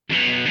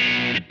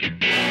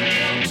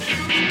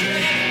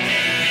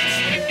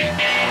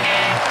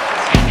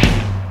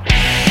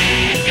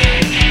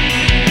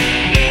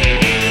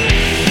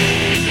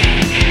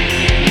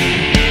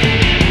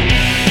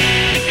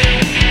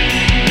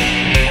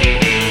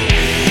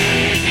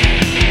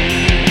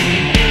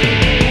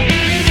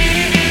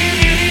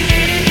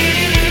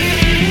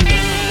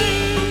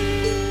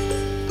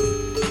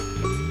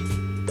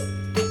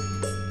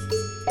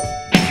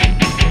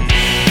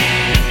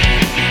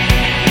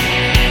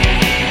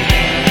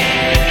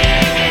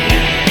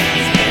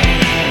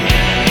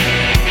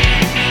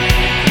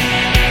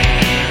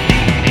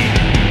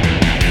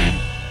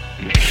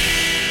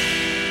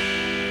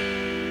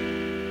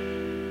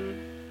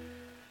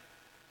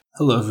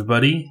Hello,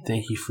 everybody.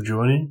 Thank you for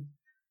joining.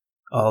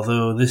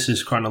 Although this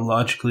is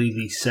chronologically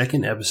the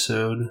second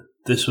episode,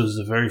 this was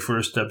the very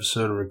first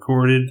episode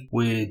recorded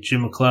with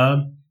Jim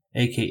McLeod,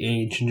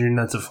 aka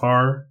Gingernuts of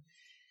Horror.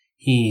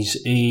 He's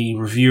a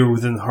reviewer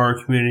within the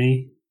horror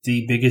community,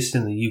 the biggest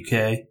in the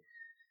UK,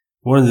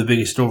 one of the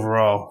biggest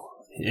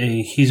overall.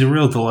 He's a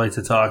real delight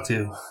to talk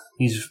to.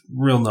 He's a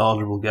real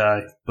knowledgeable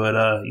guy,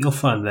 but you'll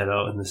find that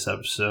out in this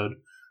episode.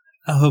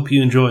 I hope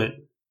you enjoy it.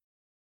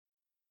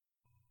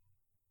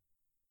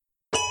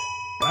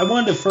 I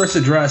wanted to first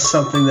address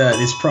something that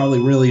is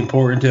probably really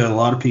important to a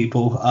lot of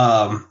people.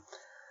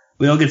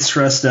 We all get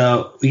stressed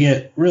out. We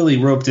get really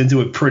roped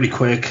into it pretty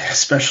quick,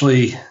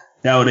 especially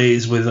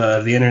nowadays with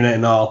the internet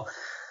and all.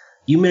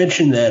 You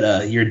mentioned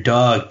that your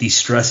dog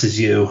de-stresses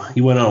you.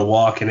 You went on a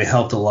walk and it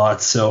helped a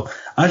lot. So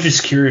I was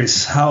just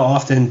curious, how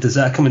often does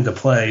that come into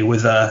play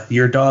with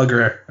your dog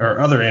or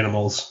other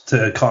animals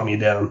to calm you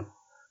down?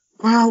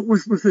 Well,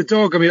 with the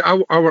dog, I mean,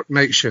 I work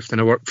night shift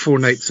and I work 4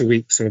 nights a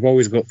week, so I've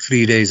always got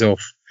 3 days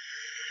off.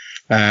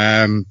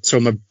 So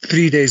my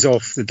 3 days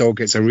off, the dog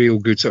gets a real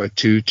good sort of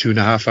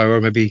 2.5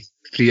 hour, maybe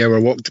 3 hour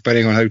walk,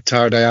 depending on how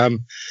tired I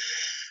am.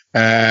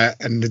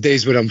 And the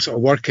days when I'm sort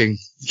of working,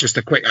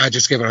 I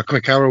just give her a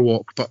quick hour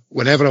walk. But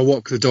whenever I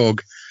walk the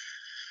dog,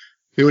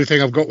 the only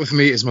thing I've got with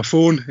me is my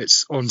phone.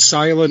 It's on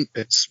silent.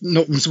 It's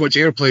not so much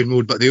airplane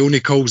mode, but the only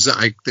calls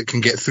that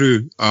can get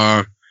through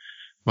are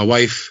my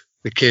wife,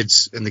 the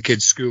kids, and the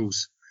kids'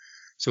 schools.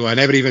 So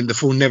the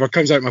phone never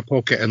comes out of my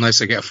pocket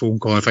unless I get a phone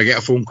call. If I get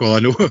a phone call,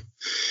 I know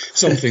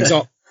something's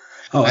up.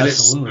 Oh, and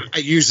absolutely. I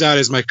use that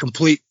as my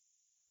complete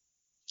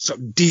sort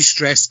of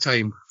de-stress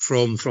time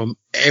from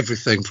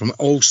everything, from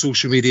all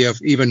social media.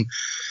 Even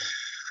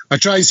I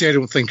try and say I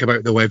don't think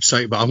about the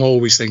website, but I'm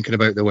always thinking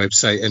about the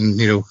website and,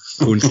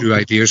 going through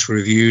ideas for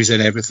reviews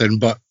and everything.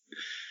 But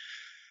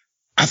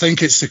I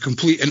think it's a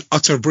complete and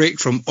utter break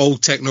from all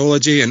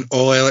technology and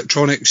all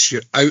electronics.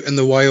 You're out in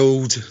the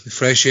wild, the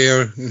fresh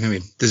air. I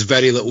mean, there's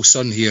very little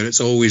sun here.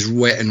 It's always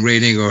wet and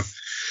raining or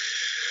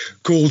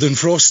cold and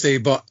frosty,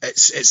 but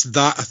it's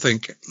that, I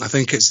think. I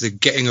think it's the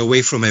getting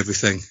away from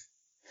everything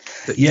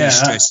that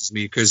stresses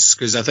me,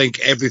 because I think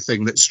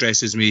everything that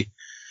stresses me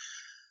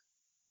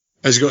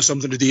has got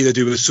something to either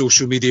do with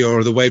social media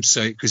or the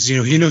website, because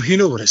you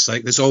know what it's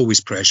like. There's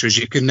always pressures.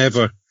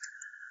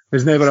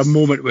 There's never a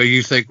moment where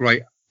you think,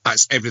 right,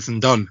 that's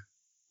everything done.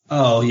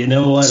 Oh, you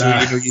know what?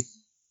 So,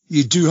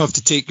 you do have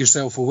to take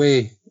yourself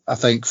away, I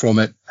think, from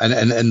it,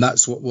 and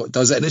that's what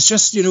does it. And it's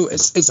just,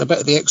 it's a bit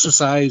of the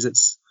exercise.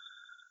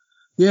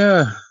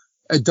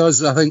 It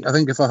does. I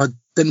think if I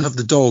didn't have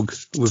the dog,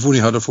 we've only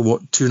had her for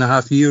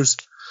 2.5 years.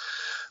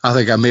 I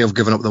think I may have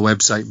given up the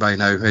website by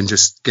now and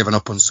just given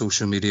up on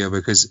social media,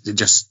 because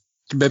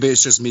maybe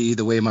it's just me,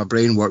 the way my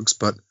brain works,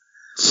 but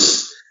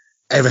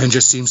everything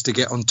just seems to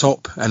get on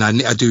top, and I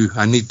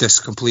need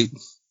this complete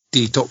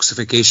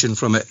detoxification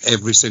from it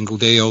every single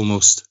day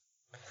almost.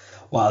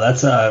 Wow,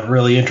 that's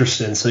really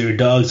interesting. So your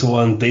dog's the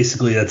one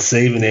basically that's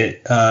saving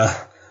it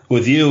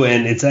with you,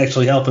 and it's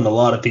actually helping a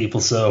lot of people.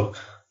 So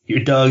your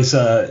dog's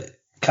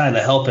kind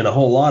of helping a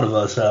whole lot of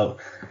us out.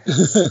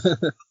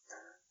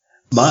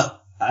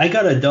 I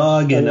got a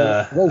dog, and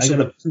I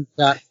got a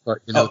cat, but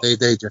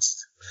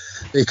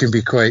they can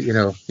be quite, you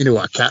know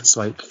what a cat's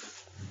like.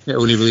 It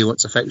only really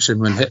wants affection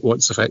when it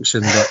wants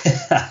affection,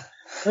 but.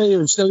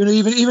 Even still,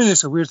 even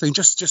it's a weird thing.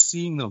 Just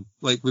seeing them,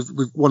 like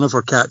with one of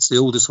our cats, the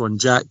oldest one,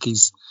 Jack.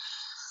 He's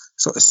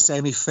sort of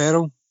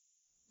semi-feral,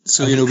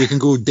 so we can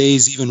go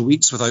days, even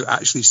weeks, without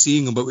actually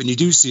seeing him. But when you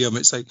do see him,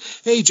 it's like,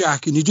 "Hey,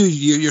 Jack," and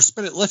your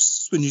spirit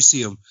lifts when you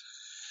see him,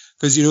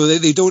 because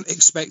they don't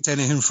expect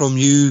anything from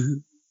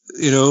you.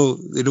 They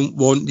don't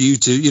want you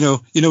to. You know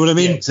what I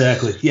mean? Yeah,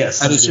 exactly.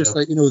 Yes. And it's just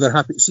like they're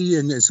happy to see you,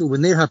 and so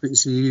when they're happy to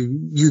see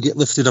you, you get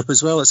lifted up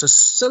as well. It's a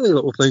silly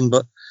little thing,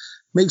 but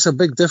makes a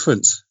big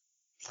difference.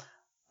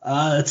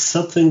 It's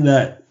something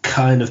that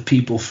kind of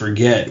people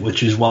forget,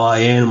 which is why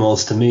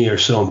animals to me are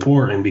so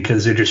important,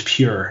 because they're just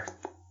pure.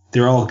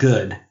 They're all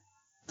good.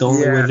 The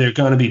only way they're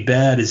going to be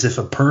bad is if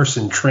a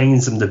person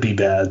trains them to be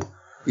bad.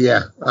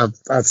 Yeah,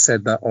 I've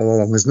said that all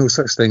along. There's no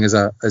such thing as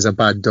a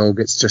bad dog.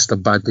 It's just a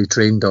badly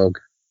trained dog.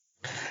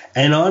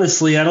 And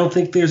honestly, I don't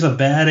think there's a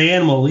bad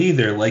animal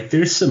either. Like,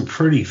 there's some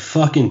pretty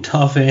fucking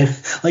tough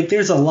like,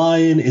 there's a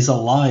lion is a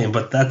lion,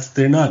 but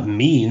they're not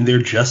mean.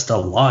 They're just a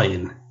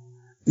lion.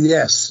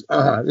 Yes,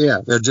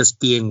 they're just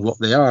being what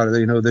they are.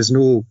 They don't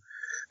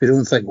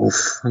think,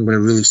 I'm going to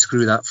really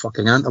screw that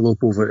fucking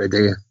antelope over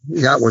today.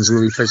 That one's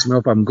really pissing me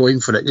off. I'm going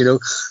for it.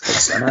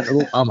 It's an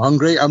antelope. I'm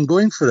hungry. I'm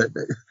going for it.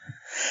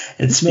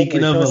 And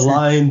speaking of a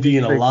lion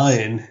being a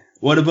lion,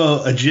 what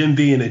about a Jim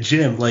being a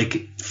Jim?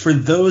 Like, for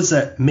those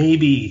that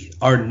maybe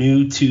are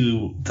new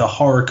to the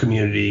horror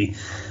community,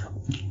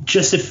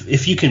 just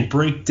if you can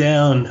break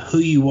down who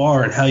you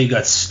are and how you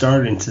got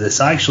started into this.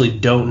 I actually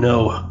don't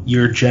know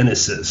your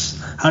genesis.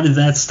 How did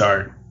that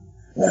start?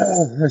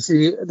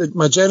 See,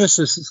 my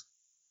genesis is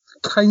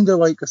kind of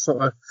like a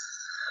sort of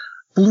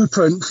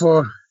blueprint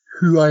for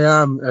who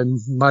I am and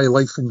my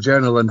life in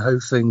general and how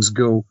things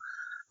go.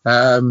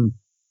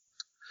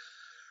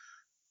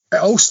 It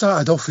all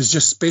started off as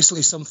just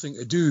basically something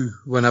to do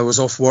when I was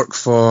off work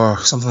for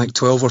something like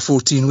 12 or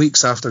 14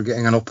 weeks after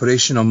getting an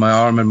operation on my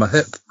arm and my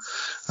hip.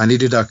 I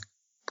needed a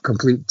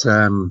complete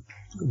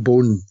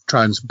bone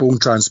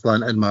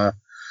transplant in my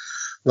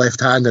left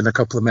hand and a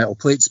couple of metal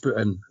plates put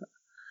in.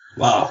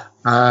 Wow.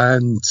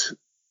 And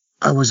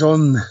I was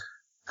on,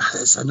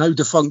 it's now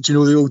defunct, you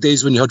know, the old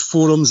days when you had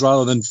forums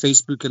rather than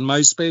Facebook and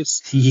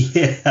MySpace.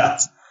 Yeah.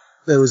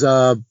 There was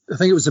I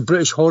think it was the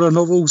British Horror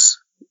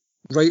Novels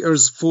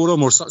Writers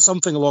Forum or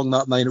something along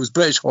that line. It was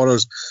British Horror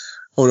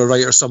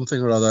Writers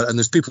something or other. And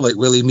there's people like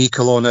Willie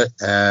Meikle on it.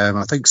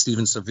 I think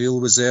Stephen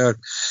Saville was there,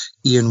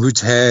 Ian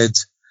Woodhead.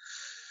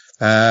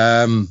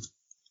 And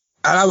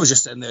I was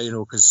just sitting there, you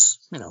know, because,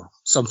 you know,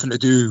 something to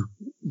do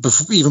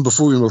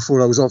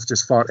before I was off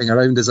just farting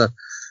around as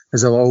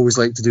I always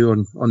like to do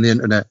on the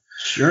internet.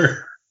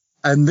 Sure.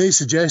 And they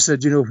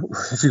suggested, you know,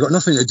 if you've got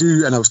nothing to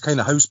do, and I was kind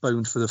of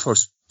housebound for the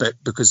first bit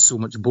because so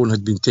much bone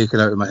had been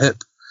taken out of my hip.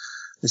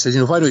 They said, you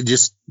know, why don't you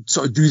just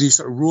sort of do these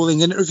sort of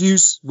rolling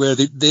interviews where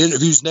the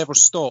interviews never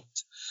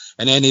stopped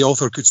and any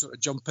author could sort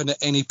of jump in at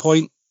any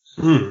point.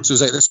 So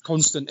it's like this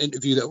constant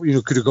interview that, you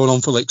know, could have gone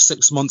on for like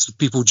 6 months with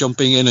people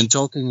jumping in and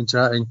talking and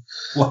chatting.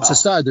 Wow. So I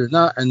started doing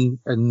that, and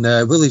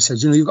Willie said,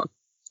 you know, you've got to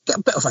get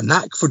a bit of a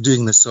knack for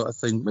doing this sort of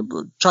thing.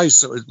 Maybe try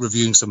sort of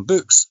reviewing some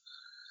books.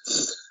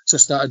 So I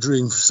started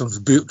reading some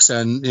books,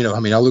 and, you know, I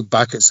mean, I look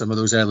back at some of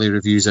those early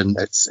reviews and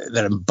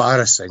they're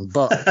embarrassing,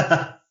 but,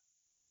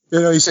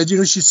 you know, he said, you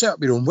know, you should set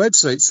up your own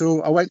website.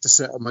 So I went to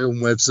set up my own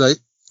website,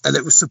 and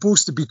it was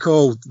supposed to be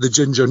called the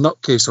Ginger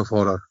Nutcase of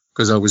Horror,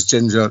 because I was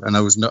ginger and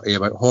I was nutty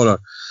about horror.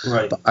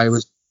 Right. But I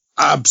was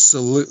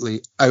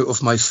absolutely out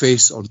of my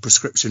face on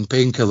prescription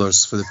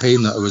painkillers for the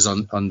pain that I was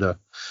under.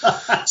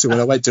 So when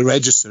I went to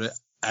register it,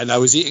 and I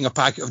was eating a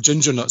packet of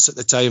ginger nuts at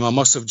the time, I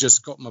must have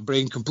just got my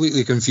brain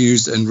completely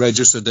confused and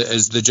registered it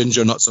as the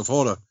Gingernuts of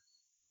Horror.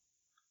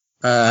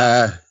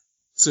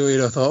 So, you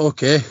know, I thought,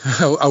 okay,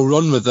 I'll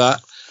run with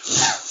that.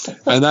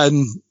 And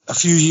then a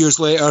few years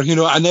later, you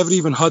know, I never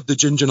even had the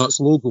Gingernuts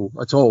logo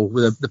at all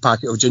with the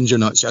packet of ginger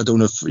nuts. I don't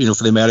know if, you know,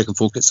 for the American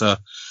folk, it's a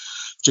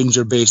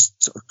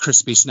ginger-based sort of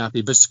crispy,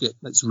 snappy biscuit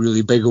that's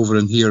really big over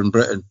in here in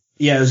Britain.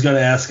 Yeah, I was going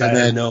to ask. I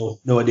had no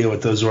idea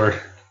what those were.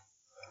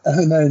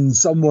 And then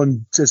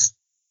someone just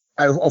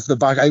out off the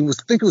back, I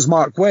think it was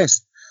Mark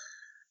West,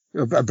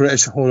 a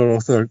British horror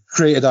author,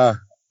 created a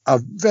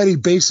very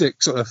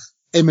basic sort of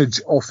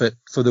image of it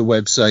for the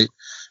website.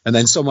 And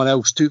then someone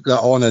else took that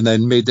on and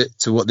then made it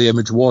to what the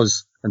image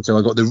was until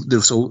I got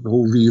the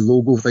whole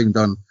logo thing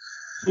done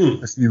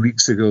a few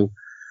weeks ago.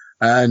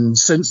 And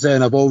since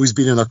then, I've always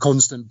been in a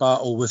constant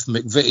battle with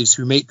McVitie's,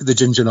 who make the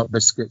ginger nut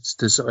biscuits,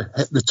 to sort of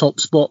hit the top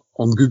spot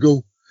on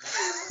Google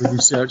when you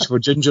search for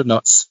ginger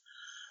nuts.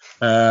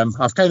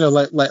 I've kind of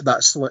let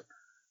that slip.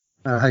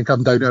 I think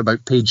I'm down to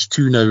about page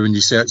 2 now when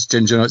you search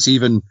ginger nuts.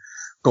 Even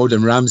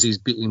Gordon Ramsay's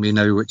beating me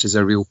now, which is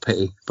a real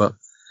pity. But,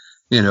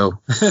 you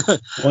know,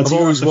 once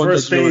you're off the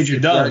first page,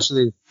 you're done.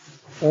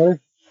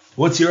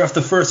 Once you're off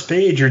the first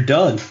page, you're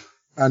done.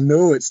 I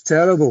know, it's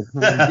terrible.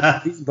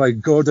 Beaten by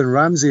Gordon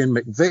Ramsay and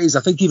McVitie's.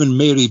 I think even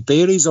Mary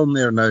Berry's on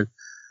there now.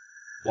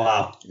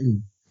 Wow.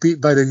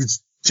 Beat by the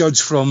judge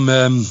from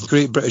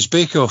Great British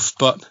Bake Off.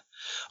 But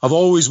I've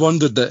always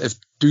wondered that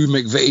do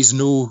McVitie's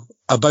know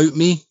about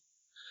me?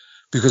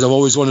 Because I've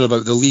always wondered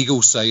about the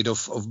legal side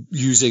of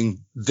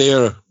using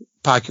their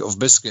packet of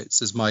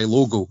biscuits as my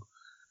logo.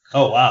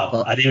 Oh, wow.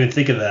 But I didn't even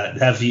think of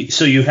that.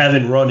 So you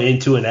haven't run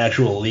into an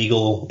actual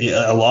legal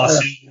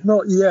lawsuit?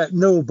 Not yet,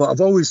 no, but I've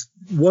always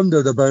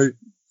wondered about,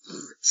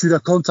 should I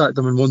contact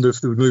them and wonder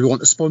if they would maybe want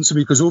to sponsor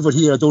me? Because over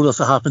here, I don't know if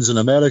it happens in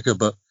America,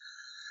 but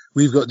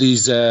we've got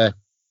these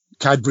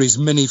Cadbury's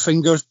mini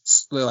fingers,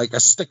 like a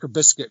stick of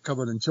biscuit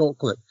covered in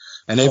chocolate.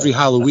 And every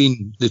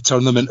Halloween, they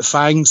turn them into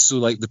fangs. So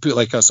like they put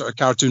like a sort of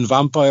cartoon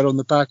vampire on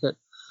the packet.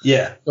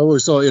 Yeah. I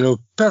always thought, you know,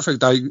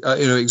 perfect,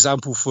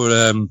 example for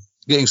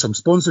getting some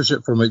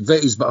sponsorship from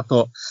McVitie's, but I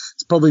thought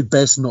it's probably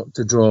best not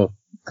to draw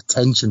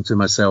attention to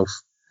myself.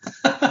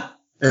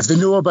 If they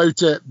know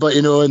about it, but,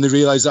 you know, and they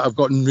realise that I've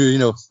gotten, you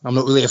know, I'm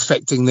not really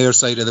affecting their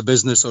side of the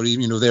business or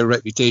even, you know, their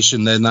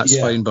reputation, then that's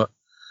fine. But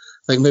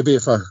I think maybe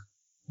if I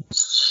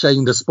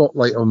shined a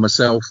spotlight on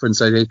myself and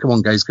said, hey, come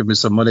on, guys, give me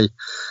some money,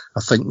 I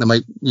think they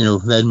might, you know,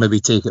 then maybe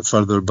take it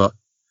further. But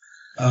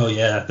oh,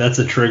 yeah, that's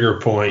a trigger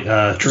point.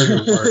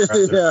 Trigger word.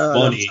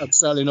 Funny. I'm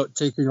certainly not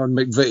taking on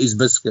McVitie's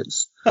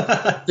biscuits.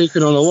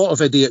 Taken on a lot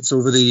of idiots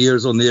over the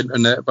years on the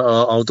internet, but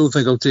I don't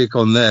think I'll take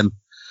on them.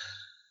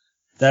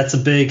 That's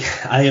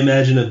I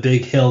imagine a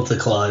big hill to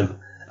climb.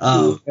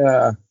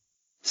 Yeah.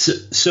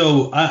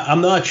 So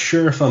I'm not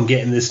sure if I'm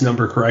getting this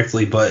number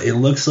correctly, but it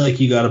looks like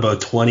you got about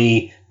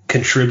 20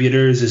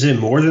 contributors. Is it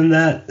more than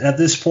that at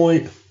this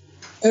point?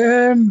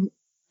 I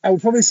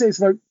would probably say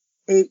it's about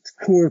 8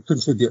 core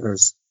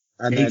contributors.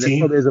 And 18? Then it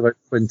probably is about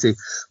 20.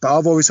 But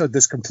I've always had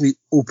this complete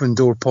open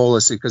door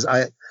policy because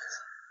I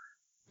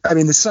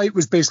mean, the site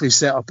was basically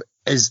set up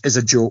as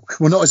a joke.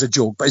 Well, not as a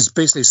joke, but it's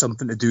basically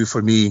something to do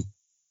for me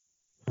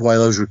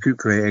while I was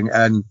recuperating.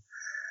 And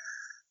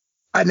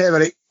I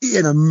never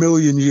in a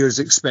million years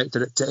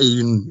expected it to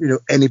even,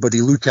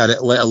 anybody look at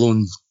it, let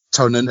alone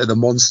turn into the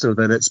monster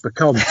that it's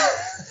become.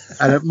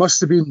 And it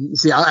must have been,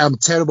 I'm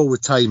terrible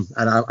with time,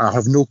 and I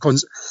have no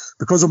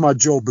because of my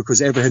job,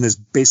 because everything is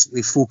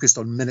basically focused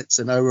on minutes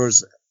and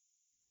hours.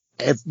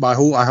 I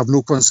have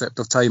no concept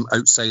of time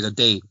outside a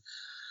day.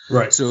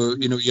 Right. So,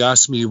 you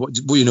asked me for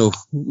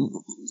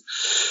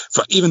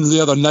even the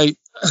other night,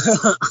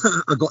 I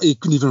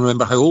couldn't even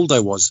remember how old I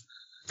was.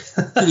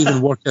 Couldn't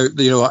even work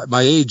out,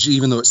 my age,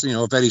 even though it's,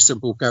 a very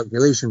simple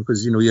calculation,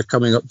 because, you're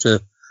coming up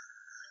to,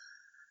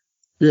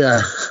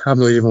 I'm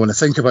not even want to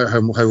think about how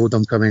old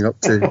I'm coming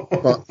up to.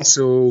 But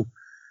so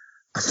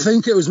I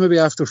think it was maybe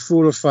after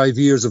 4 or 5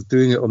 years of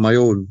doing it on my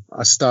own,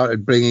 I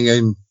started bringing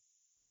in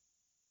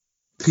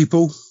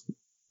people,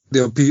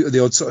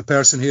 the odd sort of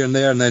person here and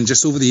there. And then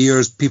just over the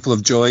years, people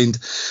have joined.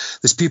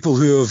 There's people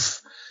who have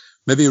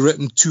maybe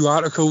written 2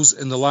 articles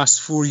in the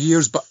last 4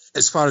 years. But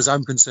as far as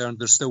I'm concerned,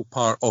 they're still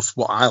part of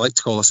what I like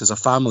to call us as a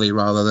family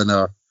rather than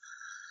a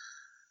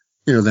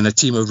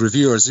team of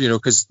reviewers,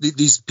 because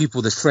these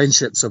people, the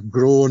friendships have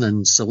grown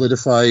and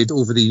solidified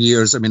over the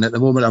years. I mean, at the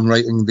moment, I'm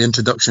writing the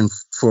introduction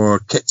for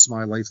Kit's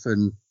My Life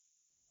in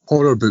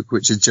Horror book,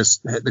 which has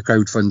just hit the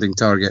crowdfunding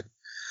target.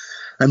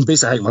 And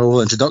basically, my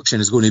whole introduction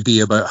is going to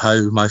be about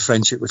how my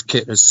friendship with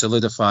Kit has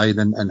solidified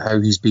and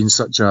how he's been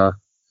such a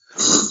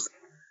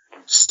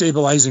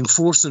stabilizing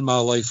force in my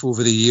life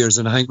over the years.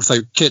 And I think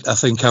without Kit, I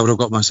think I would have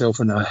got myself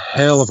in a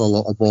hell of a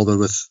lot of bother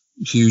with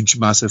huge,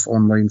 massive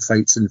online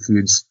fights and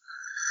feuds.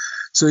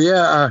 So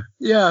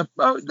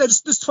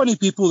there's 20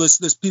 people.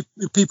 There's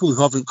people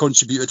who haven't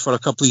contributed for a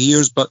couple of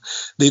years, but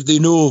they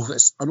know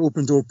it's an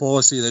open door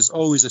policy. There's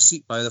always a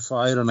seat by the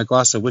fire and a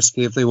glass of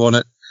whiskey if they want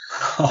it.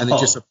 And they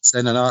just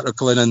send an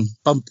article in and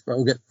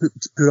it'll get put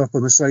up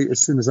on the site as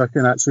soon as I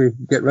can actually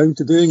get round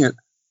to doing it.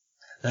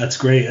 That's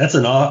great. That's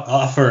an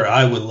offer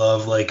I would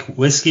love. Like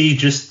whiskey,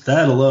 just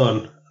that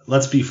alone.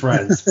 Let's be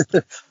friends.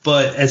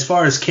 But as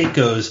far as Kit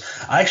goes,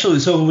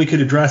 so we could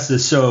address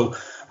this. So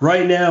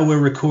right now we're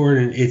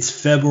recording. It's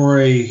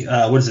February,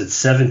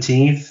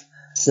 17th,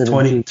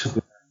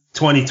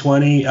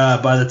 2020.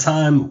 By the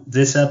time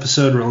this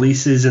episode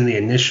releases in the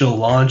initial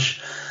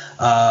launch,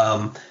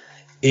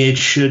 it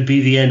should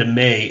be the end of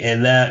May.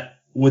 And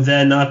would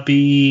that not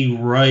be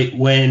right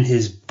when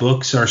his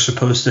books are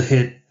supposed to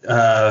hit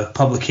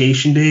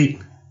publication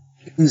date?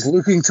 He's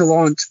looking to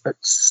launch at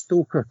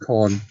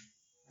StokerCon.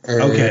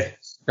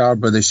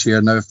 Scarborough this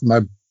year. Now, if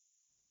I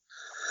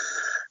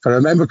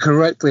remember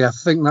correctly, I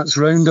think that's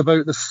round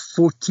about the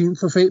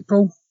 14th of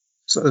April,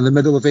 sort of in the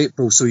middle of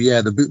April. So yeah,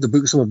 the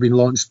books will have been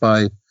launched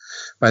by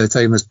the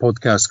time this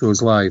podcast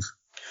goes live.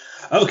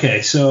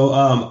 Okay, so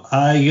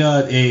I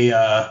got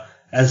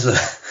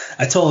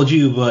I told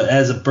you, but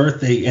as a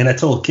birthday, and I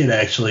told Kid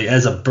actually,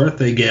 as a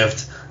birthday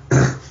gift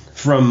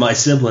from my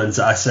siblings,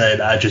 I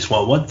said I just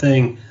want one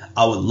thing.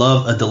 I would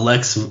love a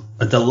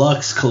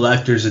deluxe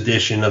collector's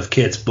edition of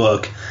Kit's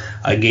book.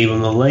 I gave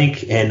him the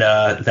link, and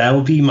that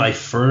will be my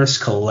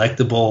first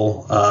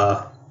collectible,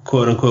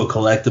 quote-unquote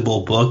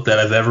collectible book that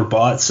I've ever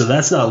bought. So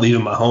that's not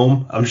leaving my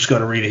home. I'm just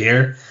going to read it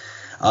here.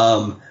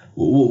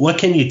 What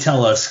can you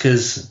tell us?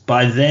 Because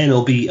by then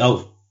it'll be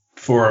out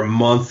for a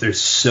month or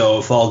so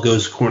if all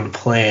goes according to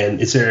plan.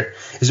 Is there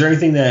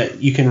anything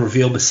that you can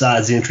reveal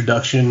besides the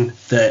introduction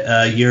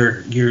that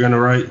you're going to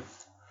write?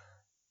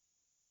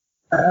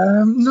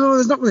 No,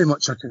 there's not really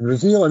much I can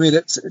reveal. I mean,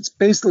 it's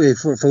basically,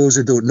 for those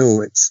who don't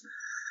know, it's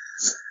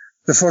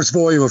the first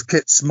volume of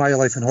Kit's My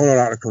Life in Horror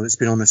article that's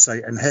been on the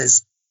site, and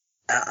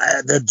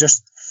they're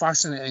just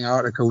fascinating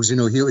articles.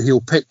 He'll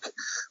pick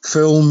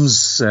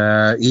films.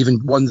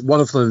 Even one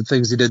of the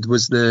things he did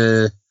was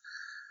the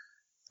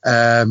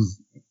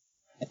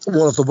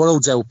War of the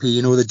Worlds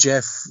LP. The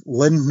Jeff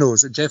Lynne. No,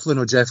 is it Jeff Lynne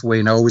or Jeff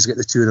Wayne? I always get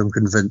the two of them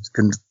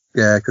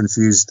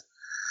confused.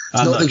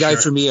 It's not the guy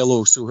from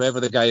ELO, so whoever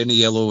the guy in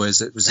ELO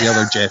is, it was the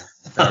other Jeff.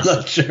 I'm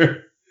not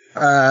sure.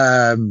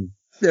 And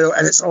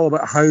it's all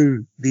about how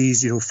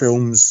these,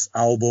 films,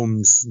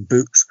 albums,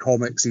 books,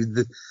 comics.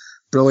 The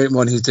brilliant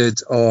one he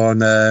did on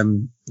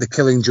The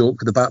Killing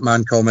Joke, the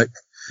Batman comic.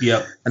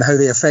 Yep. And how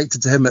they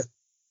affected him at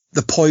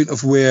the point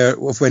of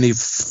when he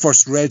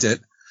first read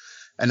it,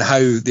 and how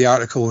the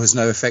article has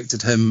now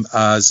affected him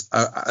as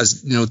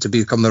to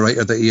become the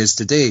writer that he is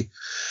today.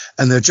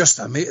 And they're just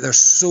amazing. They're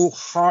so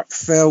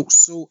heartfelt,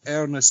 so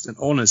earnest and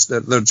honest.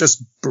 They're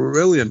just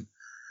brilliant.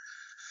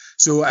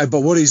 So,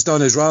 but what he's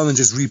done is, rather than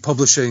just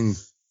republishing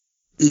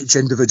each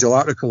individual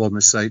article on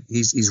the site,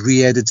 he's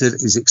re-edited,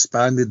 he's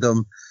expanded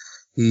them,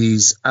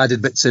 he's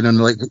added bits in, and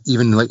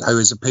even how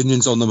his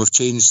opinions on them have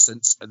changed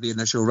since the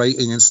initial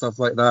writing and stuff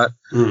like that.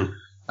 And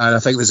I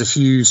think there's a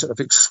few sort of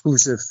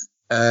exclusive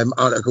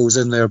articles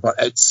in there, but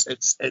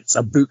it's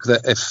a book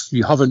that if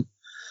you haven't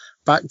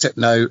backed it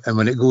now, and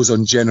when it goes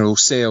on general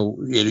sale,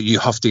 you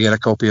have to get a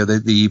copy of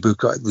the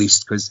ebook at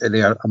least, because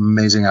they are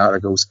amazing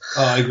articles.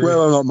 Oh, I agree.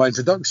 Well, not my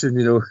introduction,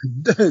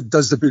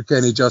 does the book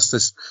any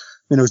justice?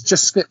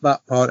 Just skip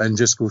that part and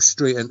just go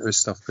straight into his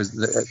stuff, because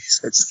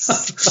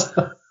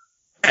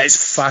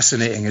it's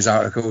fascinating, his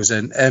articles.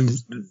 And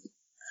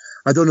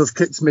I don't know if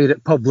Kit's made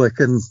it public,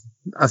 and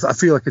I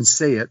feel I can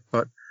say it,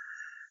 but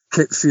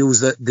Kit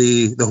feels that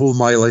the whole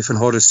My Life in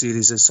Horror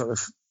series has sort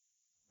of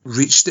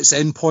reached its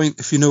end point,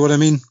 if you know what I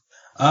mean.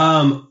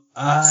 So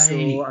I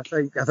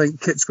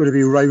think Kit's going to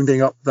be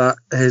rounding up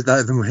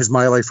his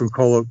My Life in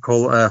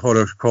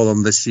Horror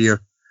column this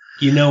year.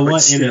 You know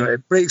what?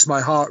 It breaks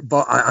my heart,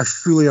 but I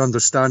fully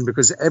understand,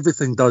 because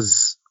everything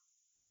does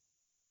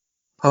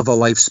have a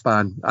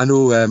lifespan. I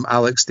know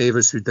Alex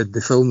Davis, who did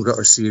the Film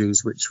Gutter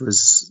series, which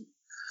was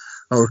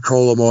our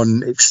column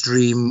on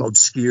extreme,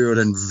 obscure,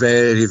 and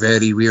very,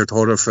 very weird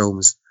horror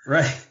films.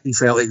 Right. He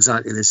felt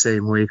exactly the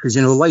same way, because,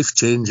 life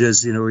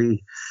changes. He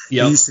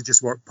used to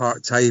just work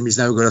part-time. He's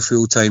now got a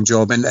full-time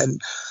job.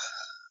 And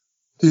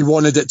he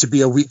wanted it to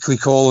be a weekly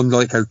column,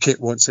 like how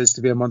Kit wants his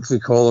to be a monthly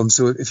column.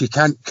 So if you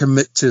can't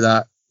commit to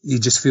that, you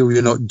just feel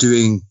you're not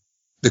doing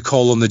the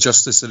column the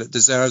justice that it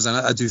deserves. And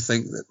I do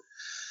think that,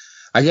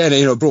 again,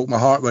 it broke my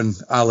heart when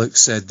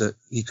Alex said that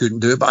he couldn't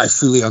do it, but I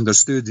fully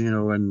understood,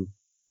 and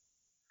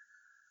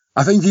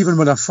I think even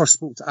when I first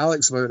spoke to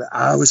Alex about it,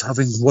 I was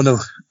having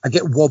I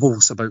get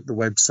wobbles about the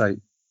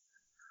website.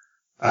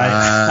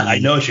 I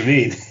know what you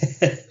mean.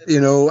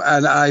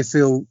 And I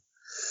feel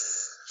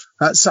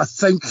this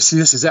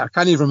is it. I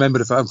can't even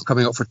remember if I'm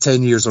coming up for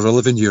 10 years or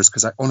 11 years,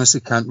 because I honestly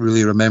can't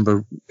really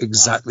remember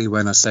exactly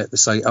when I set the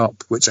site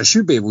up, which I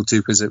should be able to,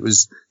 because it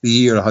was the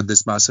year I had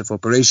this massive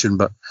operation.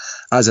 But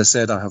as I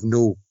said, I have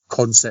no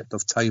concept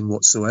of time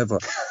whatsoever.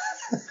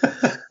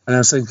 And I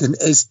was thinking,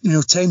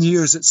 10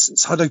 years,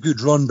 it's had a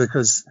good run,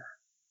 because,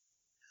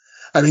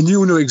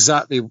 you'll know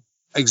exactly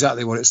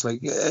what it's like.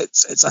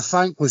 It's a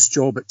thankless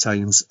job at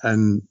times,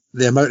 and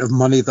the amount of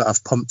money that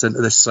I've pumped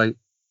into this site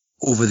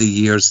over the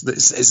years,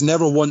 it's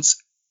never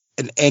once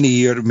in any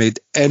year made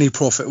any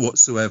profit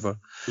whatsoever.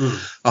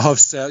 I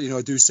have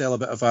I do sell a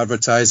bit of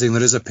advertising.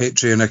 There is a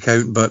Patreon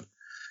account, but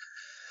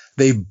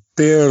they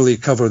barely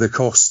cover the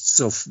costs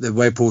of the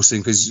web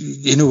hosting, because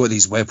you know what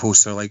these web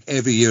hosts are like.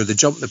 Every year they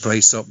jump the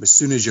price up. As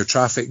soon as your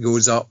traffic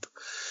goes up,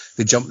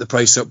 they jump the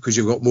price up because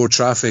you've got more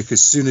traffic.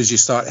 As soon as you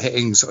start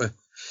hitting sort of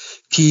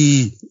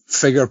key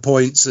figure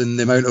points and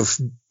the amount of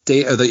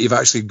data that you've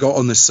actually got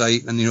on the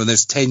site, and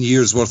there's 10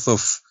 years worth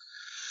of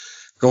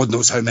God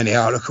knows how many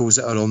articles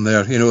that are on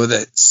there.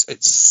 It's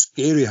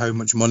scary how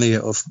much money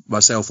of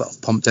myself that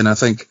I've pumped in. I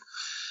think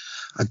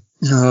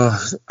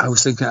I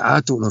was thinking,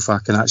 I don't know if I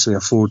can actually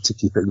afford to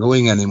keep it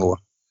going anymore.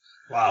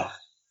 Wow.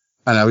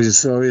 And I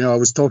was I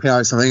was talking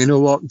out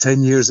something,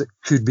 10 years, it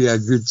could be a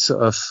good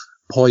sort of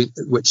point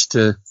at which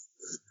to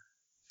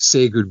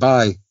say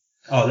goodbye.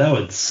 Oh, that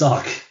would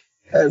suck.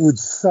 It would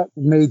suck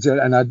major,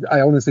 and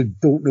I honestly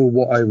don't know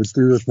what I would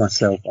do with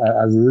myself.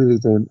 I really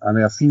don't.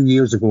 A few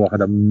years ago, I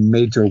had a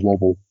major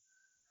wobble.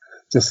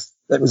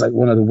 It was like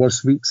one of the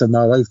worst weeks of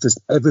my life. Just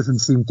everything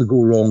seemed to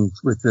go wrong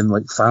within,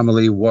 like,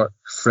 family, work,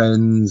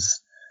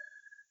 friends.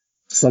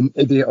 Some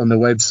idiot on the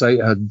website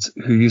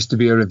who used to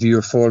be a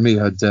reviewer for me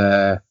had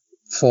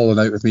fallen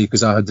out with me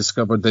because I had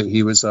discovered that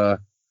he was a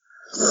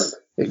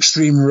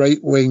extreme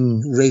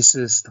right-wing,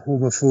 racist,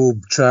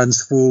 homophobe,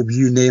 transphobe,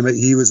 you name it.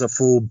 He was a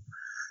phobe.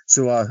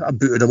 So I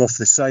booted him off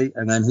the site,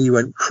 and then he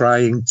went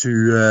crying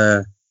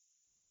to,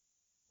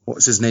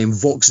 what's his name,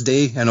 Vox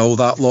Day and all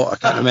that lot. I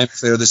can't remember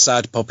if they were the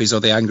sad puppies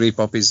or the angry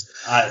puppies.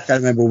 I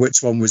can't remember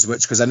which one was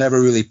which, because I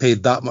never really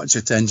paid that much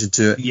attention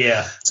to it.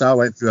 Yeah. So I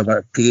went through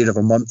about a period of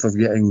a month of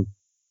getting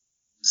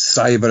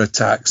cyber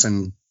attacks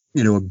and,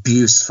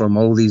 abuse from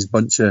all these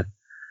bunch of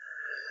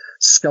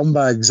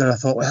scumbags, and I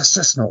thought, well, it's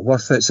just not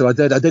worth it. So I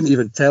didn't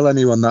even tell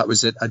anyone that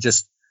was it.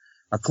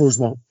 I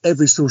closed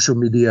every social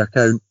media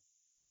account.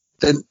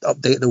 Didn't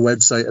update the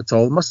website at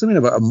all. It must have been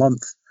about a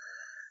month.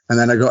 And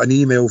then I got an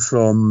email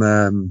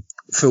from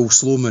Phil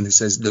Sloman, who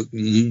says, look,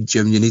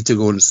 Jim, you need to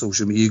go on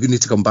social media. You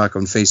need to come back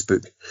on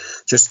Facebook.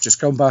 Just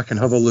come back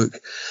and have a look.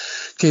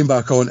 Came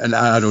back on, and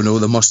I don't know,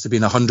 there must have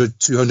been 100,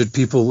 200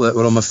 people that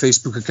were on my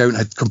Facebook account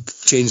had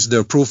changed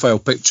their profile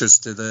pictures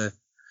to the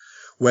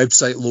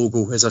website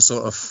logo as a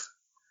sort of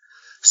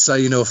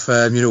sign of,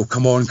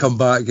 come on, come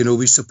back,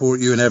 we support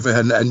you and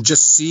everything. And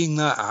just seeing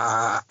that,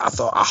 I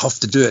thought, I have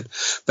to do it.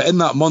 But in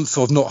that month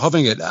of not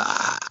having it,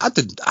 I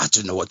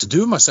didn't know what to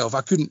do with myself.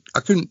 I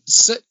couldn't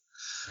sit.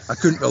 I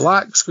couldn't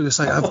relax, because it's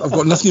like, I've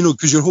got nothing,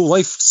 because your whole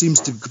life seems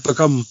to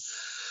become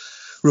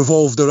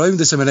revolved around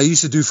this. I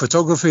used to do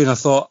photography, and I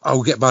thought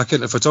I'll get back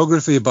into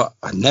photography, but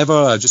I don't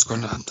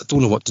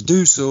know what to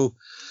do. So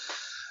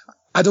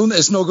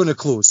it's not going to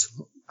close,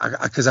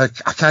 because I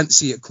can't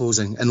see it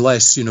closing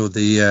unless,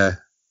 the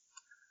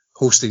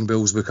hosting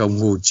bills become,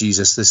 oh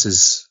Jesus, this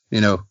is,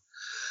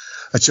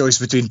 a choice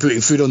between putting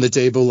food on the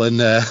table and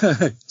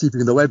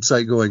keeping the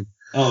website going.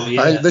 Oh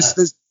yeah. I think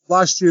this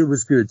last year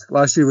was good.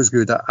 I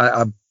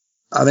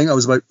think I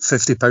was about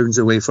 £50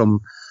 away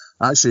from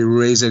actually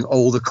raising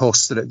all the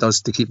costs that it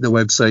does to keep the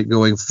website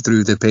going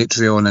through the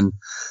Patreon and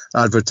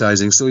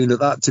advertising. So,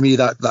 that to me,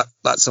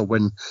 that's a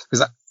win,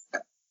 because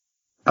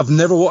I've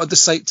never wanted the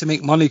site to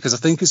make money, because I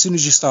think as soon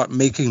as you start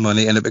making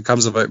money and it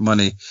becomes about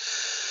money,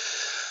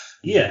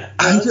 Yeah,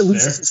 I think it that's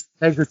loses fair. its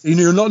integrity. You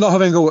know, you're not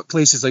having a go at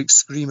places like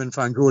Scream and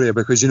Fangoria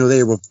because, you know,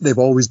 they've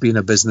always been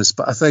a business.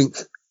 But I think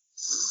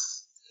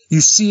you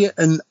see it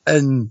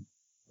in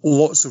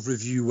lots of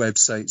review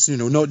websites, you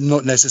know,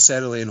 not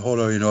necessarily in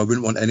horror. You know, I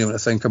wouldn't want anyone to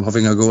think I'm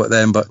having a go at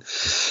them, but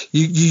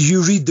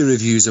you read the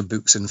reviews of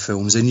books and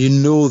films, and you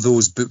know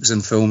those books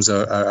and films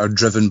are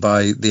driven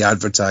by the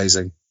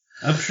advertising.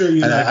 I'm sure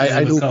you And I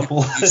have a know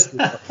couple.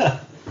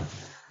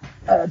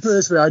 put it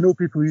this way, I know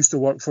people who used to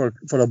work for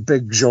a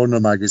big genre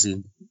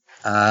magazine,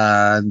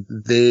 and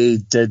they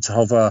did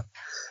have a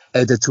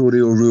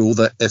editorial rule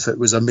that if it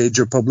was a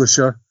major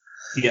publisher,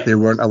 Yeah. they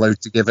weren't allowed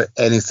to give it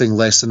anything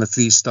less than a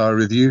 3-star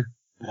review.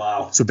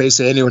 Wow. So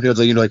basically, anyone who had,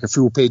 you know, like a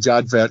full-page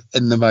advert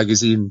in the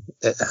magazine,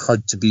 it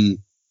had to be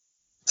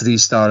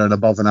 3-star and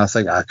above. And I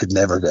think I could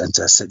never get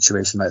into a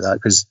situation like that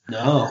because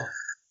No.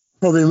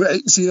 probably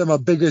see my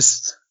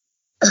biggest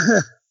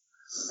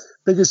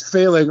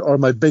failing or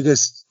my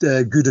biggest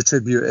good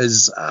attribute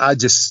is I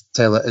just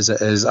tell it as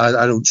it is.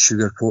 I don't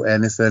sugarcoat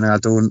anything. I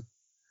don't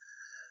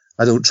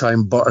try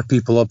and butter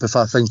people up. If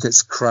I think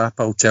it's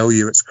crap, I'll tell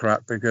you it's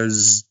crap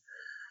because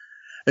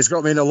it's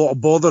got me in a lot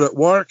of bother at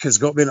work. It's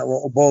got me in a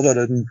lot of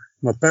bother in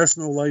my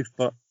personal life.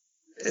 But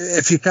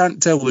if you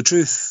can't tell the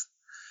truth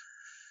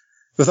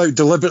without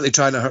deliberately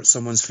trying to hurt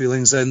someone's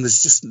feelings, then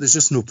there's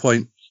just no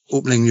point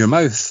opening your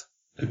mouth.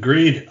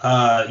 Agreed.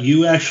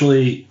 You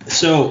actually,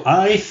 so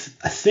I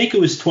think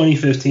it was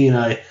 2015.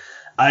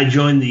 I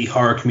joined the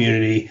horror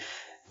community,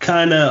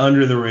 kind of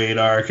under the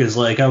radar, because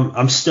like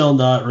I'm still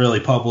not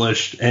really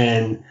published.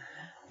 And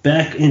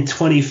back in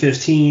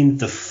 2015,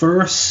 the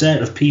first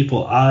set of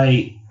people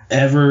I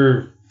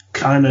ever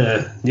kind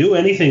of knew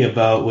anything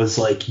about was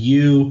like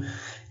you,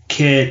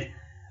 Kit,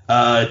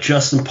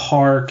 Justin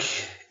Park,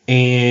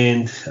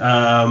 and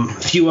a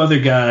few other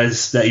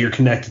guys that you're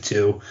connected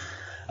to.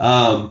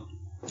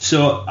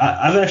 So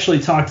I've actually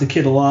talked to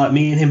Kit a lot.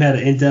 Me and him had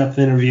an in-depth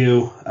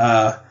interview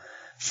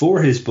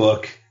for his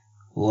book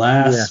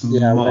last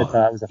month. Yeah, I read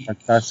that. It was a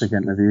fantastic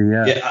interview.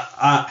 Yeah,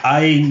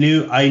 I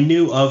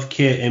knew of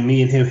Kit, and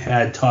me and him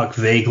had talked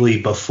vaguely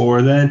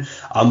before then.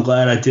 I'm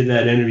glad I did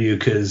that interview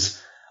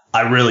because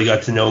I really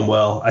got to know him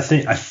well. I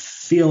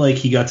feel like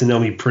he got to know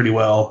me pretty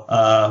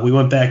well. We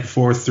went back and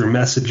forth through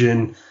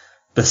messaging,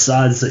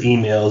 besides the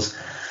emails,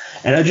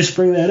 and I just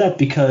bring that up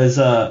because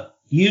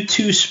you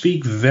two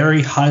speak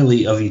very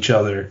highly of each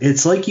other.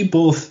 It's like you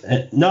both,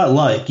 not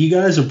like, you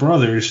guys are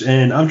brothers,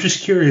 and I'm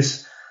just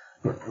curious,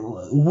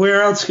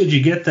 where else could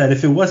you get that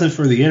if it wasn't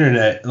for the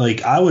internet?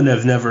 Like, I would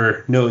have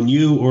never known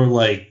you, or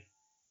like,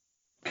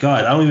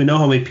 God, I don't even know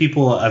how many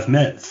people I've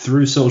met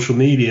through social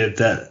media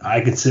that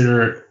I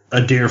consider a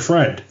dear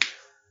friend.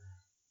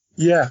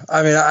 Yeah,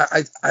 I mean,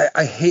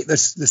 I hate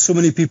this. There's so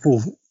many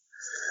people,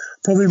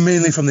 probably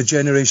mainly from the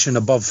generation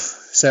above,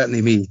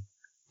 certainly me,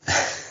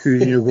 who,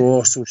 you know, go,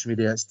 oh, social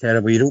media, it's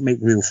terrible. You don't make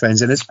real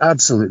friends. And it's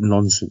absolute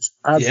nonsense.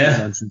 Absolute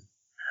nonsense.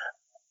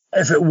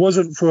 If it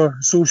wasn't for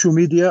social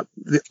media,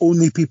 the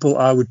only people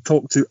I would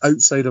talk to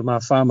outside of my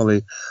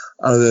family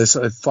are the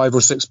sort of 5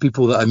 or 6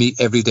 people that I meet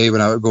every day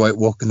when I would go out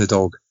walking the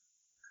dog.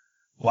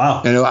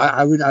 Wow. You know,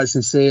 I wouldn't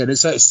actually say, and it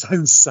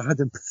sounds sad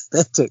and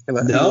pathetic.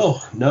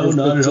 No, not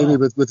at all.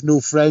 With no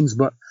friends,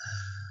 but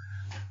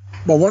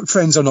my work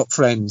friends are not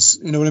friends.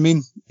 You know what I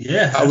mean?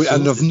 Yeah.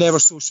 And I've never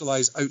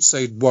socialised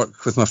outside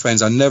work with my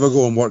friends. I never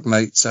go on work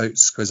nights out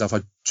because I've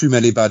had too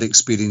many bad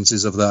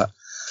experiences of that.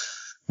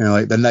 You know,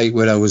 like the night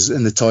where I was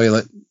in the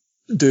toilet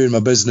doing my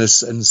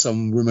business and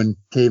some woman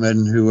came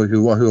in who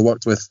I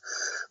worked with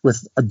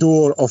a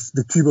door off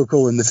the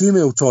cubicle in the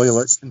female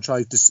toilets and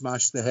tried to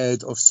smash the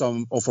head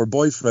of her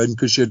boyfriend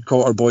because she had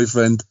caught her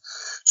boyfriend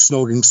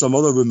snogging some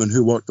other woman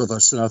who worked with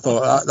us. And I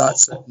thought,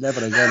 that's it.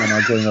 Never again am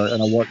I going out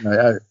on a work night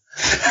out.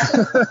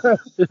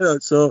 You know,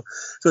 so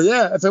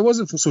yeah, if it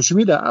wasn't for social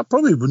media, I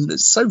probably wouldn't. It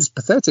sounds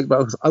pathetic,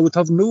 but I would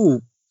have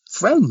no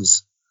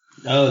friends.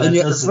 No, and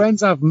yet the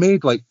friends I've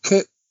made, like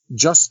Kit,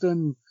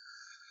 Justin,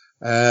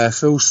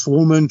 Phil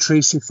Sloman,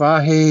 Tracy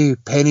Fahey,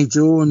 Penny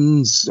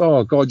Jones.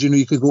 Oh God, you know,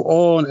 you could go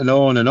on and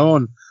on and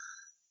on.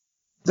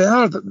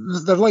 They're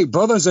like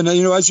brothers, and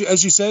you know, as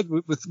you said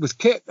with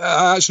Kit,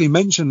 I actually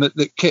mentioned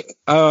that Kit.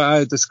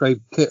 I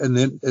described Kit in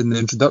the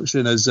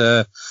introduction as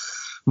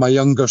my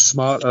younger,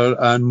 smarter,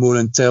 and more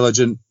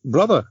intelligent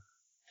brother.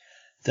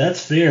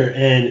 That's fair,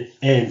 and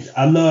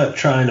I'm not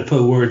trying to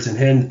put words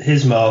in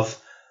his mouth,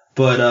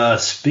 but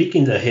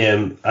speaking to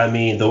him, I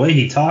mean, the way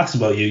he talks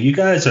about you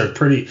guys are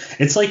pretty.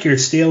 It's like you're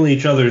stealing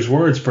each other's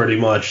words, pretty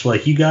much.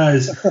 Like you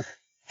guys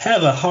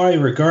have a high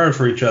regard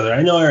for each other.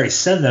 I know I already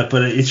said that,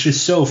 but it's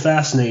just so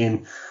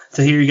fascinating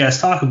to hear you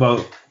guys talk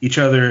about each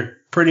other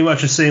pretty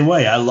much the same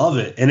way. I love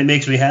it, and it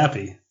makes me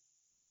happy.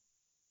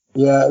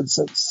 Yeah,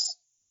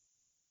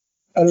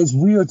 and it's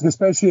weird,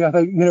 especially, I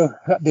think, you know,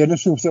 the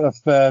initial sort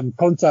of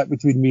contact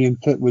between me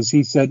and Kit was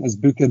he sent his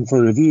book in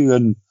for review,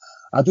 and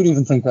I don't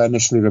even think I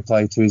initially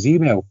replied to his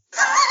email.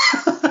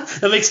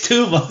 That makes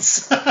 2 of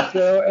us.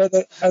 So,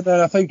 and then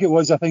I think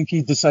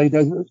he decided,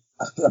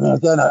 I mean,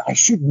 again, I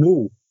should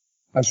know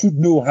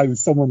how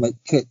someone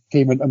like Kit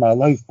came into my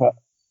life, but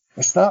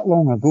it's that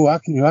long ago. I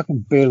can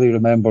barely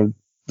remember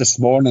this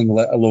morning,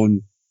 let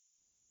alone,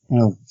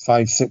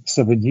 5, 6,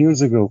 7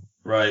 years ago.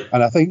 Right.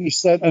 And I think you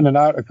sent in an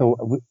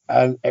article,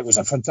 and it was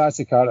a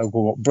fantastic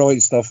article,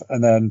 brilliant stuff.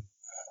 And then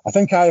I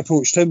think I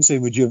approached him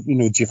saying, do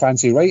you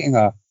fancy writing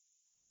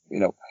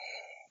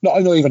not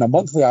even a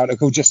monthly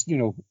article, just,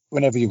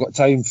 whenever you've got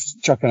time,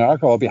 chuck an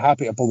article, I'll be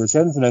happy to publish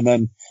anything. And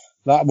then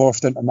that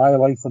morphed into my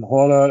life in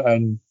horror,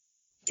 and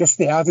just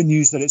the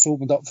avenues that it's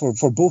opened up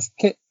for both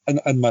Kit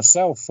and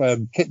myself.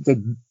 Kit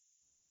did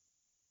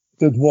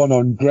one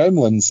on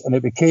Gremlins, and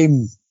it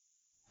became...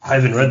 I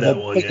haven't read that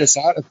one yet. The biggest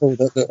article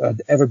that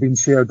had ever been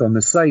shared on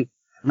the site.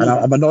 And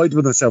I'm annoyed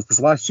with myself because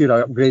last year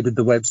I upgraded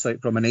the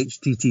website from an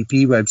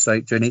HTTP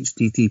website to an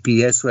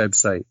HTTPS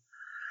website.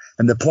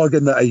 And the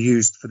plugin that I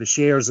used for the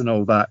shares and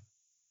all that,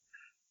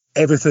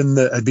 everything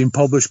that had been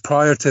published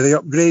prior to the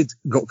upgrade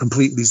got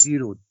completely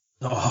zeroed.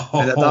 Oh.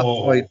 And at that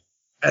point,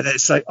 and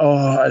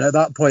at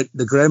that point,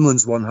 the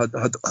Gremlins one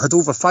had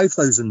over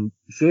 5,000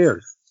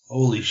 shares.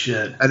 Holy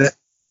shit. And it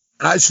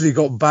actually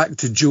got back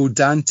to Joe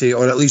Dante,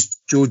 or at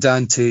least Joe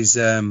Dante's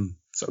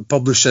sort of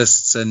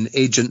publicists and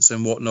agents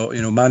and whatnot,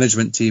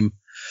 management team.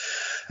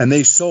 And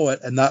they saw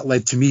it, and that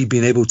led to me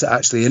being able to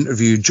actually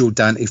interview Joe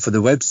Dante for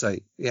the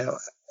website.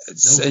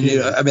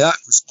 That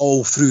was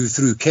all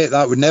through Kit.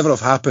 That would never have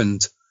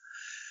happened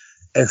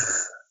if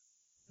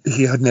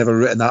he had never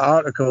written that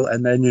article.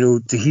 And then,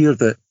 to hear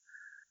that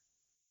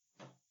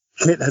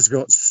Kit has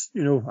got,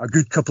 a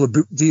good couple of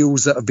book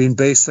deals that have been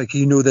based, like,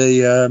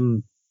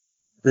 the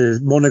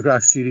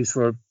monograph series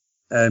for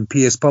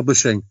PS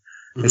Publishing,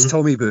 is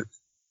Tommy Book.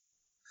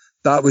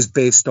 That was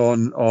based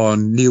on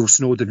Neil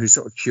Snowden, who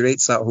sort of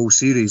curates that whole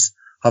series,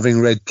 having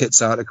read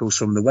Kit's articles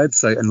from the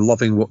website and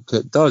loving what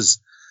Kit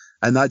does.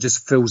 And that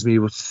just fills me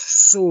with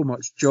so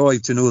much joy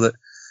to know that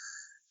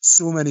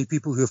so many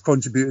people who have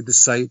contributed to the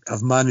site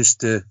have managed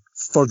to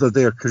further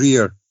their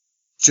career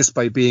just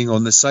by being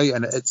on the site.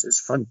 And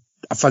it's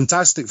a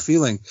fantastic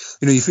feeling.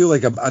 You feel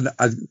like a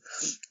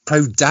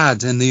proud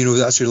dad, and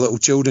that's your little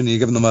children, and you're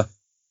giving them a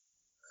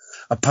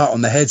pat on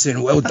the head saying,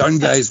 well done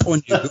guys,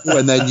 on you go.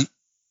 And then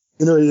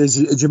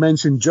as you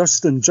mentioned,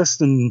 Justin,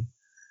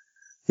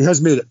 he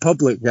has made it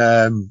public.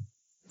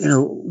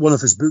 One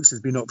of his books has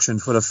been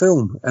optioned for a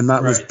film, and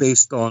that was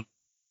based on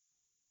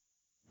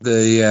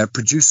the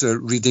producer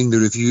reading the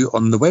review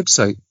on the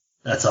website.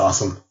 That's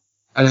awesome.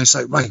 And it's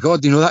like, my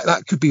God,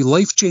 that could be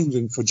life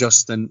changing for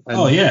Justin. And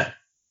oh yeah,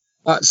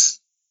 that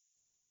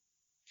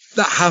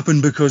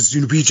happened because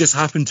we just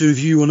happened to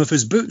review one of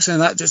his books,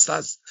 and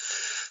that's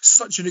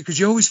such because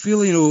you always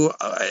feel,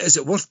 is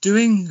it worth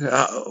doing?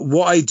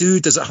 What I do,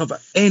 does it have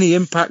any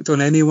impact on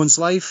anyone's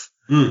life?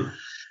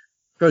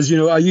 Because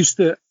I used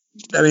to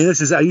have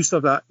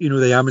that,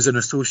 the Amazon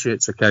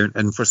Associates account,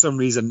 and for some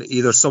reason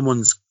either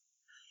someone's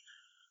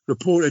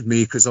reported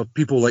me, because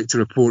people like to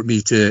report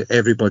me to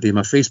everybody.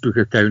 My Facebook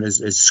account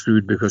is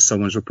screwed because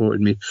someone's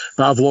reported me,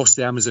 but I've lost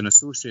the Amazon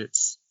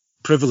Associates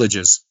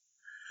privileges.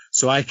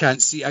 So I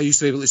can't see. I used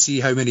to be able to see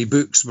how many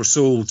books were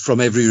sold from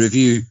every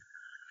review,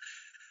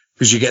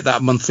 because you get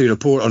that monthly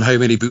report on how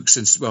many books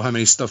and how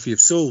many stuff you've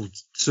sold.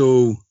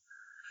 So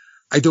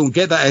I don't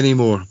get that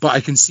anymore, but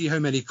I can see how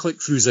many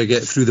click-throughs I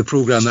get through the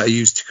program that I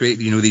use to create,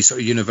 these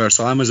sort of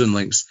universal Amazon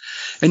links.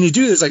 And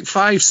there's like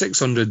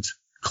 500-600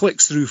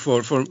 clicks through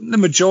for the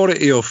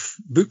majority of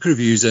book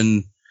reviews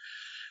and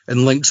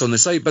links on the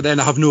site. But then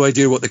I have no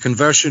idea what the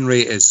conversion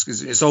rate is,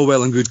 because it's all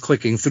well and good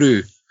clicking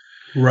through.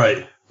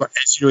 Right. But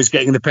it's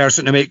getting the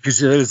person to make, because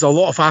there's a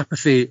lot of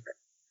apathy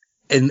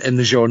in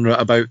the genre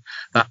about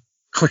that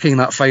clicking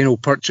that final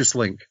purchase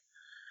link.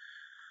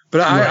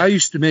 But I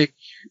used to make,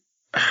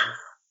 I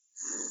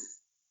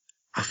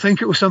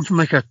think it was something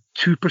like a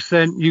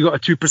 2%. You got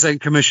a 2%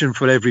 commission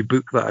for every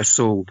book that I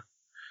sold.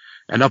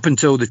 And up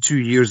until the 2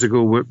 years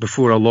ago,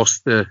 before I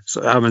lost the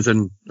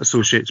Amazon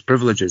Associates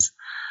privileges,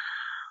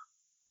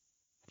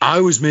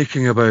 I was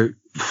making about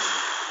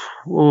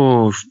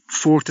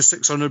 £400 to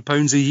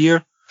 £600 a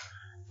year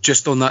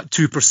just on that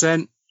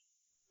 2%.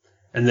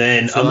 And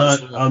then so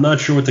I'm not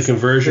sure what the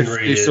conversion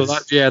rate is. So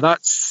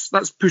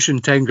that's pushing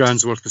 10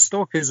 grand's worth of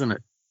stock, isn't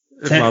it?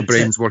 If my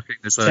brain's working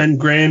this out. 10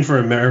 grand for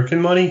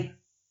American money?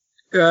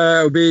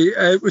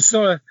 It was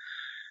sort of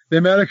the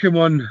American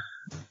one.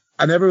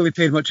 I never really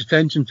paid much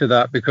attention to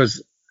that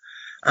because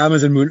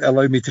Amazon wouldn't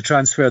allow me to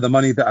transfer the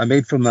money that I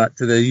made from that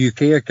to the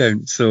UK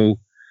account. So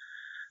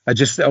I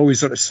just always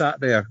sort of sat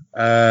there.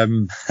 I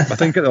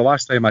think at the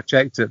last time I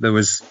checked it, there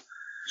was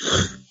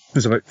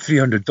about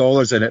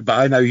 $300 in it, but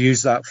I now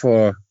use that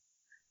for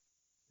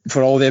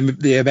all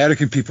the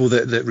American people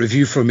that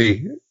review for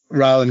me,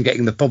 rather than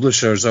getting the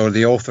publishers or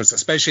the authors,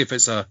 especially if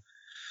it's an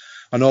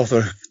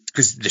author,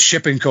 because the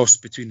shipping costs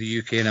between the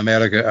UK and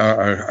America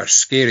are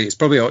scary.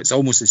 It's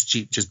almost as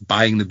cheap just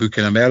buying the book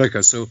in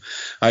America. So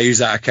I use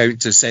that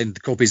account to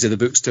send copies of the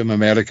books to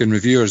American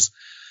reviewers.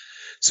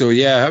 So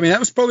yeah, that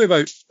was probably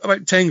about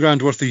 10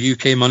 grand worth of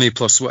UK money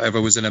plus whatever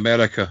was in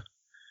America.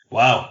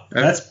 Wow,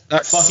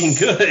 that's fucking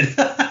good.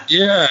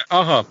 Yeah,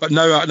 but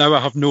now I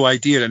have no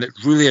idea, and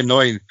it's really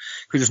annoying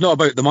because it's not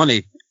about the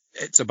money.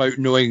 it's about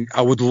knowing.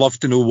 I would love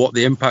to know what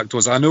the impact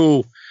was. I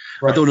know,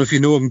 Right. I don't know if you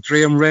know him,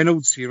 Graham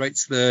Reynolds. He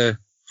writes the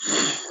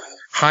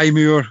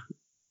Highmoor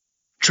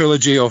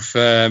trilogy of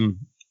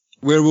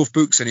werewolf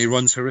books, and he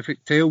runs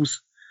Horrific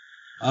Tales.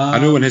 I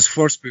know when his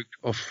first book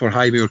for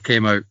Highmoor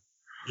came out,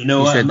 you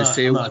know, he said the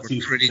sales were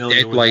pretty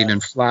deadline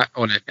and flat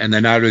on it, and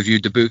then I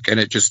reviewed the book, and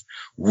it just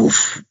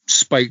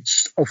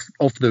spiked off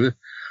the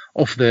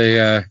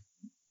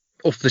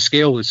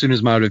scale as soon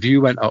as my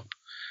review went up.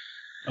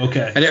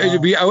 Okay. And it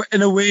would be,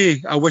 in a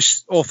way, I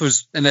wish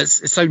authors, and it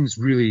sounds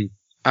really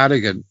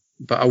arrogant,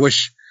 but I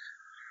wish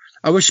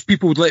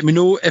people would let me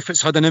know if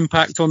it's had an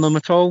impact on them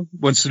at all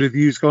once the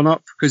review's gone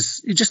up,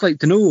 because you just like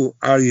to know,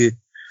 are you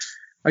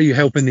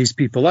helping these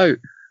people out?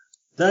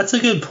 That's a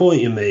good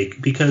point you make,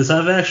 because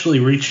I've actually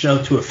reached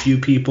out to a few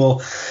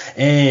people,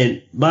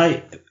 and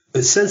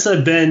since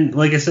I've been,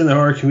 like I said, in the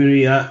horror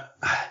community,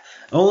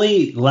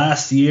 only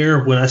last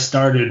year when I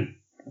started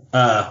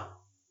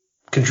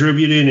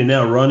contributing and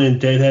now running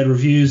Deadhead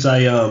Reviews,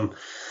 I'm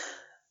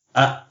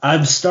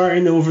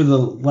starting over the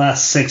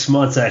last 6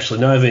 months,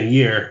 actually, not even a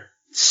year,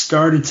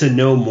 started to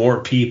know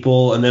more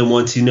people, and then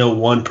once you know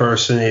one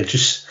person,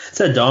 it's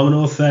a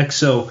domino effect.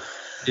 So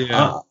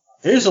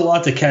there's a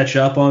lot to catch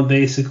up on,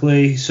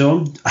 basically.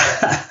 So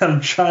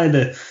I'm trying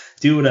to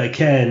do what I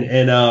can,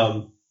 and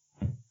I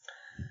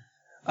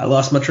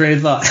lost my train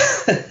of thought.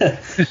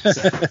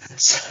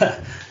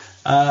 So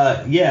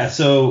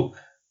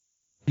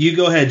you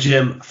go ahead,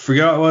 Jim.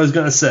 Forgot what I was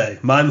gonna say.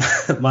 My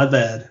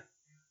bad.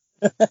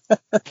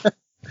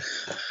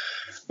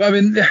 I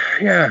mean,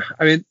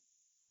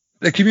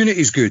 the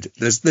community's good.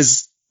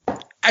 There's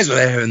as with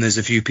everything, there's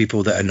a few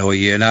people that annoy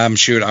you, and I'm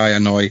sure I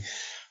annoy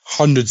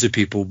hundreds of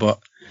people, but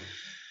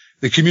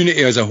the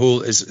community as a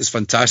whole is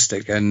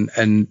fantastic,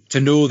 and to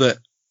know that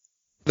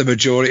the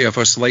majority of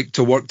us like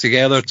to work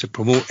together to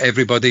promote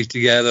everybody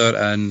together,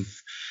 and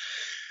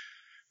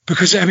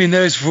because I mean,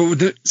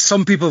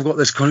 some people have got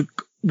this kind of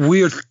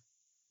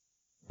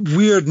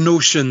weird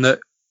notion that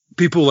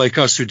people like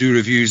us who do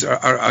reviews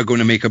are going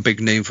to make a big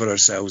name for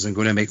ourselves and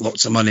going to make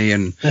lots of money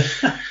and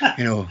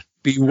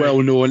be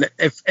well known.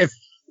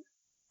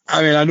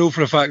 I know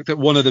for a fact that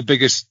one of the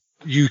biggest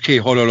UK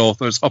horror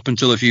authors up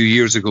until a few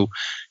years ago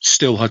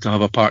still had to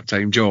have a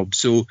part-time job.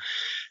 So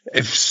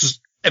if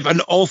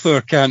an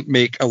author can't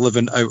make a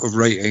living out of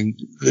writing,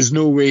 there's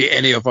no way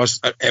any of us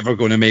are ever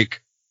going to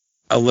make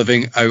a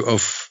living out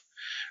of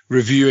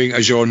reviewing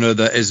a genre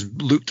that is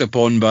looked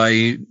upon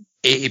by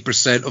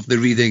 80% of the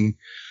reading,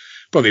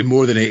 probably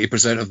more than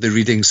 80% of the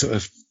reading sort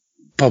of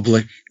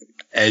public,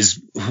 as,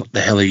 what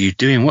the hell are you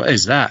doing? What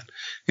is that?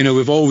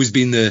 We've always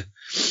been the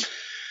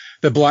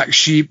black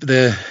sheep,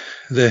 the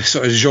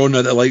sort of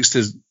genre that likes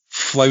to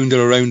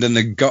flounder around in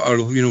the gutter,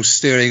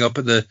 staring up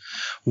at the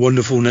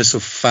wonderfulness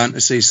of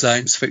fantasy,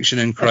 science fiction,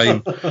 and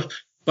crime.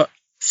 but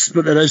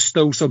there is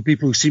still some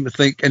people who seem to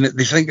think, and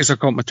they think it's a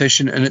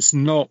competition, and it's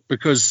not,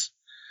 because,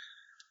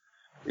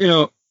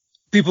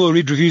 people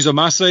read reviews on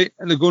my site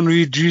and they go and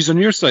read reviews on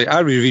your site. I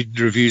read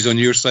reviews on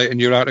your site and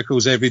your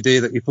articles every day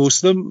that you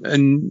post them,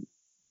 and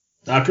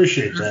I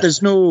appreciate that.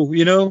 There's no,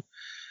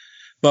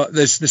 but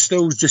there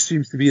still just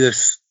seems to be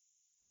this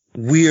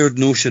weird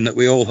notion that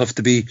we all have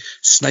to be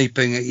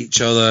sniping at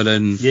each other,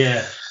 and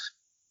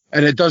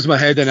it does my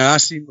head in.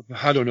 And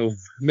I don't know,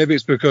 maybe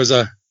it's because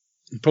I'm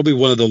probably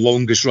one of the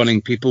longest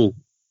running people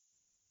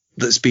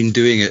that's been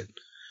doing it.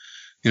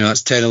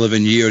 That's 10,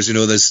 11 years.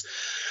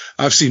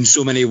 I've seen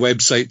so many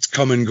websites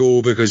come and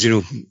go because,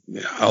 a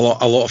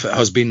lot of it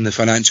has been the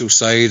financial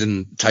side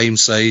and time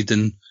side.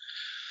 And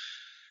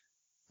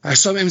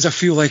sometimes I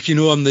feel like,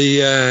 I'm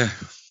the,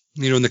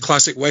 in the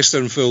classic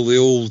Western film, the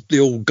old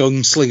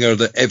gunslinger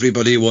that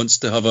everybody wants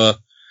to have a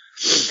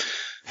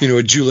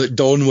duel at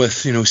dawn with,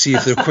 see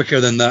if they're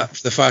quicker than that,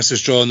 the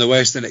fastest draw in the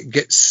West. And it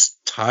gets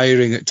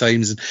tiring at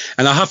times.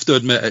 And I have to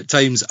admit, at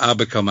times I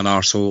become an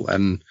arsehole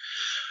and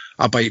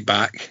I bite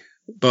back.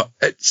 But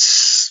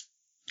it's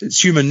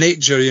human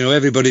nature,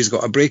 everybody's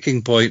got a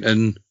breaking point,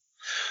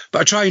 but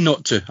I try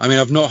not to. I mean,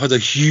 I've not had a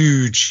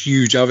huge,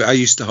 I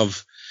used to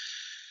have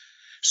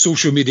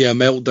social media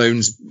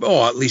meltdowns,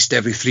 at least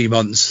every 3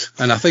 months.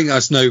 And I think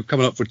that's now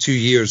coming up for 2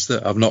 years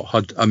that I've not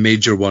had a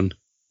major one.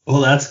 Well,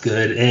 that's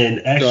good.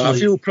 And actually, so I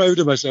feel proud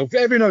of myself.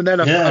 Every now and then,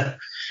 how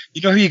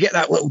you get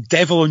that little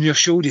devil on your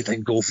shoulder, you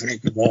think, go for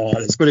it, come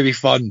on, it's going to be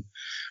fun.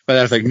 But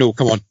then I think, no,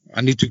 come on,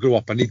 I need to grow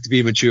up, I need to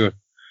be mature.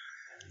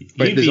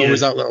 But there's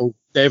always that little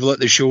devil at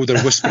the shoulder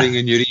whispering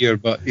in your ear,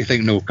 but you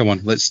think, no, come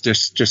on, let's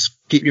just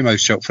keep your mouth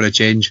shut for a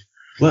change.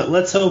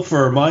 Let's hope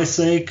for my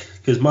sake,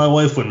 because my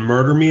wife would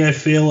murder me. I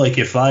feel like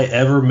if I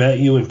ever met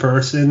you in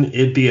person,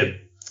 it'd be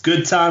a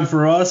good time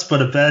for us,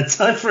 but a bad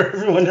time for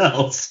everyone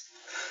else.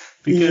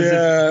 Because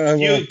if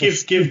you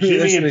give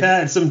Jimmy and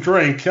Pat some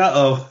drink,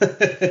 well,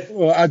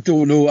 I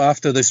don't know.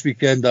 After this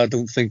weekend, I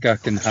don't think I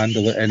can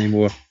handle it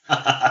anymore.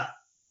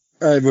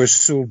 It was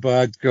so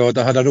bad. God,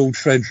 I had an old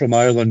friend from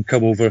Ireland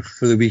come over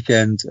for the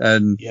weekend,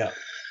 and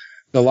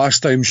the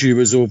last time she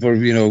was over,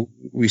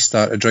 we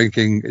started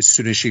drinking as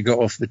soon as she got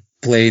off the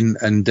plane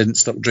and didn't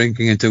stop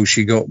drinking until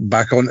she got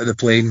back onto the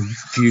plane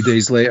a few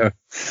days later.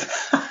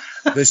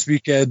 This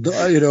weekend,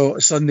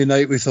 Sunday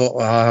night, we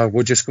thought,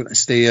 we're just going to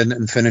stay in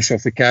and finish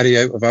off the carry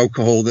out of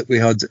alcohol that we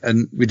had,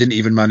 and we didn't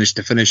even manage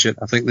to finish it.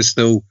 I think there's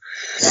still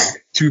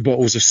 2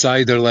 bottles of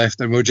cider left,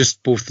 and we're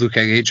just both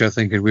looking at each other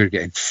thinking we're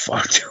getting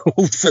far too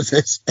old for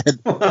this. And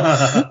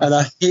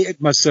I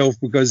hated myself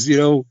because,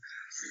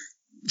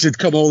 she'd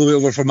come all the way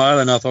over from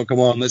Ireland. I thought, come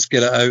on, let's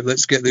get it out.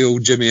 Let's get the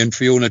old Jimmy and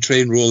Fiona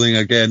train rolling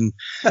again.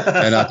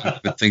 And I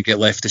don't think it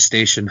left the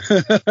station.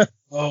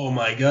 Oh,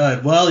 my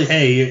God. Well,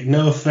 hey,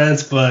 no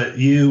offense, but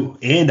you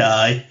and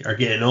I are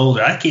getting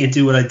older. I can't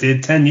do what I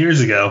did 10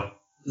 years ago.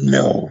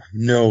 No.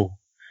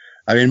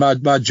 I mean,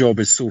 my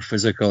job is so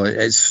physical.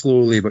 It's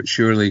slowly but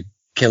surely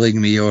killing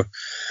me, or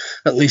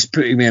at least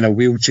putting me in a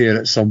wheelchair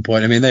at some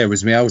point. I mean, there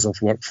was me. I was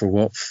off work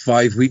for,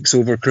 5 weeks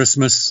over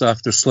Christmas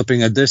after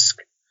slipping a disc.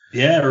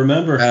 Yeah, I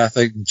remember. And I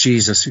think,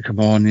 Jesus, come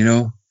on,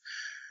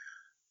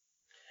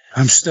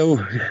 I'm still,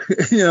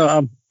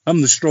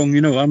 I'm the strong,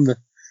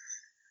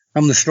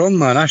 I'm the strong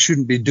man. I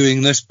shouldn't be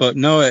doing this, but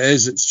no, it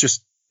is. It's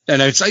just,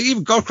 and it's like,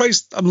 even God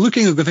Christ, I'm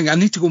looking and thinking, I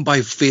need to go and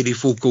buy fairy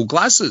focal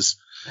glasses.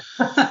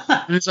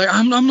 And it's like,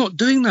 I'm not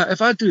doing that.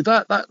 If I do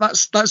that,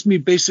 that's me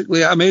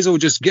basically. I may as well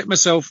just get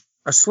myself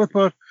a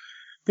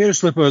pair of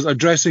slippers, a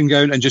dressing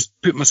gown, and just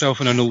put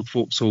myself in an old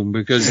folks home,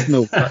 because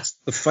no, that's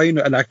the fine.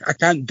 And I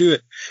can't do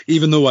it,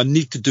 even though I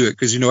need to do it,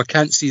 because I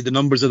can't see the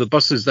numbers of the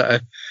buses that I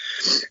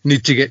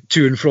need to get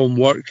to and from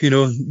work.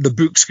 The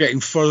book's getting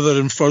further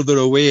and further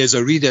away as I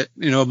read it.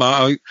 I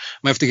might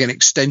have to get an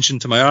extension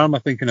to my arm, I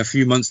think, in a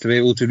few months to be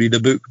able to read a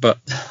book. But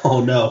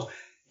oh no,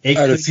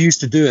 I refuse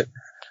to do it.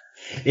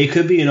 It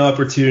could be an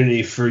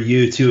opportunity for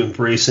you to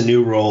embrace a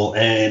new role,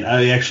 and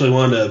I actually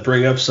wanted to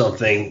bring up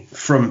something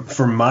from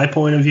my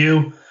point of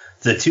view.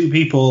 The two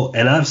people,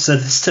 and I've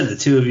said this to the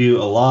two of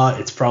you a lot,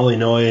 it's probably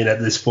annoying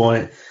at this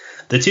point.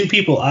 The two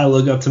people I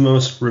look up to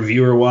most,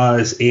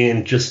 reviewer-wise,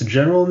 and just in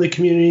general in the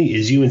community,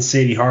 is you and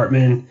Sadie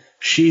Hartman.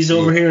 She's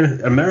over here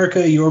in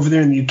America, you're over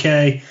there in the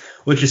UK,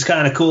 which is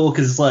kind of cool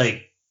because it's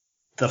like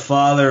the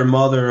father and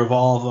mother of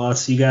all of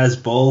us. You guys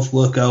both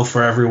look out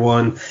for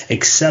everyone,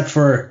 except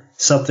for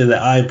something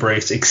that I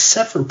embrace,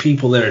 except for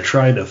people that are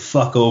trying to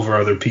fuck over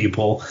other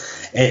people,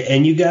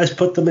 and you guys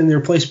put them in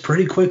their place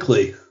pretty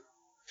quickly.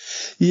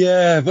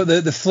 Yeah, but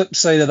the flip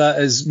side of that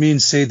is me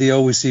and Sadie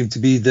always seem to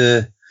be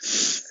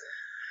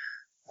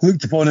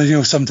looked upon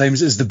as,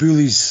 sometimes as the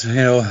bullies.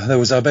 There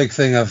was a big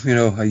thing of,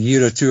 a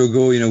year or two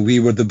ago, we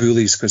were the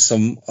bullies because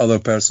some other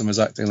person was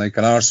acting like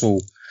an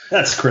arsehole.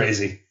 That's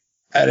crazy.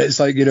 And it's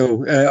like,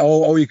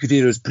 all you could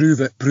hear is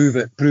prove it, prove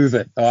it, prove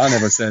it. Oh, I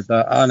never said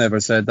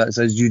that. It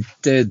says you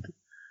did.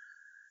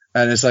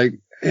 And it's like,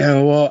 you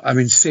know what? I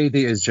mean,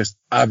 Sadie is just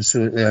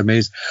absolutely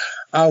amazing.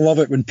 I love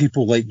it when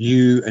people like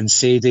you and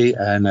Sadie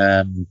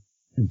and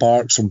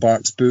Barks from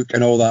Barks' book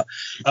and all that.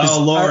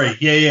 Oh, Laurie.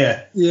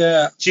 Yeah.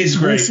 Yeah. She's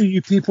great. Most of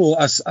you people,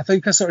 I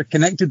think I sort of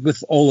connected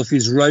with all of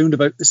you round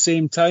about the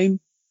same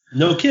time.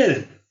 No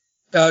kidding.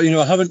 I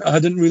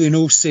didn't really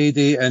know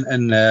Sadie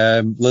and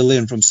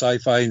Lillian from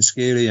Sci-Fi and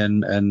Scary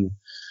and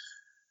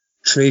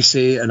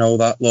Tracy and all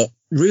that lot.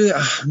 Really,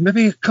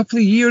 maybe a couple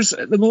of years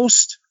at the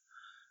most.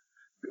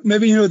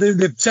 Maybe,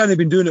 they've certainly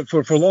been doing it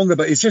for longer,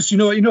 but it's just, you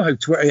know how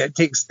Twitter, it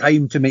takes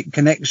time to make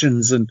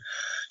connections, and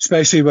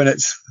especially when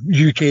it's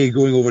UK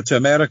going over to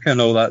America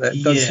and all that,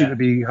 it does seem to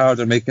be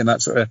harder making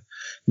that sort of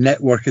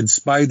network and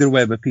spider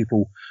web of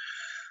people.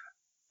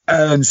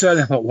 And so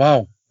I thought,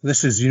 wow,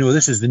 this is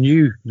the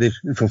new,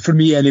 for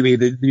me anyway,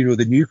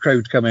 the new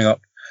crowd coming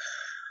up.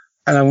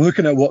 And I'm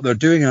looking at what they're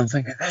doing and I'm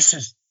thinking,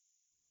 this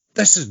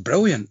is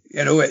brilliant.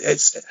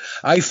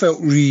 I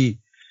felt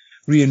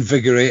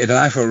reinvigorated, and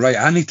I thought, right,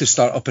 I need to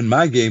start upping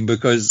my game,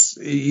 because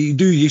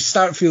you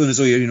start feeling as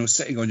though you're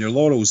sitting on your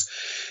laurels,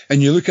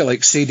 and you look at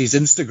like Sadie's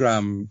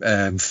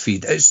Instagram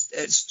feed,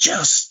 it's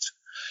just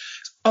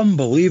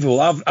unbelievable.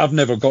 I've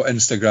never got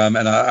Instagram,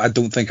 and I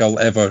don't think I'll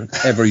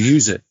ever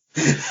use it.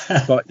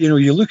 But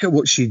you look at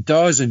what she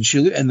does, and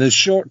in the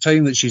short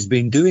time that she's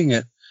been doing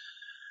it,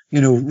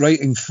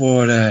 writing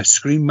for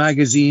Scream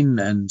magazine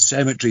and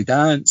Cemetery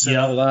Dance and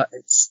all that,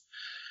 it's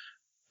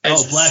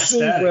Black so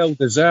Static. well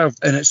deserved.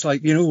 And it's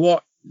like,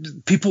 what?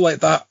 People like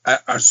that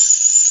are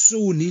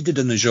so needed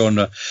in the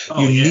genre.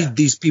 Need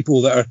these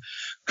people that are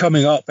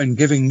coming up and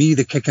giving me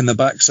the kick in the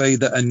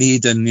backside that I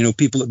need, and,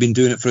 people that have been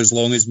doing it for as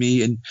long as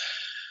me. And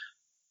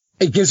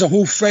it gives a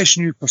whole fresh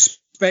new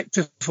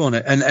perspective on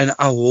it. And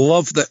I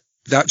love that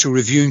the actual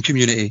reviewing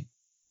community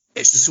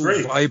is so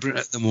great. Vibrant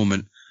at the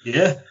moment.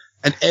 Yeah.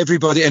 And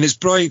everybody, and it's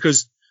brilliant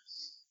because,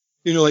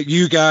 like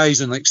you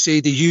guys and like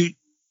Sadie,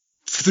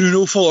 through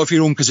no fault of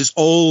your own, because it's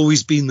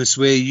always been this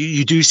way,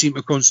 you do seem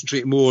to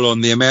concentrate more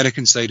on the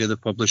American side of the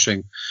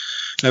publishing.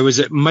 Now, was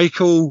it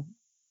Michael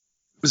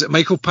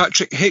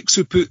Patrick Hicks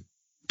who put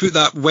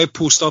that web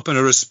post up in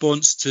a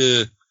response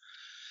to,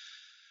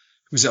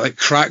 was it like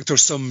Cracked or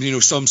some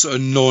sort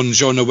of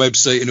non-genre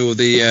website,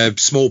 the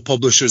small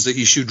publishers that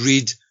you should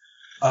read?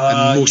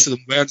 and most of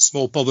them weren't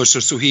small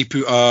publishers. So he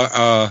put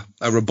a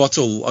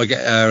rebuttal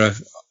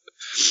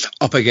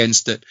up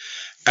against it,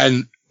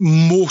 and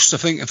most, I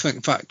think, in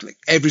fact, like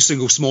every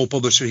single small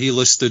publisher he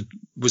listed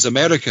was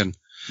American.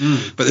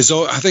 But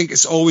I think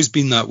it's always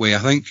been that way. I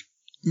think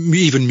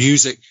even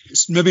music,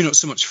 maybe not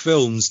so much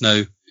films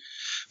now,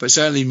 but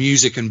certainly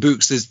music and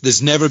books. There's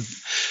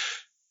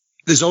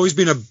always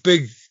been a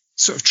big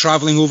sort of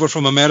traveling over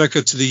from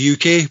America to the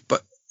UK,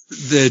 but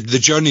the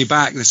journey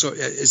back,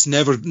 it's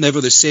never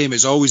the same.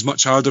 It's always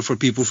much harder for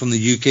people from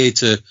the UK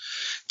to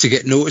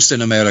get noticed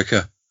in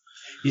America.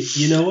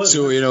 You know what?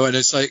 So, and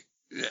it's like,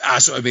 I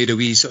sort of made a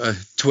wee sort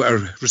of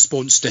Twitter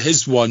response to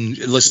his one,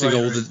 listing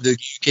all the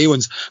UK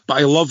ones. But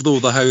I love,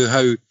 though,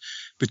 how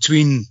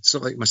between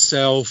sort of like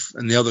myself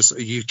and the other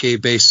sort of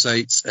UK-based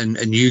sites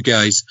and you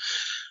guys,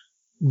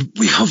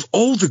 we have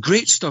all the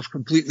great stuff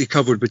completely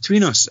covered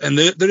between us. And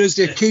there is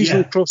the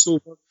occasional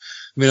crossover.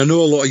 I mean, I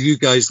know a lot of you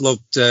guys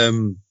loved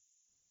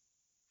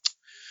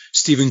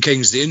Stephen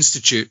King's The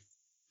Institute,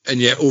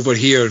 and yet over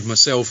here,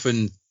 myself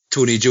and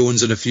Tony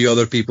Jones and a few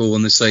other people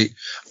on the site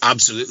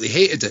absolutely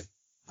hated it.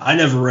 I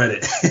never read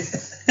it.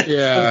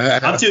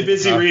 Yeah. I'm too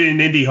busy reading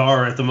indie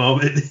horror at the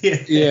moment.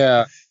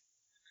 Yeah.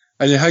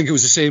 And I think it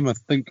was the same. I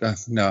think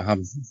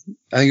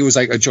it was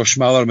like a Josh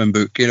Malerman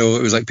book. It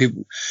was like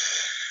people.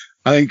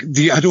 I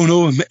think I don't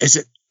know.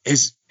 Is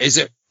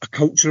it a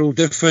cultural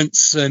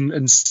difference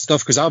and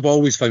stuff? Because I've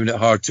always found it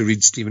hard to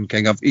read Stephen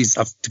King. To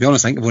be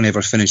honest, I think I've only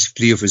ever finished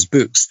 3 of his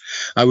books.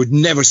 I would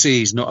never say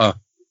he's not a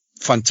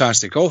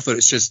fantastic author.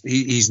 It's just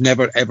he's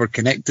never ever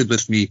connected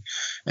with me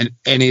in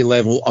any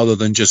level other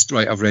than just,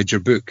 right, I've read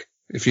your book,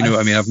 if you know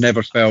what I mean. I've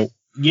never felt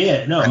I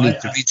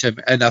need to read him.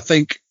 And I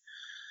think,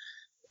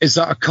 is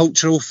that a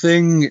cultural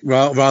thing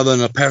rather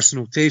than a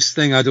personal taste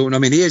thing? I don't know. I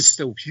mean, he is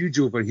still huge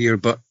over here,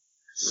 but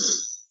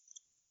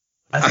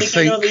I think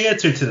I know the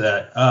answer to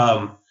that.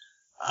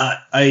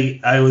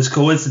 I was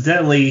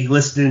coincidentally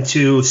listening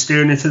to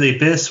Staring Into the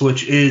Abyss,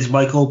 which is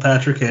Michael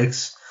Patrick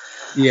Hicks.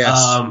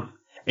 Yes.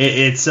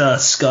 It's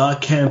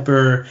Scott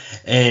Kemper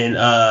and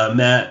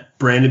Matt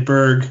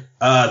Brandenburg.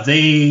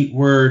 They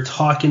were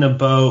talking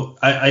about.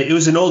 It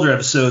was an older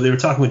episode. They were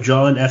talking with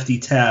John F.D.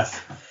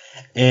 Taft,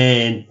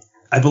 and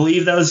I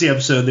believe that was the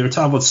episode. They were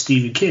talking about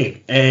Stephen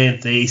King,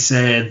 and they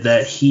said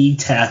that he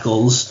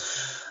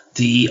tackles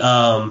the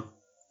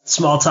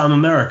small town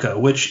America,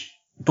 which,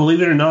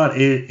 believe it or not,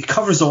 it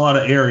covers a lot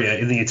of area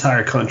in the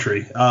entire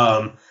country.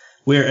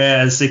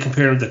 Whereas they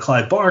compare him to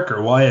Clive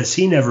Barker. Why has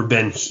he never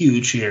been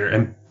huge here?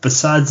 And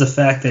besides the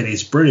fact that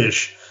he's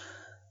British,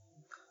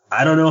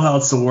 I don't know how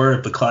else to word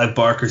it, but Clive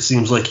Barker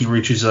seems like he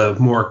reaches a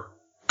more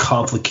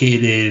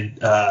complicated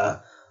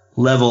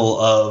level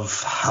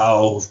of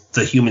how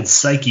the human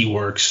psyche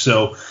works.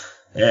 So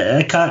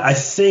I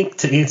think,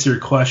 to answer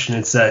your question,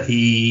 it's that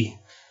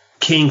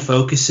King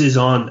focuses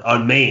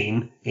on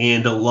Maine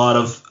and a lot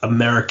of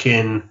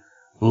American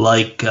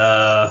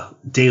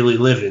daily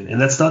living,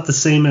 and that's not the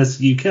same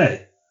as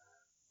UK.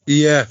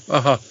 Yeah,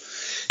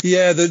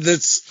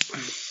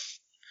 that's.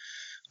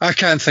 I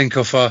can't think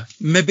of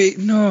maybe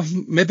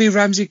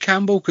Ramsey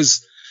Campbell,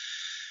 because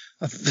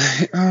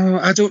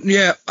I don't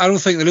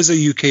think there is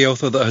a UK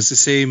author that has the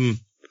same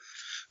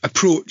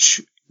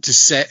approach to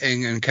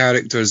setting and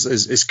characters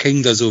as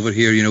King does over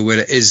here. Where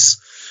it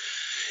is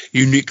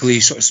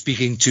uniquely sort of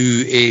speaking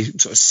to a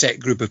sort of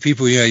set group of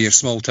people. Yeah, your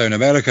small town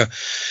America.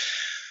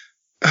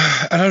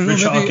 And I don't know.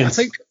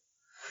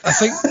 I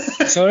think.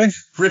 Sorry,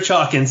 Rich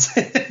Hawkins.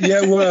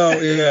 Yeah,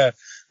 well, yeah,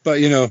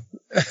 but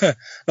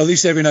at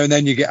least every now and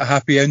then you get a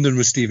happy ending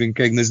with Stephen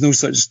King. There's no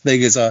such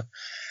thing as a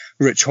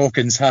Rich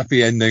Hawkins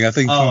happy ending. I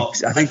think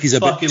he's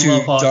a bit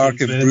too dark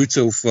and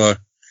brutal for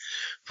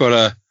a.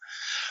 I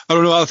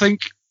don't know. I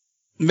think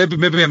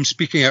maybe I'm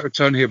speaking out of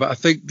turn here, but I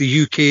think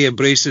the UK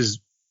embraces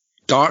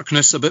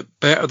darkness a bit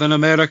better than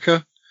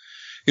America.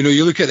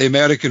 You look at the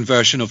American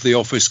version of The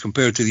Office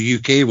compared to the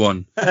UK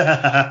one.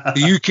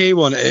 The UK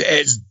one,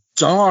 it's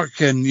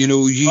dark, and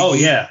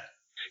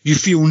you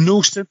feel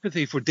no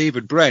sympathy for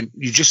David Brent.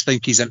 You just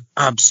think he's an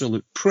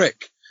absolute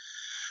prick.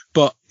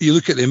 But you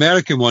look at the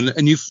American one,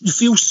 and you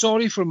feel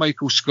sorry for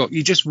Michael Scott.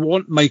 You just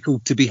want Michael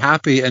to be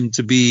happy and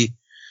to be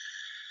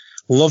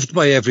loved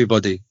by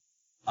everybody.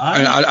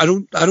 I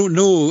don't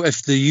know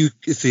if the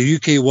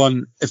UK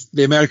one, if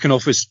the American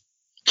Office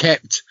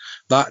kept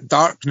that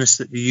darkness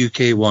that the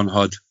UK one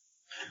had.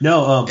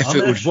 No, if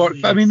it would work.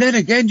 But I mean, then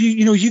again,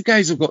 you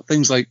guys have got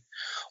things like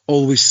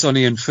Always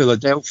Sunny in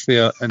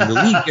Philadelphia and The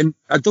League, and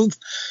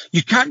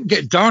you can't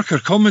get darker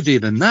comedy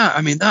than that.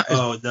 I mean, that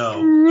is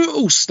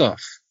brutal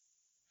stuff.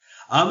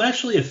 I'm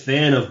actually a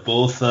fan of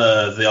both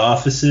The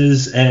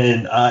Offices,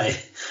 and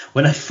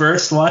when I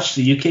first watched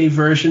the UK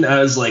version,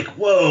 I was like,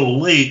 whoa,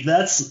 wait,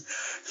 that's...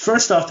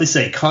 First off, they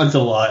say cunt a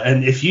lot,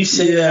 and if you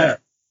say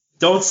that,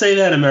 don't say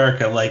that in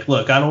America. Like,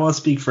 look, I don't want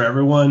to speak for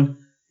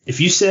everyone.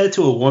 If you say it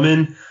to a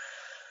woman,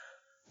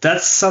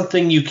 that's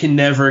something you can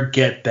never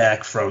get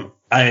back from.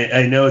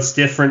 I know it's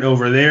different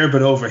over there,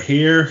 but over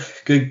here,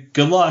 good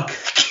luck.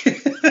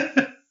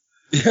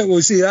 Yeah,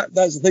 well, see,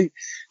 that's the thing.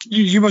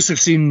 You must have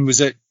seen, was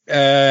it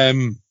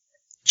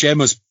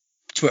Gemma's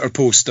Twitter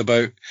post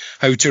about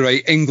how to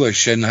write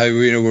English and how,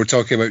 we're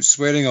talking about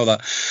swearing, all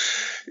that.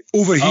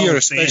 Over here,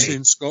 especially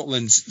in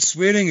Scotland,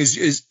 swearing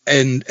is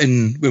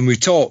in when we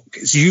talk,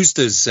 it's used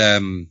as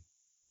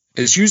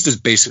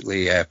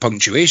basically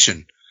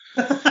punctuation.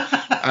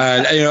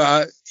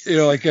 And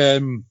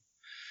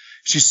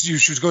she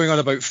was going on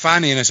about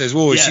fanny, and I says,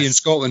 "Whoa, yes. See, in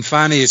Scotland,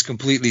 fanny is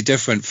completely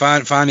different.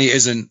 Fanny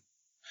isn't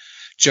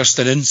just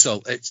an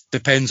insult. It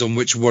depends on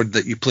which word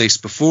that you place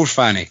before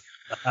fanny."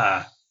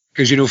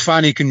 Because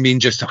fanny can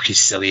mean just, okay,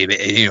 silly,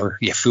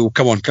 you fool,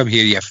 come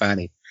here, you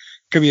fanny.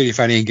 Come here, you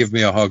fanny, and give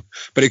me a hug.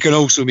 But it can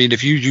also mean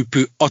if you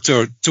put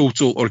utter,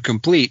 total, or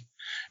complete,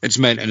 it's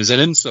meant as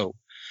an insult.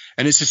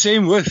 And it's the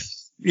same with,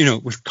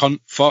 with cunt,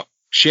 fuck,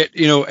 shit.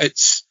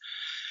 It's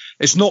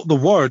not the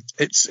word,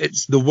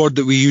 it's the word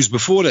that we use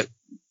before it.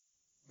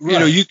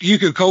 Right. You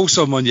could call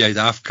someone, yeah,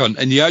 daft cunt,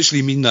 and you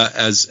actually mean that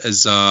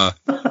as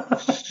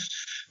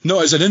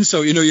not as an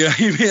insult. You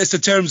mean it's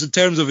in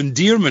terms of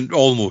endearment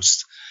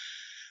almost.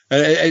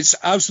 It's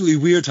absolutely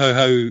weird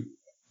how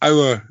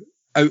our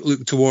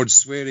outlook towards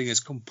swearing is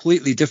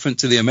completely different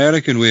to the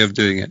American way of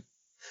doing it.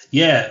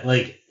 Yeah,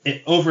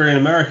 over in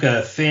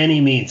America, fanny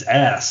means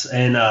ass,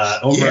 and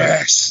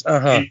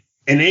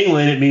in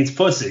England it means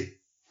pussy.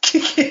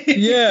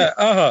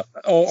 Yeah,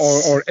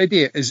 or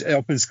idiot is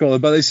up in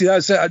Scotland. But see,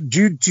 that's it.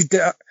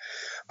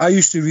 I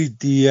used to read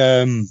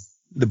the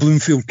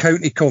Bloomfield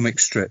County comic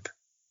strip.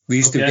 We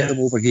used to get them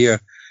over here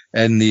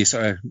in the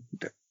sort of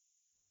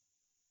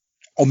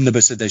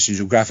omnibus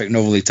editions, graphic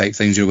novel type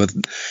things,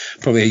 with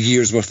probably a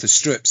year's worth of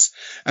strips.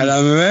 And I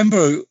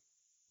remember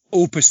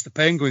Opus the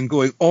Penguin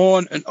going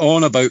on and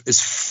on about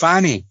his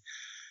fanny,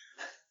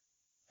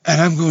 and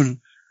I'm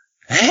going,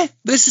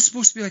 this is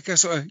supposed to be like a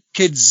sort of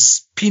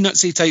kids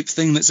peanutsy type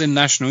thing that's in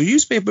national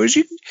newspapers.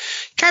 You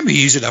can't be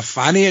using a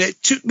fanny. And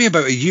it took me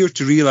about a year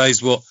to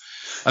realise what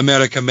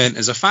America meant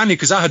as a fanny,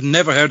 because I had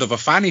never heard of a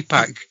fanny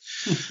pack.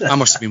 I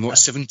must have been,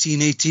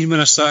 17, 18 when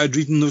I started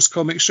reading those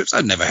comic strips.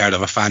 I'd never heard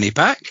of a fanny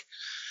pack.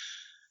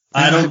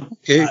 You don't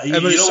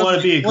want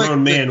to be a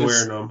grown man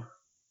wearing them.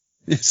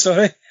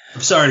 Sorry?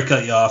 I'm sorry to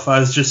cut you off. I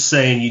was just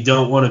saying you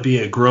don't want to be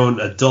a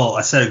grown adult.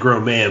 I said a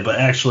grown man, but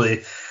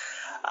actually,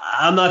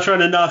 I'm not trying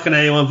to knock on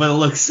anyone, but it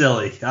looks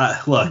silly.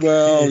 Look.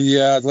 Well,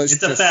 yeah.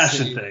 It's a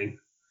fashion thing.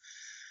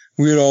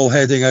 We're all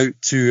heading out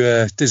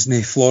to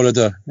Disney,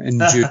 Florida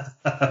in June,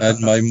 and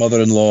my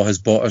mother-in-law has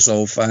bought us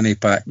all fanny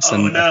packs. Oh,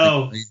 and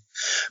no.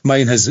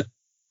 Mine has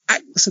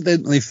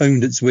accidentally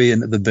found its way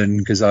into the bin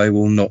because I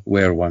will not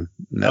wear one.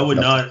 No,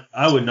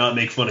 I would not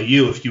make fun of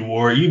you if you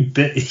wore it.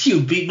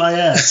 You beat my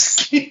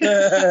ass.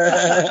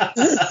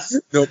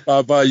 No,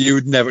 Baba, you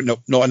would never. No,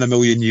 not in a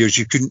million years.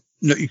 You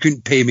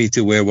couldn't pay me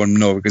to wear one.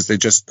 No, because they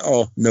just.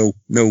 Oh no.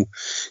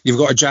 You've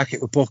got a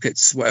jacket with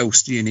pockets. What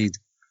else do you need?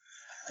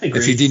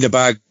 If you need a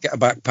bag, get a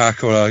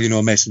backpack or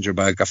a messenger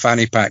bag. A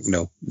fanny pack,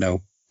 no.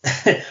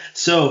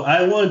 So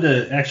I wanted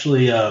to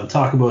actually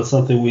talk about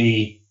something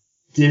we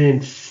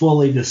didn't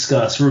fully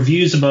discuss.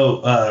 Reviews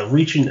about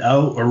reaching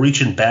out or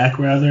reaching back,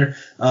 rather.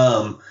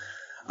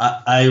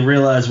 I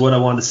realized what I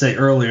wanted to say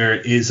earlier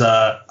is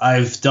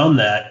I've done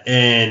that,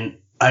 and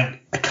I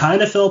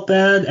kind of felt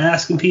bad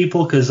asking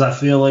people because I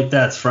feel like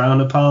that's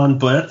frowned upon.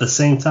 But at the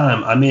same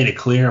time, I made it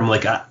clear. I'm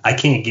like, I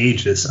can't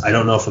gauge this. I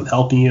don't know if I'm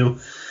helping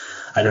you.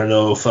 I don't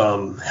know if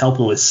I'm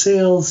helping with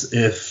sales,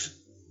 if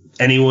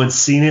anyone's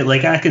seen it.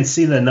 Like, I can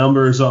see the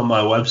numbers on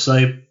my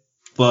website,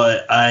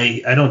 but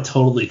I don't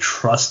totally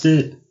trust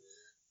it.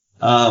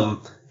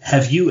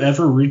 Have you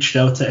ever reached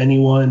out to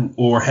anyone,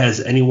 or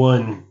has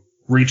anyone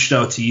reached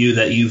out to you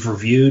that you've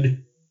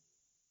reviewed?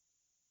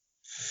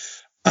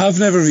 I've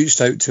never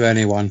reached out to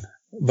anyone,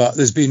 but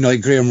there's been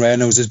like Graham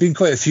Reynolds. There's been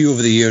quite a few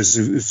over the years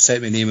who've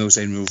sent me an email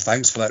saying, well,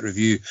 thanks for that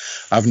review.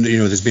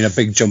 There's been a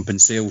big jump in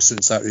sales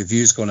since that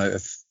review's gone out.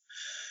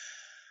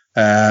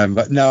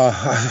 But no,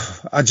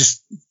 I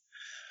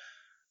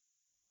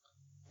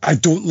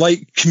don't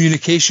like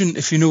communication,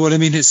 if you know what I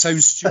mean. It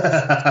sounds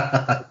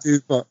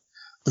stupid, but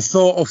the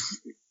thought of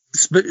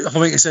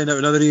having to send out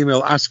another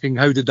email asking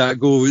how did that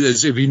go,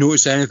 is if you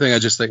noticed anything, I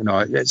just think, no,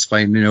 it's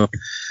fine,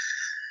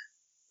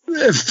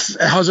 If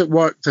it hasn't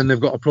worked and they've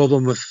got a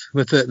problem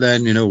with it,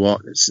 then you know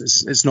what,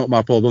 it's not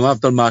my problem. I've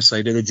done my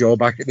side of the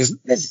job.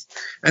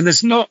 And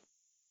it's not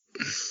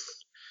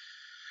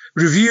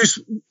reviews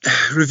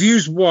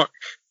work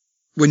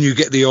when you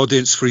get the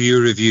audience for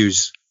your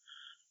reviews,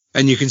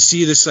 and you can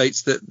see the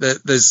sites that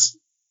there's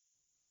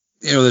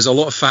a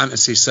lot of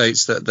fantasy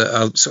sites that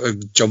I'll sort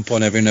of jump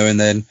on every now and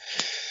then,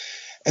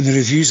 and the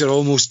reviews are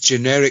almost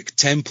generic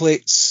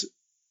templates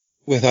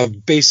with a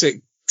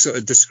basic sort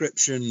of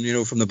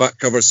description, from the back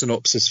cover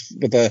synopsis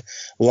with a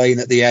line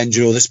at the end,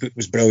 this book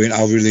was brilliant,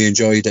 I really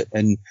enjoyed it.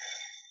 And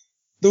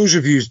those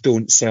reviews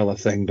don't sell a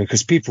thing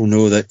because people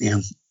know that,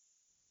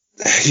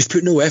 you've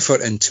put no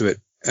effort into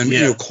it,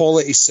 and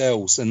quality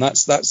sells. And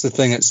that's the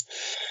thing. It's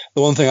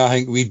the one thing I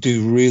think we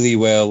do really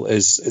well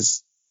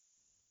is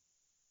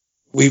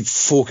we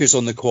focus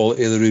on the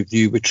quality of the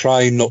review. We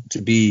try not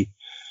to be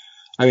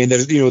I mean,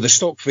 there's, the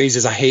stock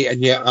phrases I hate,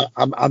 and yet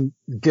I'm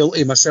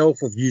guilty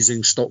myself of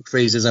using stock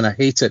phrases, and I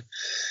hate it.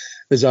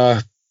 There's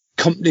a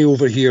company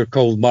over here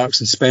called Marks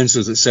and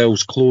Spencer's that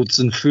sells clothes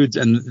and food,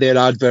 and their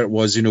advert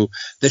was,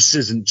 this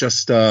isn't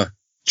just a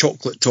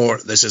chocolate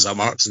tort, this is a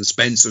Marks and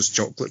Spencer's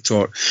chocolate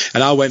tort.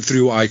 And I went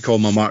through what I call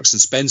my Marks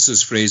and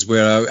Spencer's phrase,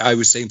 where I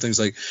was saying things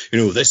like,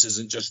 this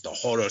isn't just a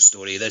horror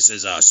story, this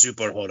is a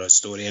super horror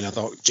story. And I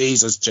thought,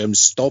 Jesus, Jim,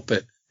 stop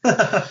it.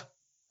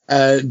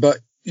 But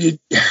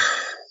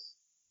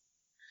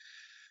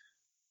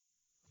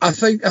I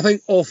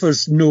think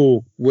authors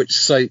know which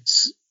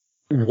sites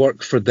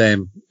work for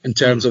them in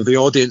terms of the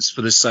audience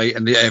for the site,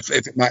 and if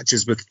it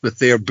matches with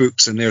their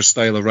books and their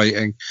style of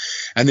writing.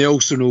 And they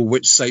also know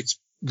which sites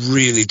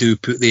really do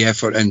put the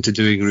effort into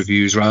doing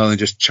reviews rather than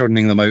just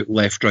churning them out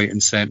left, right,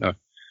 and centre.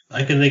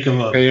 I can think of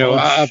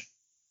a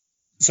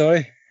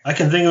sorry? I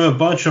can think of a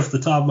bunch off the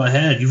top of my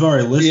head. You've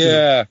already listed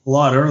a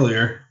lot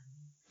earlier.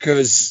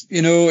 Because,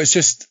 it's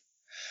just,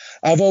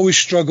 I've always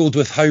struggled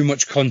with how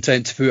much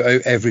content to put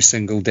out every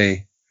single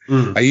day.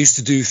 I used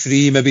to do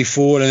 3, maybe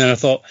 4, and then I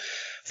thought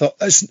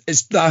I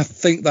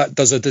think that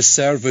does a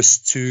disservice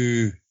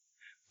to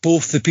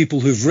both the people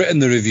who've written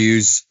the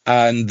reviews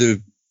and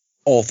the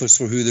authors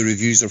for who the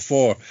reviews are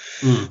for,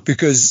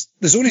 because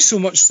there's only so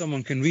much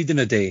someone can read in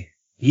a day.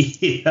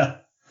 Yeah.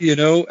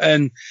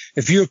 And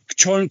if you're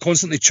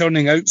constantly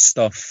churning out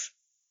stuff,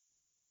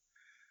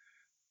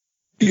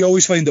 you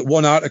always find that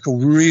one article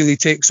really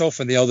takes off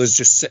and the others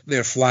just sit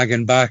there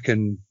flagging back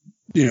and,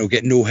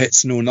 get no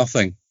hits, no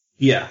nothing.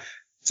 Yeah.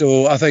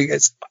 So I think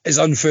it's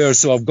unfair.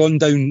 So I've gone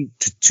down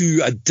to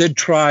 2. I did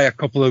try a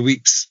couple of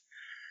weeks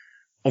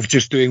of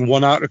just doing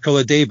 1 article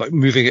a day, but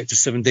moving it to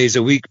 7 days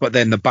a week. But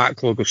then the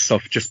backlog of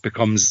stuff just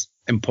becomes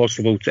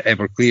impossible to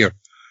ever clear.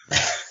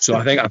 So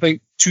I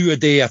think 2 a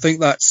day. I think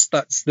that's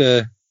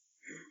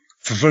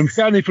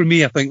certainly for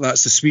me. I think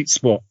that's the sweet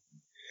spot.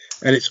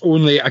 And it's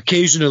only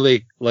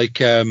occasionally,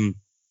 like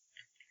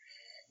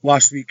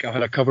last week, I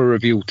had a cover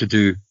reveal to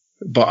do,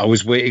 but I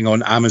was waiting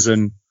on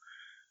Amazon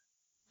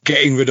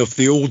getting rid of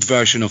the old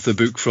version of the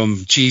book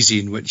from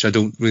Cheesine, which I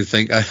don't really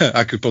think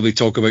I could probably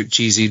talk about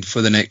Cheesine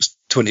for the next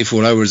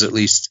 24 hours at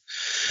least.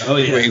 Oh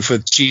yeah, waiting for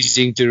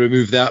Cheesine to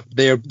remove that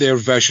their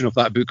version of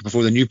that book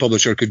before the new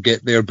publisher could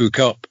get their book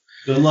up.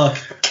 Good luck.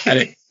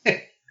 And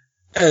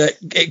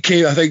it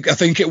came. I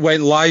think it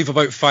went live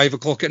about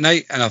 5:00 at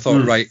night, and I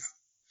thought, right,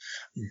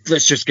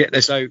 let's just get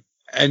this out.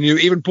 And you're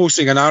even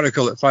posting an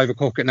article at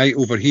 5:00 at night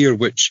over here,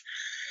 which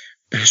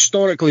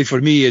historically for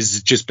me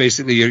is just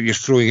basically you're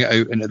throwing it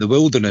out into the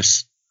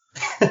wilderness.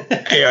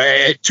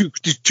 It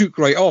took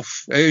right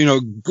off.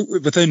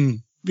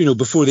 Within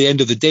before the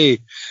end of the day,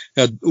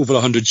 I had over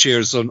 100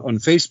 shares on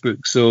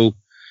Facebook. So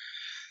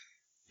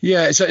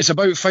yeah, it's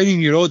about finding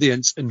your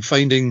audience and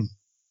finding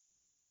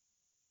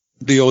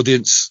the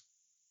audience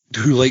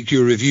who like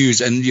your reviews,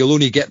 and you'll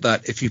only get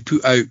that if you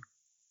put out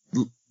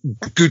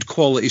good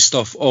quality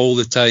stuff all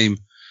the time,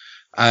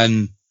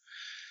 and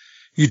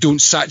you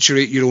don't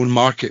saturate your own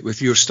market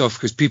with your stuff,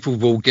 because people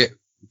will get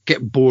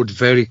bored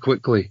very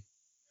quickly.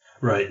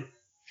 Right.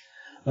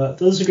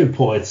 Those are good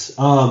points.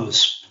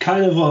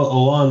 Kind of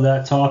along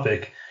that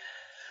topic.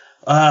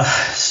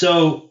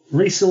 So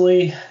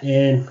recently,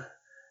 and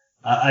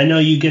I know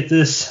you get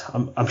this,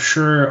 I'm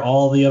sure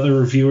all the other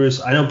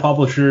reviewers, I know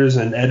publishers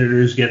and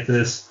editors get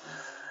this.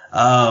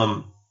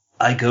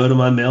 I go to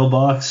my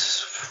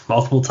mailbox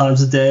multiple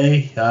times a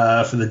day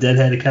for the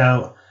Deadhead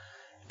account,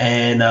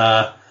 and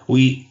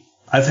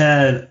I've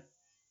had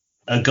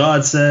a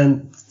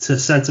godsend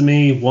sent to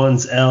me.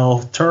 One's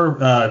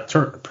Turpit,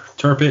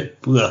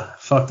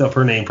 fucked up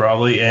her name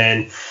probably,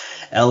 and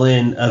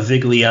Ellen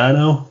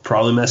Vigliano,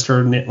 probably messed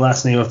her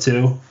last name up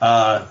too.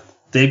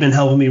 They've been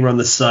helping me run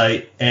the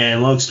site,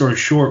 and long story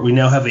short, we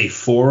now have a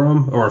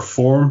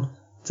form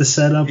to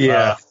set up.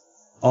 Yeah.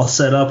 All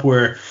set up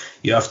where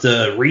you have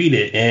to read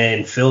it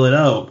and fill it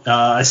out.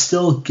 I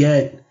still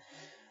get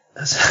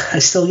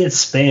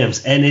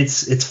spams, and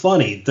it's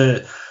funny.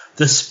 The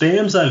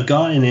spams I've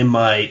gotten in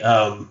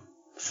my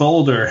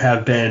folder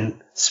have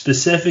been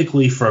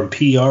specifically from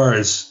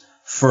PRs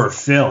for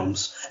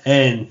films,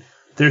 and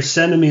they're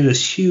sending me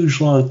this huge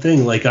long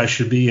thing like I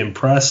should be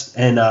impressed,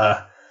 and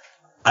I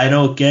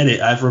don't get it.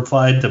 I've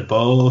replied to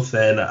both,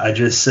 and I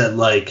just said,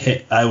 like,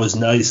 hey, I was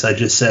nice. I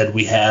just said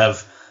we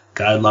have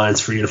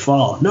guidelines for you to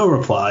follow. No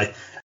reply.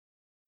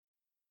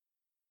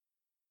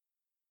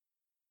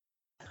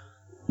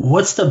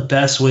 What's the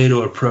best way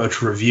to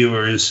approach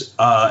reviewers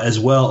as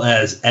well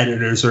as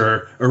editors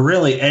or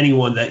really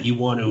anyone that you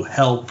want to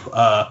help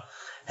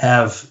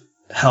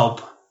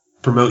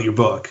promote your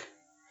book?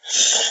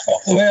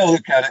 The way I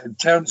look at it in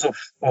terms of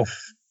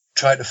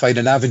trying to find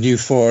an avenue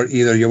for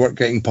either your work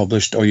getting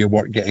published or your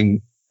work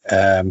getting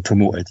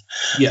promoted,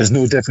 there's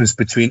no difference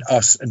between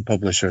us and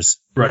publishers.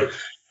 Right.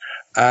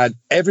 And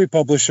every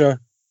publisher,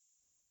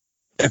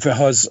 if it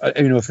has,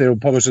 if they're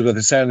publishers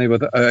with certainly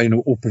with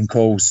open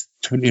calls,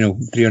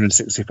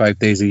 365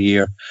 days a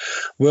year,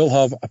 will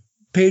have a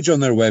page on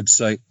their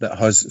website that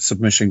has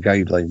submission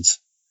guidelines.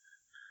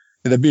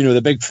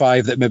 the big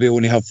five that maybe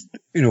only have,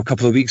 a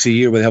couple of weeks a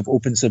year where they have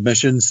open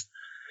submissions.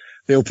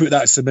 They'll put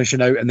that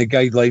submission out, and the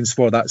guidelines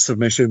for that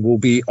submission will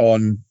be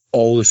on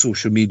all the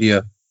social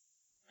media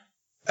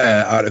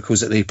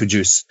articles that they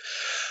produce.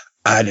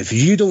 And if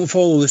you don't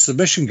follow the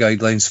submission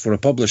guidelines for a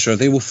publisher,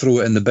 they will throw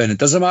it in the bin. It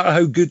doesn't matter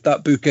how good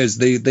that book is.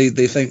 They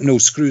think, no,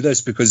 screw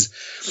this,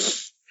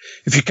 because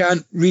if you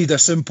can't read a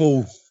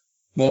simple,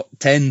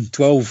 10,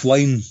 12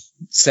 line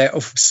set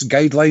of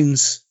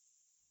guidelines,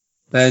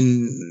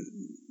 then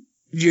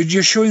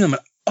you're showing them an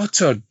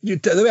utter,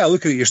 the way I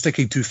look at it, you're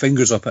sticking two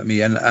fingers up at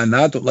me, and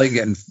I don't like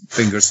getting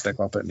fingers stuck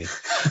up at me.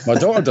 My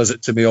daughter does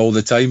it to me all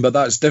the time, but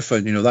that's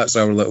different. That's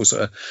our little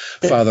sort of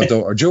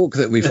father-daughter joke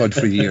that we've had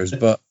for years.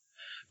 But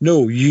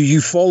no,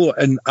 you follow,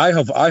 and I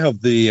have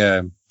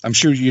the, I'm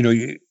sure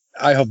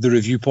I have the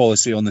review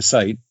policy on the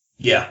site.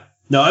 Yeah.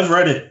 No, I've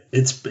read it.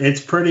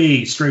 It's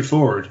pretty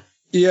straightforward.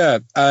 Yeah,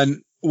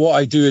 and what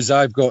I do is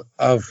I've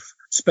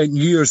spent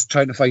years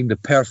trying to find the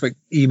perfect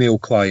email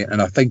client,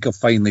 and I think I've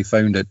finally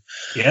found it.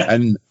 Yeah.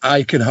 And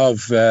I can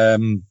have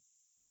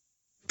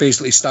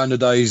basically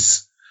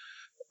standardized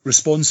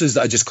responses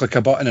that I just click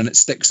a button and it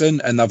sticks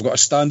in, and I've got a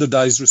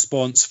standardized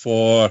response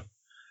for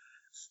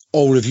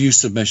all review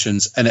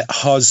submissions, and it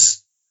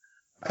has,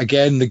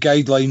 again, the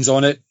guidelines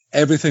on it,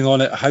 everything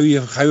on it, how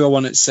I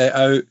want it set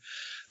out,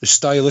 the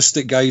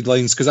stylistic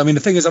guidelines. Because the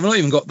thing is, I've not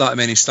even got that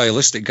many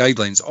stylistic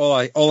guidelines.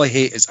 All I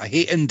hate is, I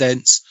hate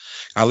indents.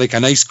 I like a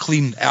nice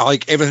clean. I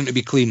like everything to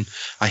be clean.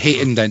 I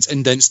hate indents.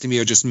 Indents to me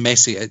are just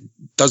messy. It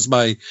does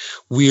my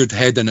weird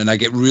head in, and I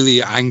get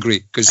really angry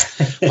because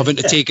having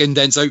to take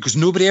indents out, because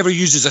nobody ever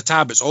uses a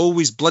tab. It's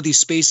always bloody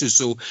spaces.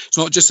 So it's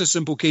not just a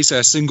simple case of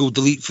a single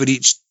delete for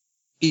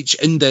each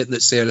indent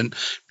that's there, and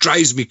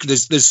drives me.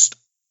 There's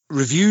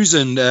reviews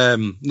and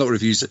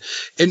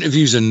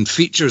interviews and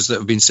features that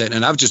have been sent,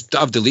 and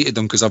I've deleted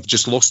them because I've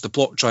just lost the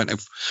plot trying to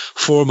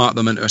format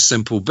them into a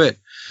simple bit.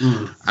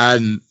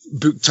 And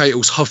book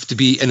titles have to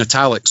be in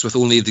italics with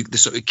only the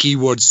sort of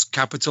keywords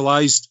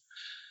capitalized.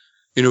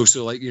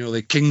 So like,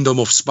 the Kingdom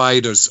of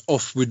Spiders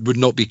off would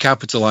not be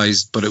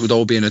capitalized, but it would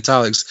all be in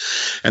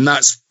italics. And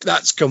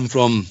that's come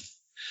from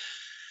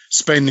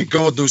spending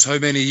God knows how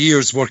many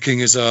years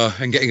working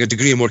and getting a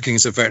degree and working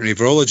as a veterinary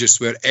virologist,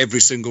 where every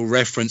single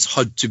reference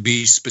had to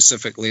be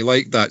specifically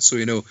like that.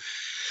 So,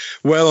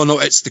 well or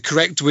not, it's the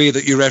correct way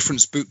that you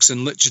reference books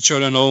and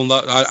literature and all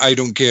that. I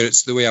don't care.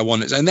 It's the way I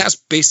want it. And that's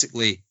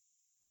basically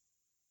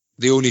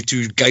the only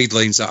two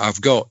guidelines that I've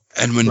got.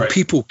 And when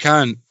people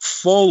can't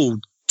follow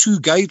two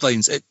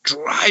guidelines, it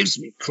drives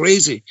me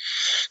crazy.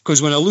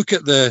 Because when I look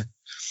at the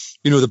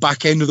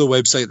back end of the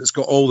website that's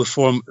got all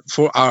the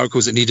for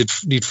articles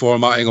that need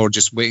formatting or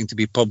just waiting to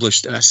be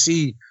published, and I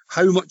see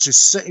how much is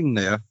sitting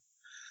there,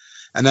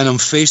 and then I'm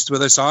faced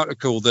with this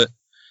article that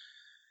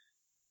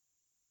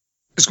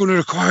is going to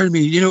require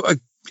me, and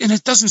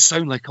it doesn't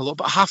sound like a lot,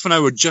 but half an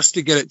hour just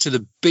to get it to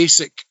the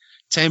basic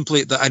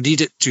template that I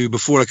need it to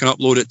before I can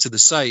upload it to the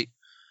site,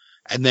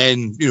 and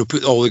then,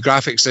 put all the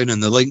graphics in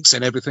and the links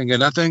and everything.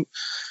 And I think,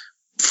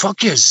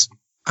 fuck yes,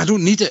 I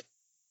don't need it.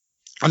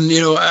 And,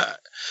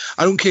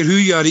 I don't care who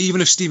you are,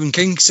 even if Stephen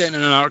King sent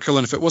in an article,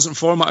 and if it wasn't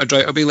formatted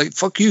right, I'd be like,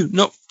 fuck you.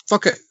 No,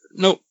 fuck it.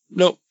 No.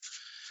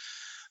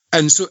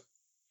 And so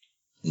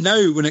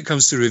now when it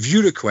comes to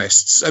review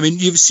requests,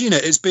 you've seen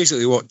it. It's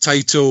basically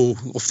title,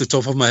 off the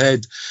top of my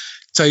head,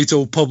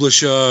 title,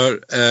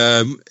 publisher,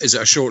 is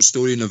it a short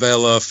story,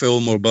 novella,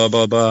 film, or blah,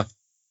 blah, blah.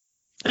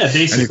 Yeah,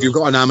 basically. And if you've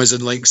got an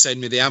Amazon link, send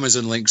me the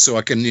Amazon link so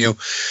I can,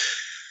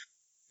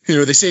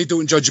 they say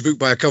don't judge a book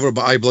by a cover,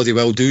 but I bloody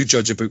well do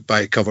judge a book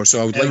by a cover.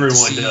 So I would like to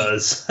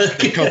see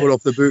the cover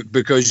of the book,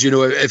 because,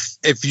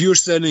 if you're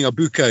sending a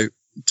book out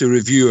to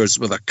reviewers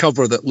with a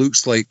cover that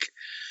looks like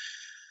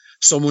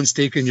someone's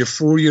taken your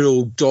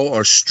 4-year-old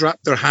daughter,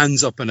 strapped their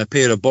hands up in a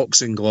pair of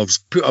boxing gloves,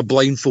 put a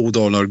blindfold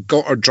on her,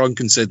 got her drunk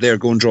and said, there,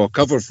 go and draw a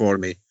cover for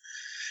me,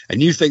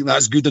 and you think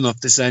that's good enough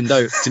to send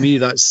out, to me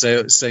that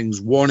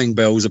sings warning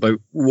bells about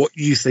what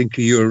you think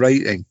of your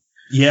writing.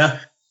 Yeah.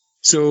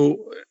 So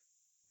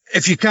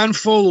if you can't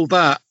follow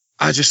that,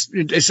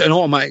 it's an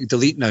automatic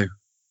delete now.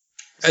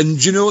 And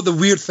the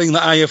weird thing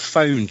that I have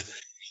found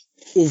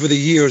over the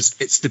years,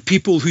 it's the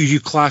people who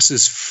you class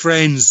as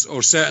friends,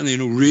 or certainly,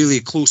 really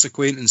close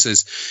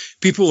acquaintances.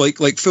 People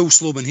like Phil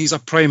Sloman, he's a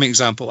prime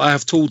example. I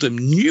have told him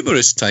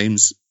numerous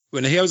times,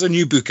 when he has a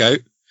new book out,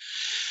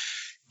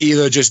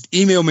 either just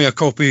email me a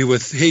copy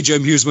with, hey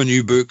Jim, here's my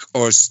new book,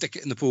 or stick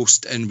it in the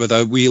post and with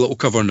a wee little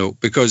cover note,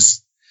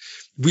 because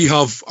we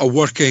have a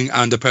working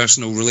and a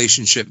personal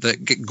relationship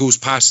that goes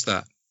past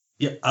that.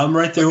 Yeah, I'm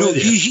right there with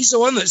you. He's the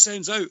one that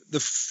sends out the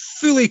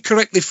fully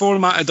correctly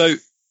formatted out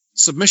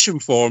submission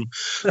form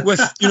with,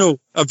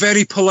 a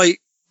very polite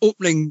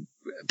opening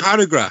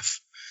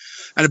paragraph.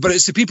 But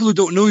it's the people who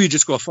don't know you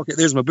just go, fuck it,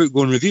 there's my book,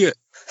 go and review it.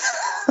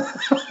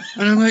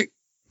 And I'm like,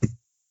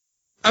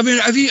 I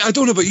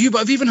don't know about you,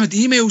 but I've even had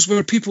emails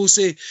where people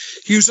say,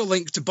 here's a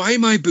link to buy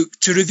my book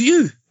to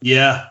review.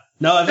 Yeah.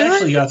 No, I've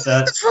actually got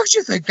that. What the fuck do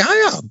you think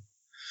I am?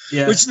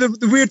 Yeah. Which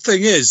the weird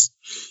thing is,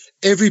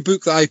 every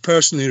book that I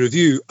personally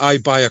review, I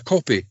buy a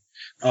copy,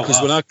 Because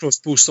wow. when I cross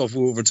post stuff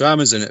over to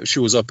Amazon, it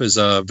shows up as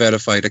a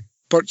verified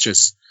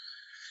purchase,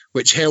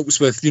 which helps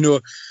with,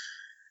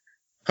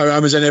 how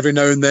Amazon every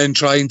now and then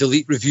try and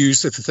delete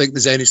reviews if they think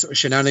there's any sort of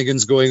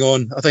shenanigans going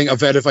on. I think a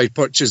verified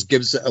purchase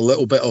gives it a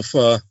little bit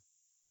of,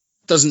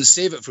 doesn't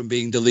save it from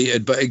being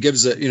deleted, but it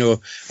gives it,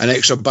 an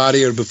extra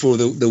barrier before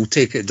they'll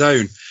take it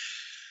down.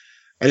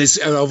 And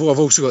I've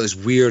also got this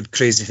weird,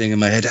 crazy thing in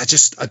my head.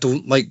 I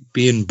don't like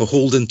being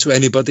beholden to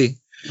anybody.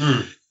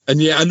 Mm.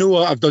 And yeah, I know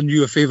I've done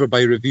you a favour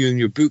by reviewing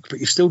your book, but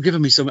you've still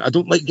given me something. I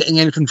don't like getting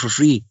anything for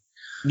free.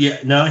 Yeah,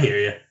 no, I hear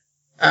you.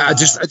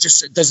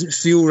 It doesn't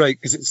feel right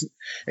because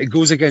it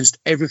goes against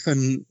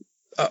everything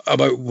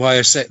about why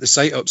I set the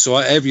site up. So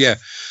I've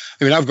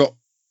got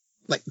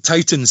like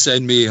Titan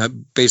send me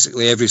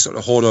basically every sort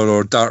of horror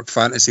or dark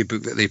fantasy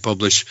book that they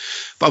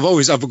publish, but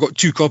I've got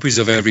 2 copies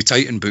of every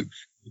Titan book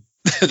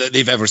that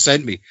they've ever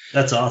sent me.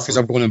 That's awesome. Because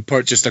I've gone and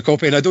purchased a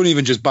copy, and I don't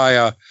even just buy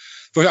I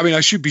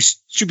should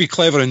be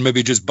clever and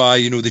maybe just buy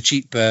the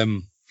cheap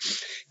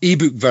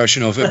ebook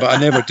version of it, but I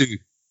never do.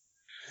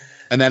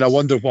 And then I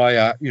wonder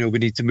why we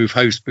need to move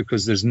house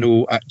because there's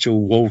no actual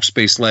wall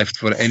space left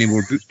for any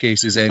more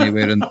bookcases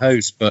anywhere in the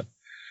house. But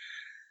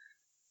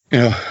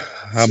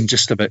I'm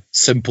just a bit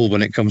simple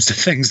when it comes to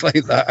things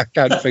like that. I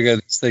can't figure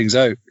these things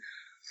out.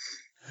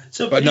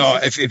 But no,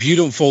 if you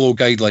don't follow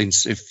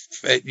guidelines,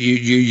 if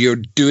you're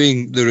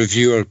doing the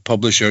reviewer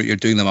publisher, you're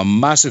doing them a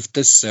massive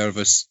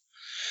disservice.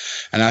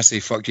 And I say,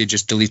 fuck you,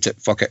 just delete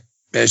it. Fuck it.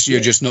 You're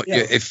just not.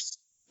 Yeah.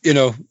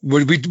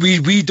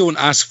 We don't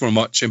ask for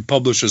much, and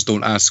publishers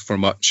don't ask for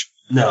much.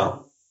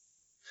 No.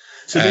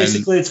 So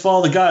basically, it's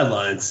follow the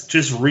guidelines.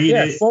 Just read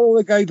it. Follow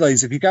the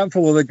guidelines. If you can't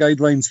follow the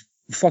guidelines,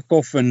 fuck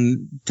off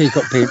and take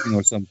up painting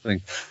or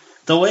something.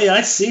 The way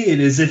I see it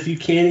is, if you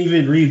can't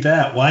even read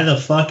that, why the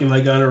fuck am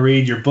I going to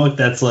read your book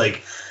that's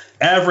like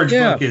average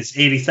book is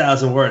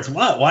 80,000 words?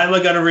 Why am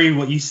I going to read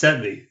what you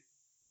sent me?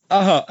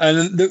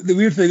 And the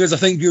weird thing is, I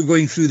think you're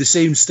going through the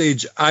same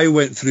stage I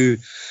went through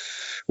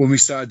when we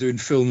started doing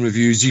film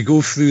reviews. You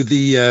go through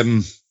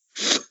the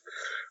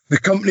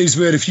companies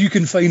where if you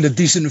can find a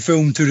decent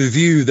film to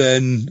review,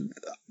 then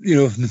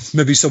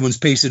maybe someone's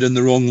pasted in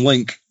the wrong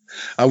link.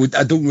 I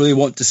don't really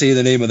want to say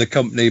the name of the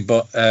company,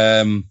 but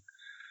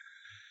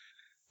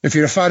if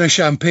you're a fan of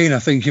champagne, I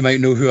think you might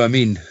know who I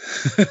mean.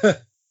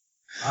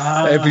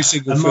 Every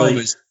single film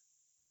is.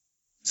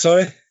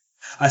 Sorry?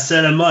 I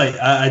said I might.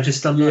 I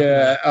just don't know.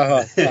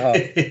 Yeah.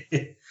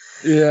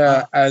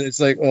 Yeah, and it's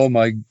like, oh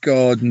my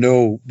God,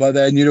 no. But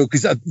then,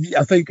 because I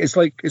think it's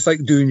like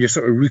doing your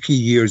sort of rookie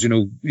years,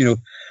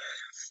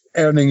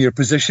 earning your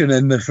position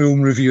in the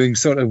film reviewing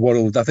sort of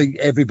world. I think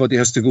everybody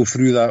has to go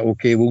through that.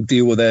 Okay, we'll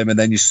deal with them, and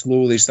then you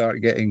slowly start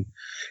getting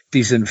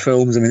decent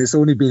films. I mean, it's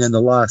only been in the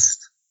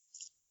last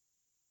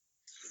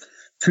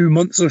 2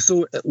 months or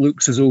so, it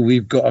looks as though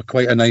we've got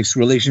quite a nice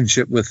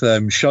relationship with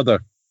Shudder.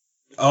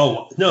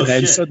 Oh, no, and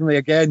then shit. Suddenly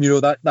again,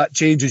 that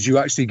changes. You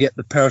actually get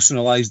the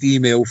personalized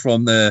email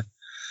from the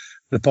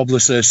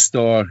publicist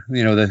or,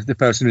 the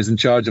person who's in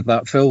charge of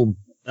that film.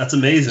 That's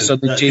amazing.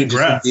 Suddenly changes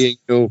from being,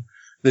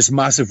 this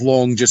massive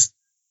long, just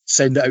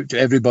send it out to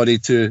everybody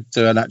to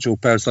an actual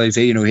personalized,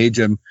 hey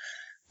Jim,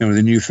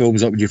 the new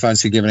film's up, would you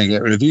fancy giving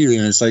it a review?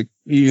 And it's like,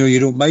 you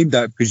don't mind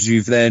that because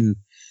you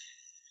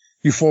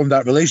formed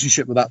that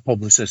relationship with that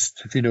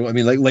publicist, if you know what I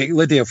mean. Like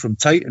Lydia from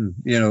Titan,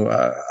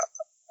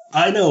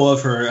 I know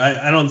of her.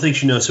 I don't think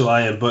she knows who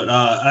I am, but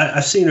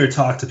I've seen her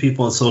talk to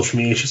people on social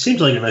media. She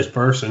seems like a nice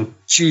person.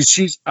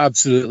 She's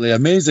absolutely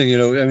amazing.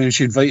 I mean,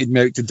 she invited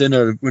me out to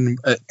dinner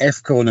at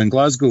FCon in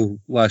Glasgow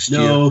last year.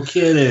 No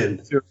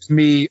kidding. It was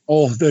me,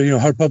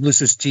 her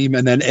publicist team,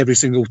 and then every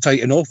single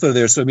Titan author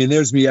there. So I mean,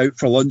 there's me out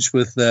for lunch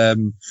with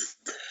Tim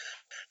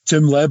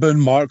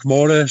Lebon, Mark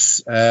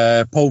Morris,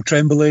 Paul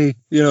Tremblay.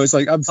 It's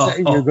like I'm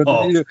sitting here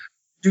going,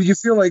 do you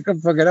feel like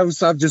I'm fucking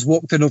else? I've just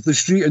walked in off the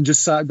street and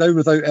just sat down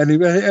without any.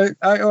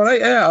 All right,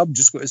 yeah, I'm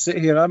just going to sit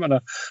here.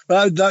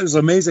 That was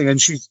amazing, and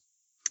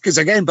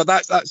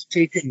that's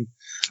taken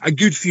a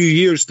good few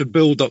years to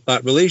build up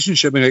that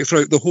relationship. I mean,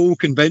 throughout the whole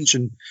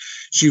convention,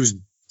 she was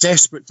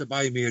desperate to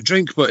buy me a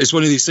drink, but it's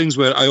one of these things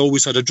where I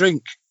always had a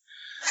drink.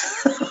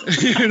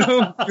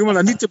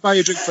 I need to buy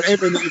a drink for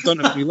everything that you've done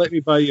for me. Let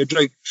me buy you a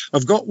drink.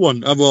 I've got one.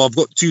 Well, I've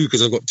got two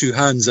because I've got two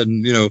hands,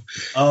 and I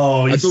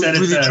don't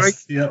really drink.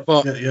 Yep.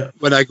 But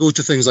when I go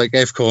to things like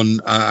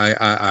FCon,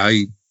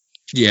 I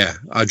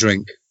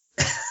drink.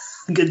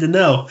 Good to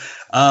know.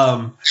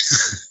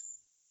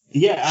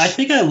 Yeah, I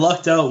think I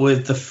lucked out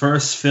with the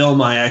first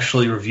film I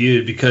actually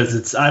reviewed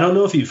because I don't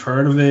know if you've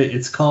heard of it.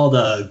 It's called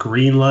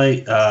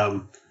Greenlight.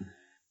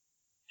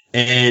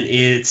 And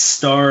it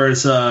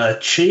stars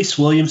Chase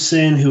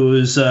Williamson, who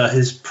is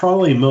his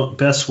probably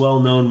best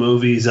well-known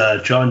movies.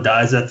 John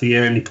Dies at the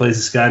End. He plays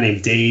this guy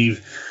named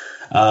Dave.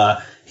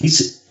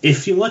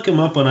 If you look him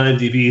up on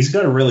IMDb, he's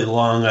got a really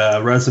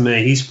long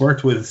resume. He's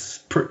worked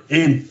with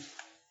in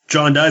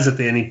John Dies at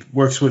the End. He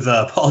works with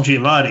Paul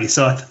Giamatti,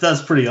 so I thought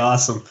that's pretty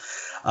awesome.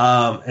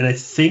 And I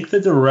think the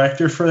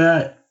director for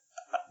that,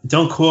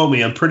 don't quote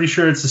me, I'm pretty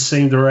sure it's the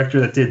same director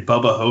that did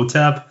Bubba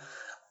Hotep.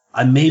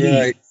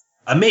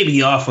 I may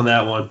be off on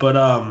that one,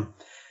 but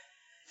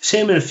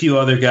same and a few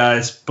other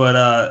guys. But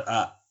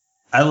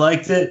I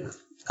liked it.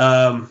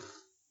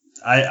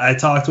 I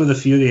talked with a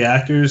few of the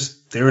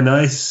actors. They were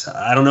nice.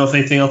 I don't know if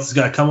anything else has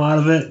got to come out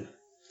of it,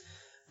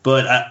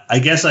 but I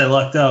guess I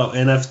lucked out.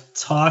 And I've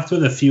talked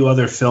with a few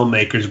other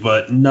filmmakers,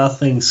 but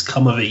nothing's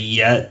come of it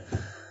yet.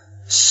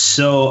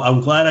 So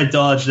I'm glad I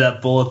dodged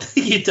that bullet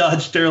that you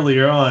dodged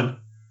earlier on.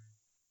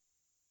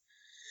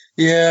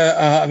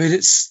 Yeah, I mean,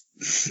 it's.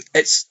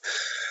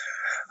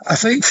 I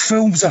think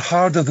films are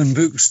harder than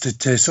books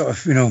to sort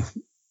of,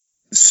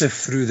 sift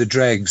through the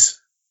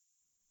dregs.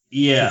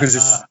 Yeah, because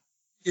it's,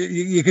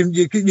 you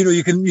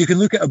can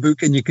look at a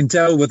book and you can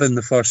tell within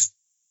the first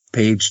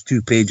page,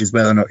 2 pages,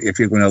 whether or not if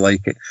you're going to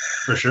like it.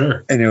 For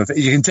sure. And,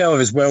 you can tell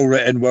if it's well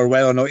written, or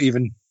whether or not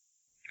even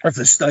if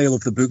the style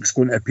of the book's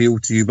going to appeal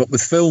to you. But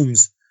with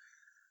films,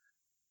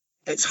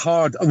 it's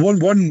hard.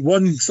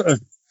 One sort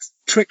of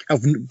trick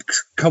I've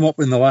come up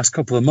with in the last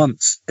couple of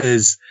months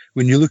is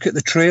when you look at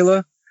the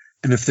trailer,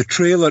 and if the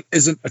trailer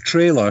isn't a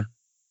trailer,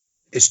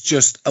 it's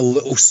just a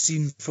little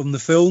scene from the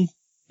film.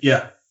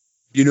 Yeah.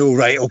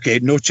 Right, okay,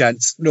 no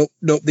chance. No,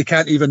 they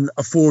can't even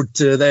afford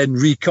to then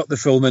recut the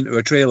film into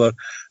a trailer.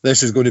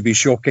 This is going to be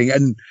shocking.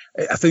 And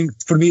I think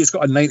for me, it's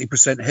got a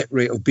 90% hit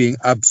rate of being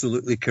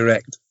absolutely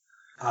correct.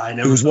 I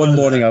know. There was one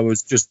morning I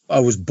was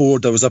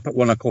bored. I was up at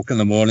 1 o'clock in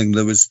the morning.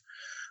 I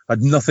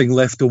had nothing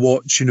left to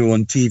watch,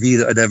 on TV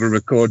that I'd ever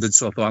recorded.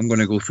 So I thought I'm going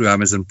to go through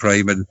Amazon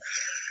Prime and,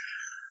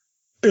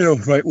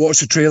 right, watch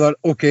the trailer.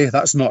 Okay,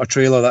 that's not a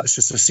trailer. That's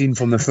just a scene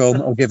from the film.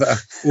 I'll give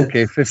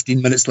it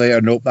 15 minutes later.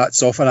 Nope,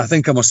 that's off. And I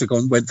think I must have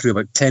went through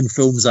about 10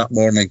 films that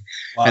morning.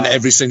 Wow. And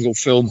every single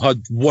film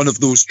had one of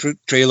those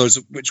trailers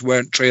which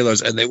weren't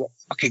trailers, and they were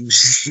fucking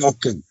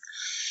shocking.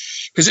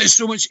 Because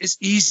it's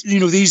easy,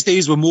 these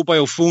days with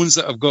mobile phones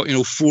that have got,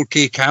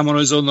 4K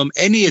cameras on them,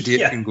 any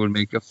idiot can go and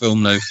make a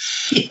film now.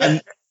 Yeah.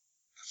 And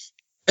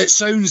it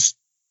sounds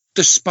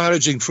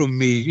disparaging from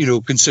me,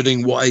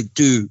 considering what I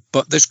do,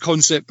 but this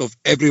concept of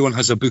everyone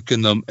has a book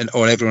in them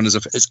or everyone has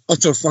it's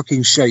utter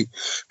fucking shite,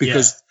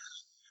 because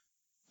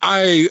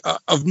I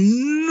have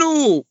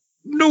no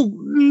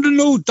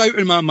doubt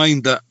in my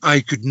mind that I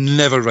could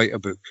never write a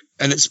book.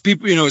 And it's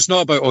people, it's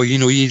not about,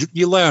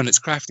 you learn, it's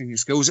crafting your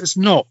skills. It's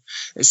not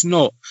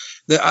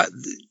that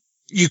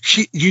you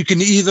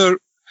can either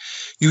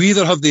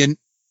have the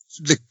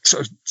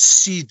sort of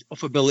seed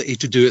of ability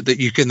to do it that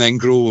you can then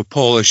grow or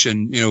polish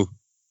and,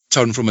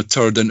 turn from a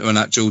turd into an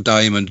actual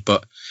diamond.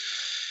 But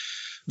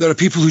there are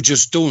people who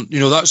just don't.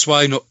 That's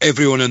why not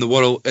everyone in the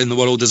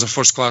world is a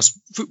first-class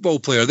football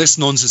player. This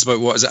nonsense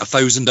about,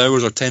 1,000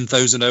 hours or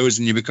 10,000 hours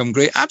and you become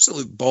great?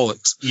 Absolute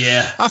bollocks.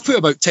 Yeah. I've put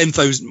about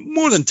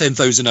more than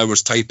 10,000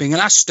 hours typing,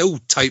 and I still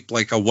type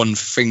like a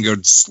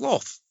one-fingered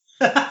sloth.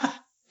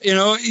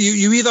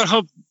 You either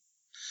have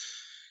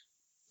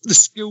the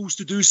skills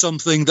to do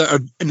something that are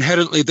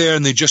inherently there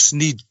and they just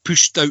need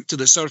pushed out to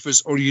the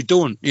surface, or you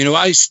don't.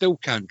 I still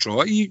can't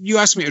draw. You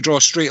ask me to draw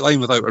a straight line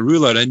without a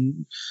ruler,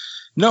 and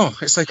no,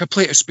 it's like a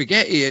plate of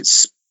spaghetti. It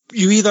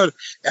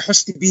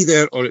has to be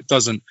there or it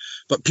doesn't.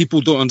 But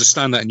people don't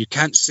understand that, and you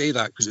can't say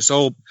that because it's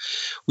all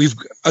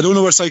I don't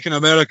know what it's like in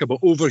America, but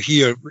over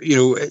here,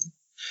 you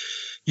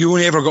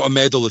only ever got a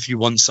medal if you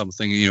won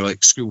something,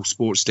 like school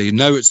sports day.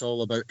 Now it's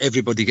all about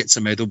everybody gets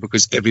a medal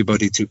because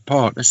everybody took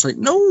part. It's like,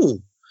 no,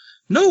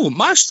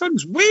 my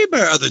son's way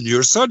better than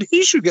your son.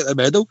 He should get the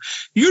medal.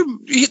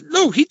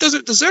 He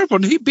doesn't deserve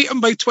one. He beat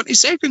him by 20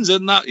 seconds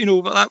in that,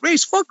 that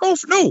race. Fuck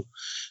off.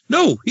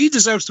 No, he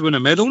deserves to win a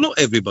medal, not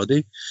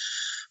everybody.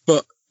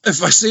 But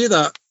if I say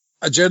that,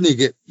 I generally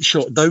get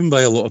shot down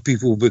by a lot of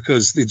people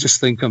because they just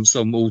think I'm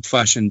some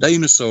old-fashioned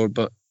dinosaur.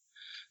 But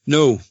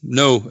no.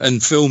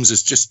 And films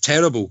is just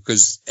terrible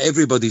because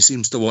everybody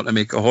seems to want to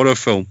make a horror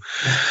film.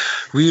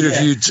 We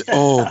reviewed,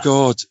 oh,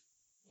 God.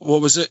 What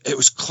was it? It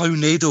was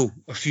Clownado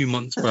a few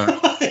months back.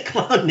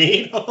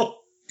 Clownado?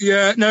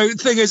 Yeah, now, the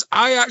thing is,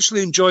 I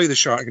actually enjoy the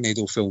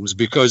Sharknado films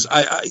because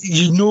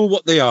you know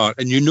what they are,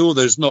 and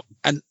there's not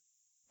an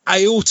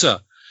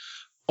iota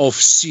of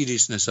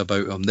seriousness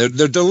about them.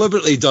 They're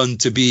deliberately done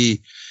to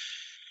be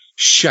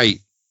shite.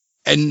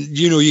 And,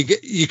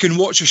 you can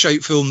watch a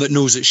shite film that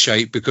knows it's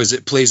shite because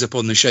it plays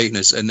upon the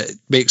shiteness and it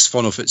makes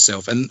fun of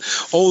itself. And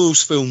all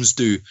those films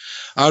do.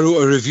 I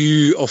wrote a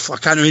review of, I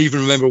can't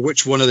even remember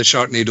which one of the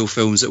Sharknado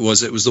films it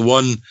was. It was the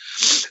one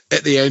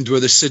at the end where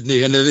the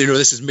Sydney, and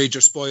this is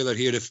major spoiler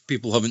here if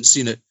people haven't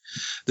seen it.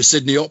 The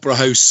Sydney Opera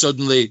House,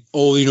 suddenly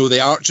all,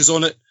 the arches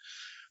on it,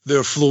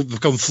 they're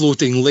become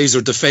floating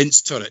laser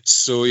defense turrets.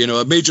 So,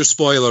 a major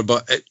spoiler,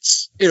 but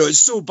it's, it's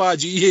so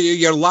bad.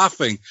 You're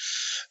laughing.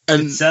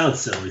 And it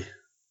sounds silly.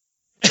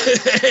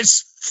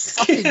 It's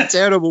fucking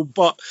terrible,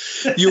 but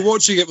you're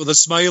watching it with a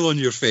smile on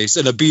your face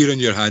and a beer in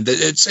your hand.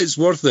 It's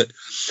worth it.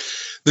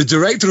 The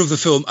director of the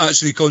film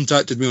actually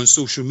contacted me on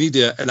social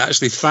media and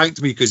actually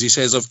thanked me because he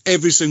says of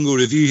every single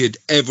review he'd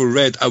ever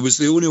read, I was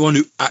the only one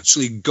who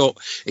actually got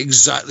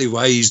exactly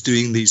why he's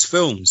doing these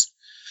films.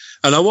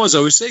 And I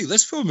was saying,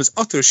 this film is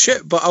utter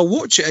shit, but I'll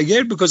watch it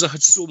again because I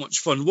had so much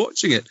fun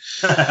watching it.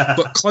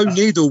 But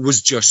Clownado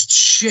was just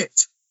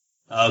shit.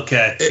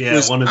 Okay, It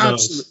was one of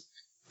those.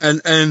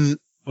 And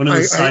one of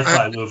the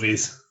sci-fi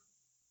movies.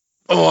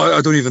 Oh,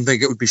 I don't even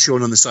think it would be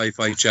shown on the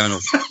Sci-Fi Channel.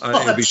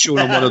 It would be shown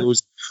on one of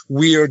those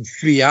weird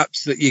free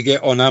apps that you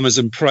get on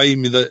Amazon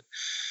Prime that,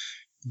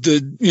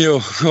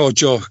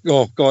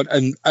 oh God.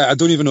 And I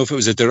don't even know if it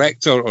was a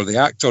director or the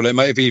actor. It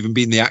might have even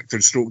been the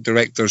actor stroke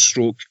director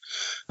stroke.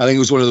 I think it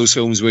was one of those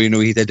films where,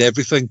 he did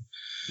everything.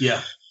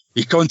 Yeah.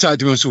 He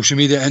contacted me on social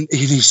media and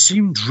he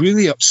seemed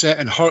really upset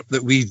and hurt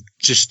that we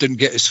just didn't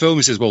get his film.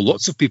 He says, well,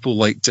 lots of people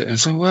liked it. And I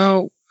said,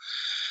 well,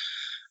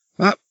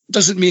 that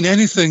doesn't mean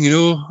anything,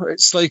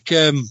 It's like,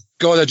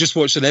 God, I just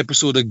watched an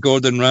episode of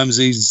Gordon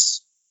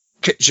Ramsay's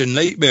Kitchen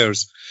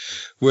Nightmares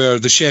where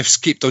the chefs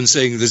kept on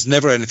saying there's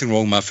never anything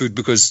wrong with my food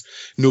because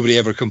nobody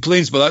ever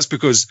complains. But that's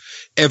because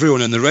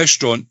everyone in the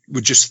restaurant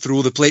would just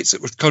throw the plates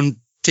that were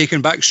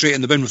taken back straight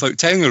in the bin without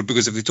telling her,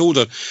 because if they told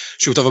her,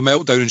 she would have a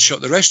meltdown and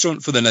shut the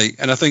restaurant for the night.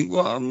 And I think,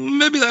 well,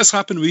 maybe that's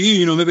happened with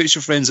you, maybe it's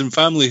your friends and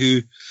family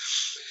who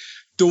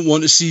don't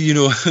want to see,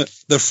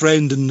 their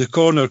friend in the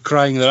corner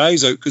crying their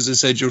eyes out because they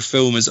said your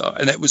film is,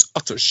 and it was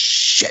utter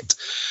shit.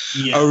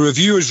 Yeah. Our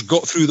reviewers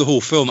got through the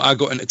whole film. I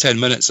got into 10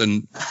 minutes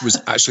and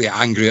was actually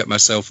angry at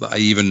myself that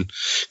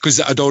because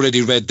I'd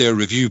already read their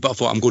review, but I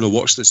thought I'm going to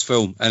watch this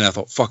film. And I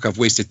thought, fuck, I've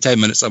wasted 10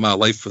 minutes of my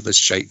life for this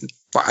shite.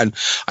 And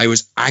I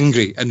was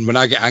angry. And when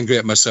I get angry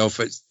at myself,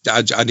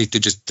 I need to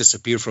just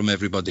disappear from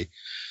everybody.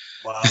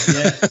 Wow.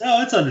 Yeah.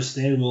 No, it's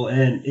understandable.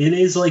 And it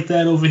is like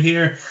that over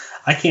here.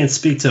 I can't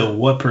speak to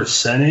what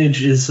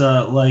percentage is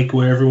like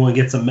where everyone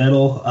gets a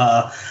medal.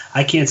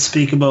 I can't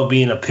speak about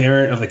being a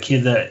parent of a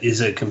kid that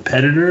is a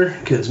competitor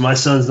because my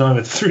son's not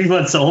even 3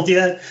 months old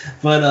yet.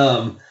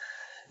 But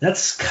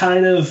that's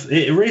kind of –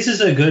 it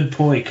raises a good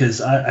point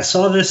because I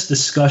saw this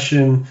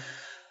discussion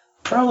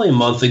probably a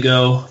month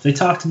ago. They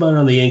talked about it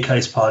on the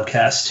Inkheist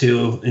podcast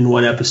too in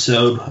one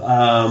episode.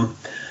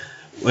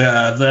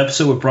 The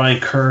episode with Brian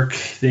Kirk,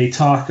 they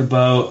talk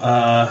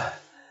about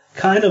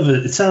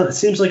it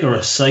seems like a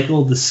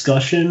recycled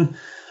discussion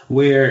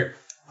where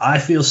I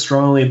feel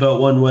strongly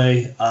about one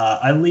way.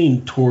 I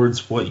lean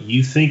towards what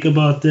you think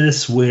about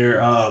this,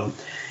 where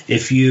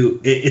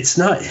it's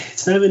not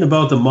even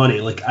about the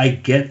money. Like, I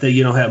get that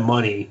you don't have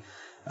money.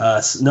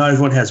 Not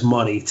everyone has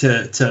money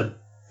to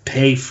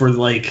pay for,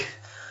 like,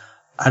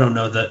 I don't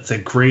know, the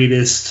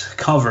greatest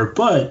cover,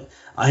 but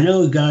I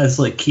know guys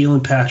like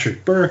Keelan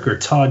Patrick Burke or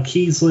Todd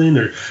Keeslin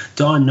or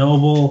Don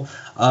Noble.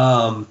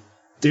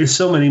 There's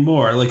so many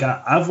more. Like,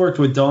 I've worked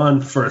with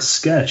Don for a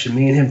sketch, and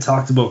me and him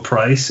talked about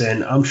price,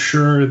 and I'm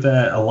sure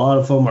that a lot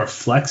of them are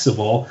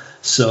flexible.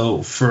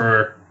 So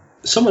for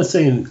someone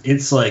saying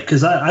it's like,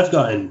 because I've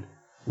gotten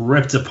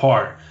ripped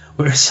apart,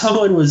 where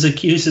someone was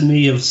accusing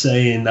me of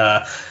saying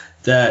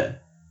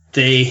that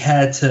they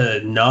had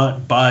to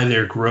not buy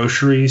their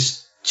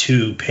groceries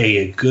to pay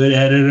a good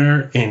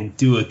editor and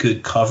do a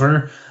good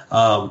cover.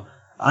 I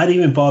didn't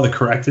even bother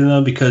correcting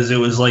them because it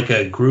was like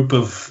a group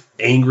of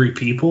angry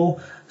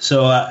people.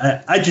 So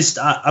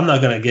I'm not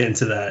going to get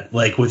into that,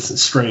 like with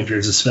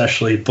strangers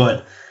especially,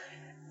 but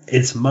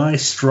it's my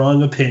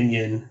strong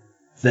opinion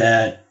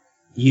that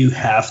you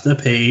have to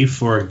pay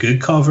for a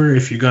good cover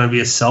if you're going to be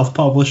a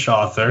self-published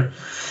author,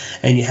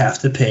 and you have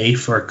to pay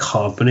for a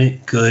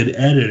competent, good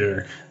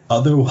editor.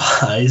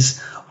 Otherwise,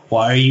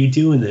 why are you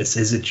doing this?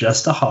 Is it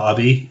just a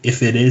hobby?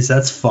 If it is,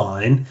 that's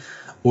fine.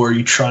 Or are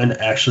you trying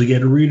to actually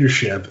get a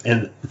readership?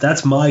 And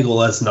that's my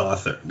goal as an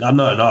author. I'm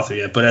not an author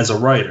yet, but as a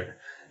writer.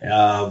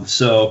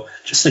 So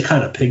just to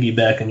kind of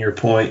piggyback on your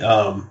point,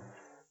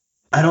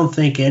 I don't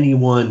think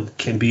anyone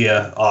can be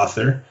an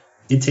author.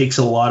 It takes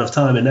a lot of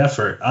time and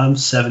effort. I'm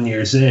 7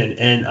 years in,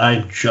 and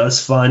I'm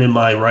just finding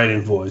my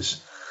writing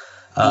voice.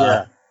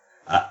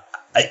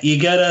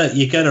 You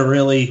gotta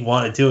really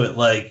want to do it.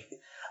 Like,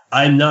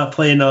 I'm not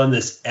planning on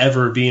this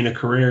ever being a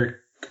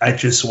career. I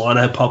just want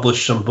to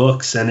publish some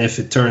books, and if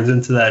it turns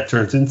into that, it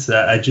turns into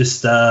that. I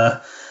just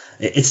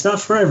it's not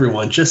for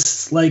everyone.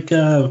 Just like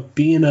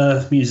being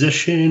a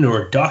musician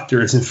or a doctor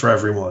isn't for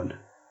everyone.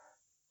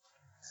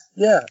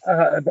 Yeah,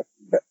 but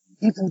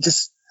people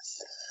just...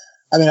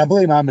 I mean, I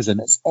blame Amazon.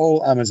 It's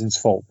all Amazon's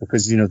fault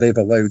because, they've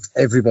allowed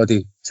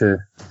everybody to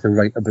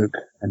write a book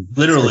and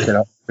literally stick it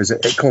up because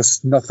it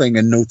costs nothing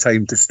and no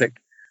time to stick.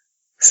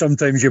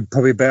 Sometimes you're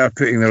probably better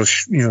putting their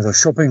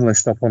shopping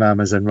list up on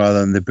Amazon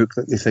rather than the book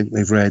that they think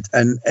they've read.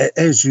 And it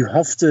is, you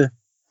have to...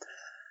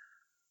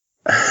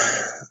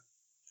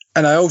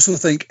 And I also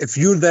think if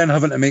you're then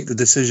having to make the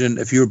decision,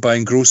 if you're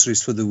buying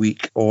groceries for the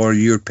week or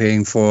you're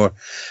paying for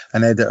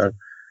an editor,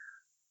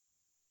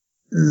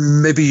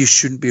 maybe you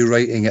shouldn't be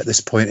writing at this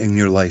point in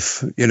your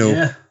life.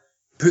 Yeah.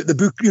 Put the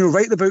book,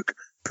 write the book,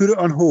 put it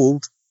on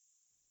hold.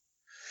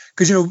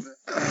 Because,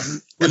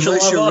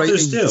 unless you're writing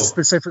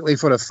specifically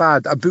for a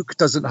fad, a book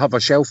doesn't have a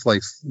shelf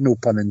life, no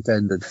pun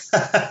intended.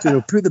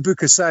 So, put the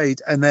book aside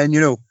and then,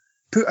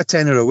 put a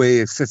tenner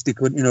away, 50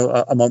 quid,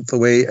 a month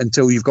away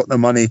until you've got the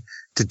money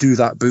to do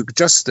that book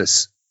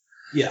justice.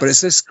 Yeah. But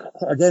it's this,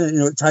 again,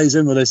 it ties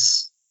in with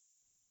this,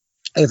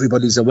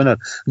 everybody's a winner.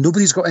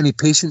 Nobody's got any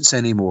patience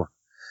anymore.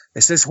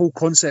 It's this whole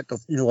concept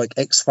of, like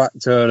X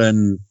Factor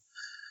and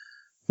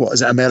what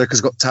is it,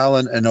 America's Got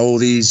Talent and all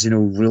these,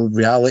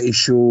 reality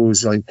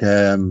shows like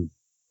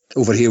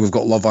over here we've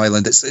got Love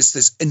Island. It's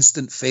this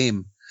instant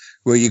fame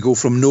where you go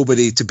from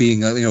nobody to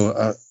being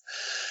a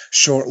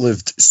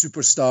short-lived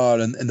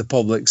superstar in the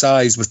public's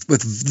eyes with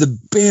the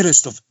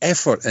barest of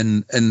effort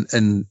and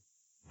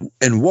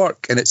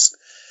work. And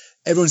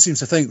everyone seems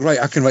to think, right,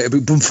 I can write a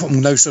book, boom,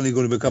 I'm now suddenly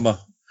going to become a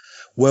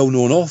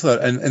well-known author,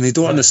 and they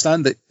don't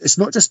understand that it's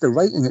not just the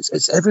writing,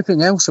 it's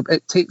everything else.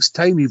 It takes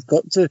time. You've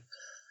got to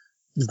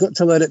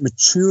let it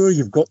mature.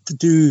 You've got to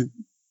do,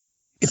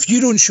 if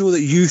you don't show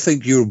that you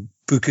think your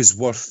book is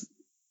worth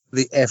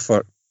the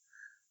effort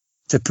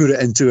to put it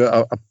into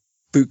a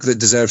book that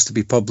deserves to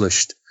be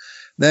published,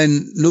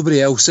 then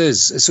nobody else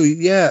is. So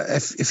yeah,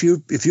 if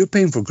you're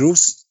paying for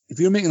gross, if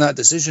you're making that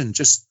decision,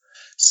 just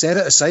set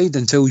it aside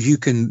until you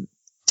can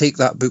take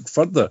that book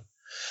further.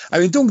 I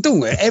mean, don't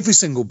every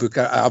single book.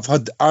 I've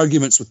had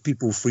arguments with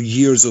people for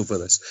years over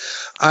this.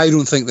 I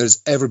don't think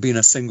there's ever been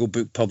a single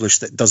book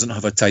published that doesn't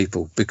have a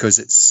typo, because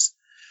it's,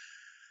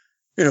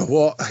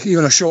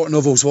 even a short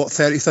novel's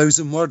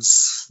 30,000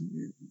 words.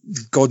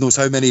 God knows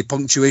how many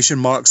punctuation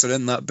marks are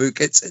in that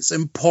book. It's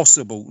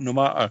impossible, no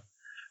matter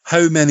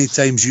how many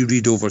times you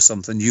read over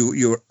something,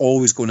 you're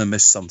always going to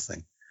miss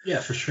something. Yeah,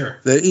 for sure.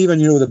 Even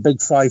the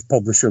big 5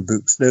 publisher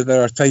books,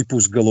 there are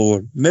typos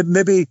galore.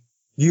 Maybe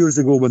years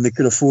ago when they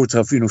could afford to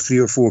have 3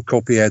 or 4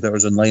 copy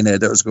editors and line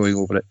editors going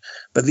over it,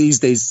 but these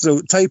days, so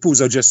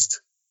typos are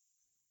just,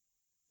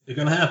 they're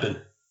going to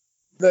happen.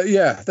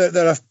 They're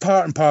a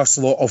part and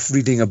parcel of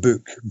reading a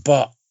book.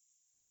 But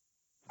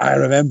I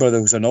remember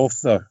there was an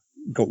author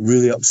got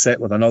really upset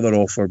with another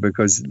author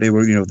because they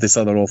were, this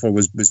other author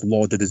was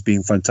lauded as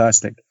being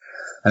fantastic,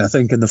 and I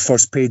think in the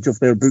first page of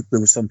their book there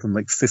was something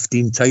like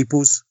 15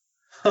 typos.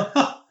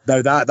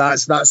 Now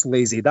that's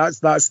lazy.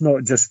 That's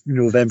not just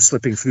them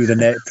slipping through the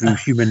net through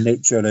human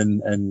nature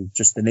and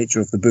just the nature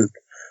of the book.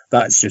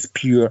 That's just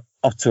pure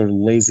utter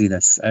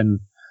laziness. And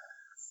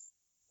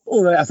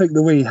all right, I think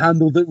the way he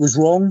handled it was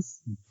wrong,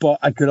 but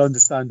I could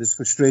understand his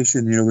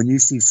frustration. When you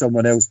see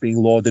someone else being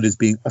lauded as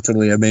being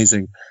utterly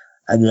amazing,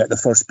 and yet the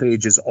first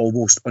page is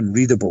almost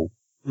unreadable.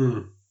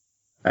 Mm.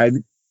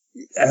 And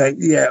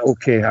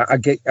okay, I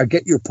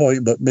get your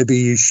point, but maybe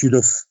you should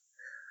have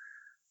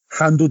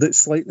handled it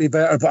slightly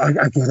better. But I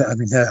get it. I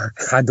mean, I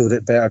handled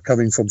it better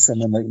coming from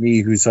someone like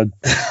me who's had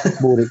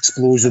more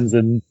explosions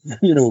and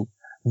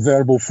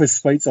verbal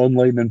fistfights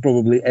online than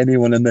probably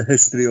anyone in the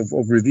history of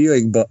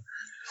reviewing. But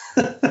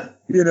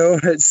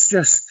it's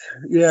just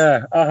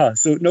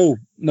So no,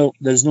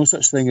 there's no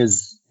such thing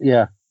as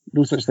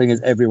no such thing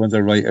as everyone's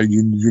a writer.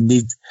 You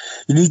need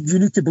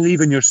to believe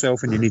in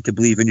yourself, and you need to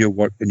believe in your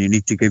work, and you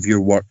need to give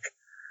your work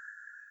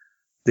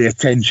the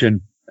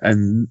attention.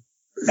 And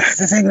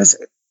the thing is,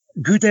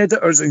 good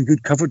editors and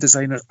good cover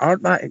designers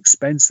aren't that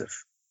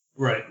expensive.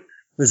 Right.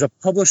 There's a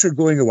publisher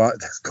going away.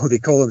 They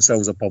call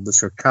themselves a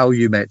publisher,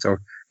 Calumet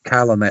or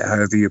Calumet,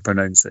 however you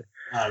pronounce it.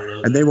 I don't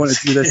know. And they want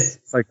to do this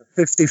like a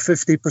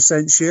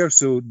 50% share,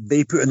 so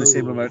they put in the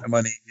same amount of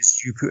money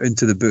as you put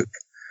into the book.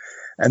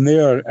 And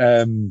their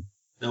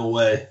no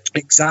way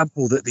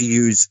example that they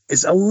use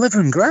is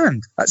 11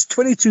 grand. That's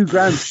 22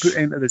 grand put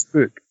into this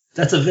book.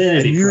 That's a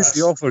vanity and you press. as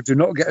the author do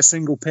not get a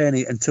single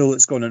penny until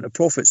it's gone into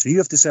profit. So you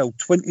have to sell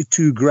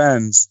 22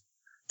 grand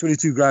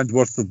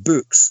worth of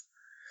books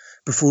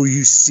before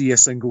you see a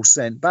single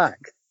cent back.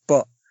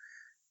 But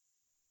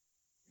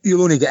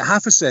you'll only get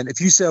half a cent.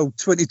 If you sell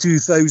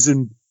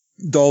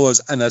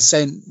 $22,000 and a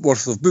cent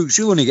worth of books,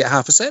 you'll only get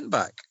half a cent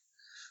back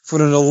for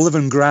an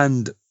 11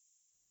 grand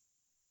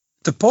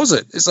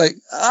deposit. It's like,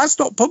 that's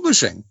not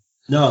publishing.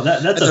 No,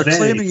 that's and a they're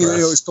vanity claiming,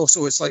 press.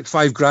 it's like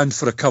 $5 grand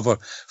for a cover,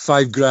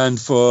 $5 grand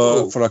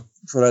for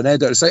an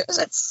editor. It's like,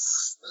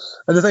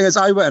 and the thing is,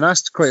 I went and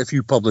asked quite a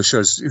few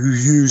publishers who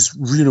use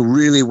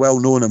really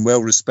well-known and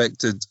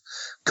well-respected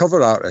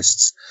cover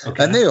artists,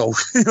 and they all,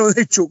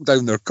 they choked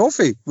down their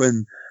coffee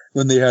when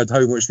they heard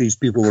how much these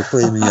people were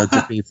claiming you had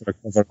to pay for a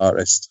cover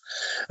artist.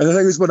 And the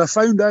thing is, when I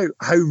found out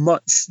how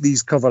much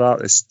these cover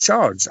artists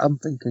charge, I'm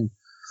thinking,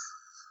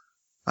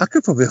 I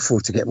could probably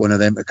afford to get one of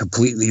them to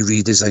completely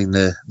redesign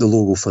the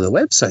logo for the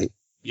website.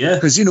 Yeah.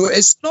 Because,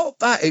 it's not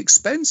that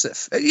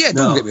expensive.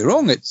 Don't get me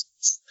wrong. It's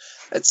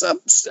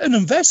an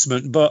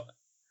investment, but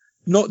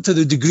not to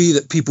the degree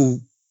that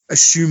people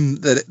assume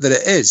that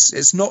it is.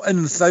 It's not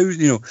in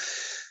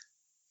thousands,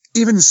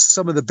 even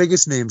some of the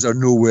biggest names are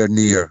nowhere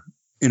near,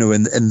 in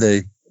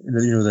the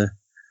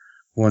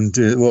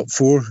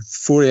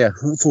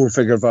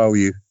 4-figure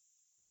value.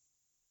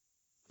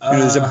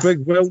 There's a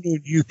big,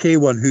 well-known UK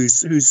one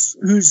who's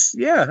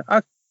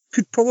I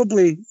could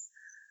probably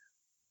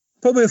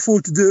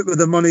afford to do it with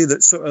the money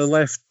that's sort of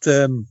left,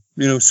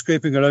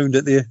 scraping around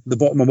at the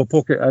bottom of my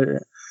pocket. I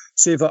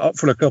save it up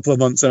for a couple of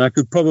months, and I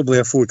could probably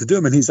afford to do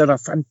him. And he's a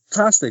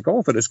fantastic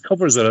author. His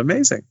covers are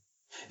amazing.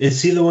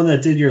 Is he the one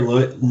that did your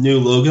new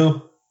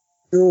logo?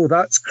 No,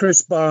 that's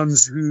Chris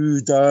Barnes,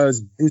 who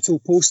does Brutal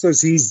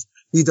posters. He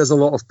does a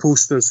lot of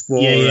posters for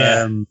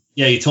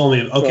you told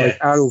me. Okay.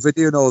 Arrow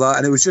Video and all that.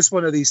 And it was just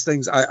one of these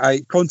things.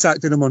 I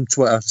contacted him on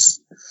Twitter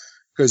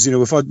because, you know,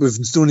 we've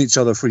known each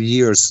other for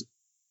years.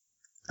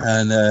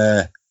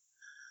 And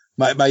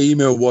my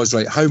email was,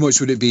 right, how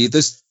much would it be?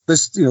 This,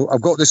 you know,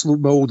 I've got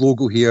my old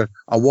logo here.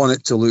 I want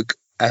it to look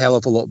a hell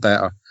of a lot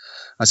better.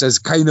 I says,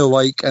 kind of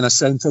like, and I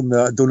sent him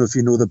I don't know if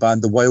you know the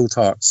band, the Wild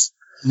Hearts.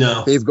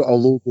 No. They've got a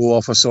logo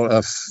of a sort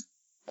of,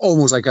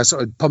 almost like a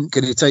sort of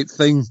pumpkin-y type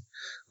thing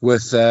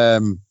with,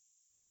 the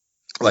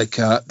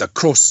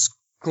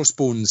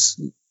crossbones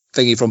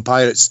thingy from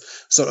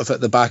Pirates sort of at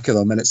the back of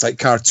them. And it's like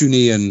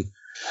cartoony and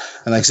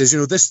like I says, you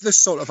know, this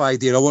sort of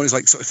idea, I want is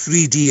like sort of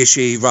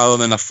 3D-ish rather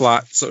than a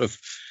flat sort of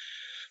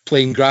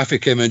plain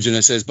graphic image. And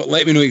it says, but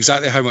let me know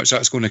exactly how much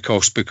that's going to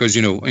cost, because,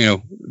 you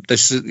know,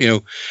 this is, you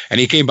know, and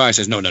he came by and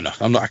says, no,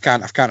 I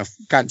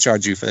can't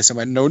charge you for this. I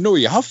went, no,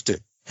 you have to.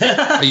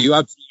 Are you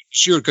absolutely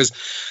sure? Because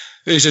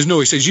he says, no,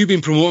 he says, you've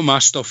been promoting my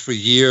stuff for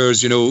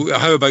years, you know,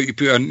 how about you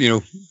put on, you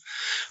know,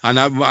 an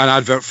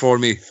advert for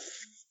me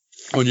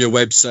on your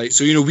website?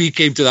 So, you know, we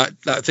came to that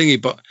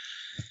thingy, but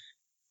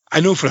I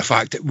know for a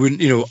fact that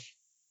wouldn't, you know,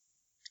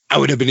 I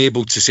would have been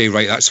able to say,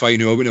 right, that's fine.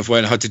 You know, I wouldn't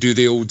have had to do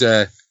the old,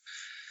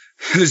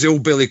 there's the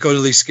old Billy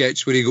Connolly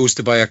sketch where he goes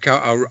to buy a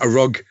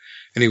rug,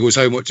 and he goes,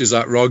 how much is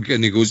that rug?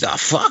 And he goes,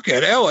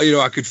 fucking hell. You know,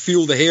 I could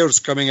feel the hairs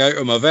coming out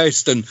of my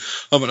vest and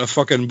having to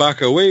fucking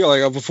back away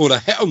like before I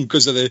hit him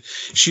because of the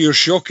sheer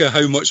shock of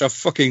how much a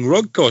fucking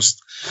rug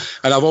cost.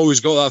 And I've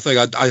always got that thing.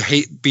 I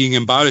hate being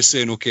embarrassed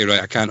saying, okay,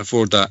 right, I can't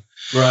afford that.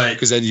 Right.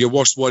 Because then your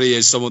worst worry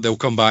is they'll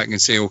come back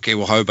and say, okay,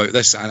 well, how about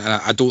this? And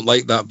I don't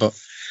like that. But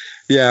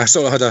yeah, I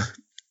sort of had a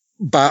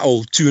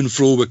battle to and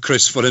fro with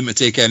Chris for him to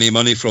take any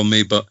money from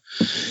me, but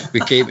we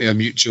came to a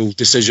mutual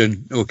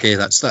decision. Okay,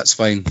 that's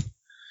fine.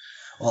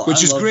 Well,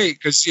 which is great,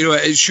 because, you know,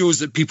 it shows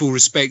that people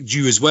respect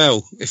you as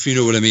well, if you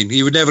know what I mean.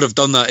 He would never have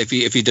done that if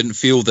he didn't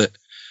feel that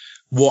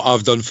what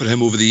I've done for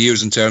him over the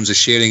years in terms of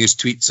sharing his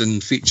tweets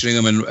and featuring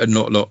him and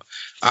not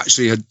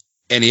actually had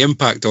any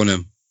impact on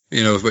him,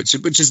 you know, which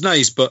is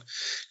nice, but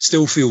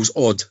still feels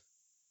odd.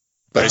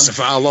 But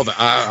I love it.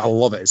 I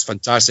love it. It's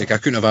fantastic. I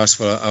couldn't have asked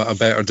for a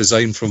better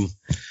design from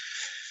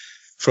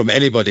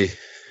anybody.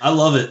 I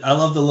love it. I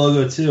love the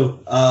logo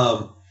too.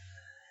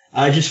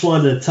 I just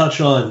wanted to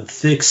touch on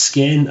thick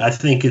skin. I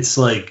think it's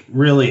like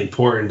really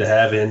important to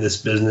have in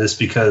this business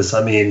because,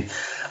 I mean,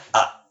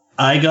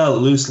 I got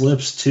loose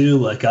lips too.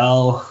 Like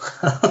I'll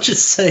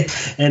just say,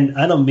 and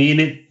I don't mean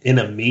it in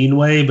a mean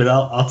way, but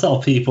I'll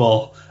tell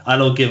people I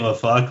don't give a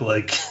fuck.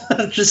 Like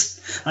I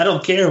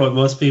don't care what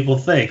most people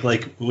think.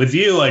 Like with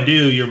you, I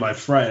do. You're my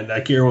friend.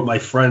 I care what my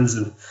friends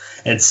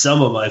and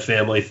some of my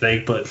family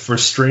think. But for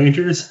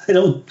strangers, I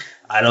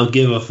don't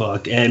give a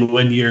fuck. And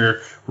when you're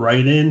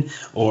writing,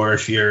 or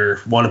if you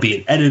want to be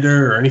an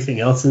editor or anything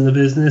else in the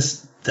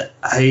business,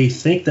 I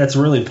think that's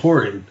really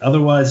important.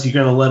 Otherwise, you're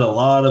going to let a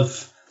lot of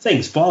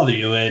things bother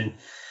you. And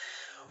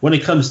when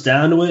it comes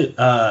down to it,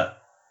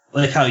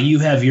 like how you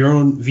have your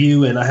own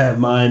view and I have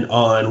mine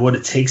on what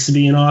it takes to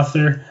be an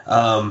author,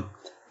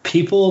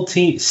 people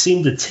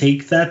seem to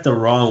take that the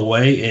wrong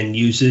way and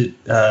use it,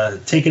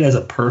 take it as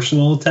a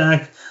personal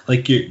attack.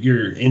 Like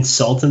you're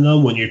insulting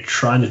them when you're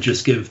trying to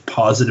just give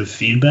positive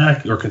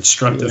feedback or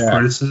constructive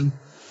criticism.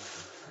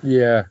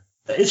 Yeah.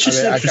 It's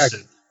just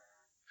interesting.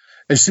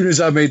 As soon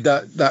as I made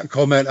that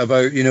comment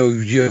about, you know,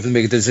 you have to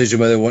make a decision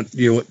whether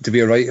you want to be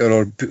a writer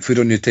or put food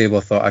on your table,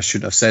 I thought I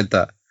shouldn't have said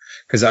that,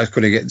 because that's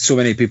going to get so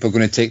many people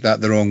going to take that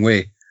the wrong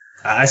way.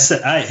 I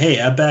said,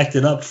 I backed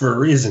it up for a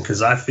reason,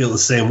 because I feel the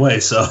same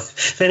way. So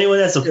if anyone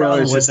has a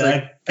problem with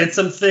that, get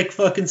some thick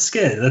fucking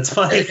skin. That's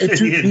fine. It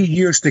took me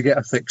years to get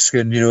a thick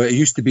skin. You know, it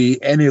used to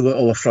be any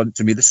little affront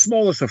to me. The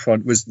smallest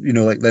affront was, you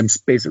know, like them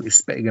basically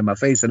spitting in my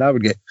face, and I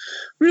would get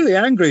really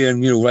angry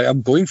and, you know, right,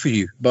 I'm going for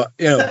you. But,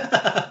 you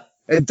know,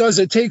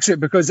 it takes it,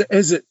 because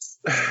it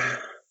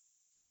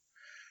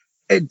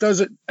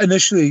does it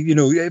initially, you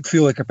know, it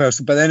feel like a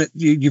person, but then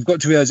you've got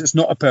to realize it's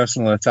not a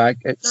personal attack.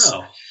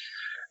 No.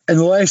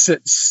 Unless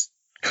it's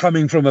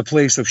coming from a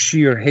place of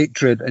sheer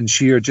hatred and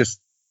sheer just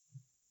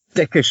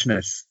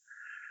dickishness.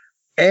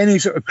 Any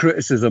sort of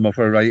criticism of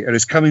a writer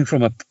is coming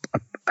from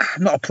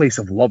not a place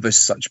of love as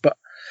such, but,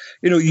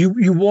 you know, you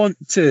don't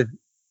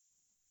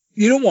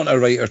want a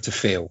writer to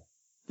fail.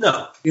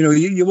 No. You know,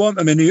 you want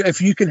them, and if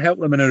you can help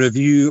them in a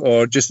review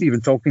or just even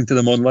talking to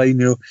them online,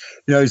 you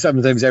know,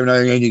 sometimes every now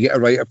and then you get a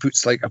writer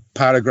puts like a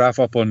paragraph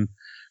up on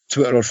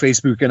Twitter or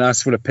Facebook and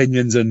asks for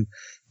opinions, and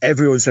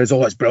everyone says,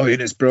 oh, it's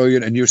brilliant.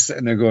 And you're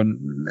sitting there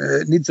going,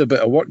 it needs a bit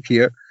of work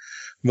here.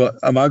 But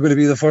am I going to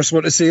be the first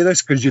one to say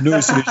this? Because you know,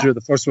 as soon as you're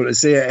the first one to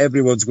say it,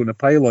 everyone's going to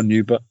pile on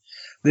you. But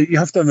you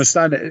have to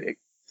understand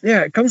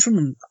it comes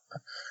from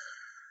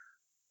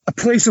a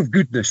place of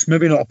goodness,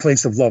 maybe not a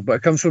place of love, but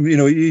it comes from, you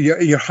know,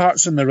 your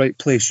heart's in the right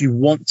place. You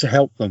want to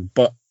help them,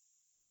 but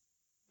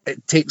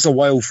it takes a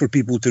while for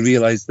people to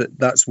realize that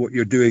that's what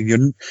you're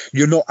doing.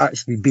 You're not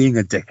actually being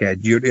a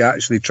dickhead. You're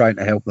actually trying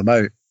to help them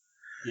out.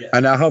 Yeah.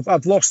 And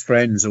I've lost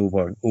friends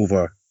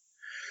over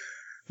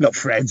not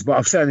friends, but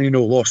I've certainly, you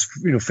know, lost,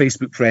 you know,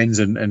 Facebook friends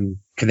and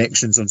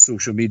connections on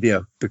social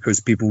media because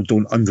people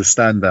don't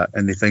understand that,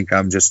 and they think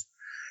I'm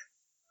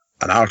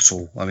an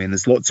arsehole. I mean,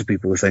 there's lots of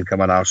people who think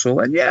I'm an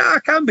arsehole, and yeah, I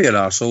can be an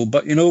arsehole,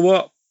 but you know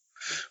what?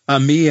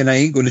 I'm me, and I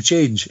ain't going to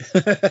change.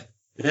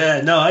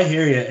 Yeah, no, I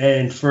hear you.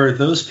 And for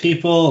those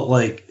people,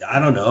 like, I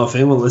don't know if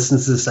anyone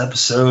listens to this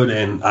episode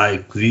and I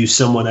view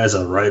someone as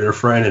a writer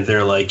friend and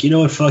they're like, you know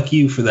what, fuck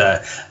you for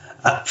that.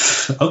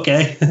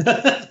 Okay.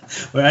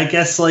 Well, I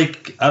guess,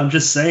 like, I'm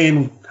just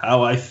saying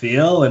how I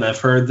feel, and I've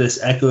heard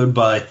this echoed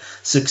by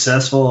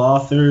successful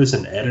authors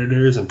and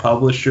editors and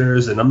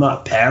publishers, and I'm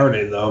not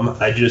parroting them.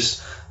 I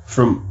just,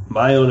 from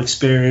my own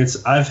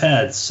experience, I've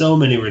had so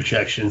many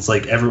rejections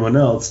like everyone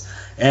else,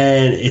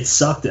 and it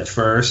sucked at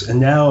first,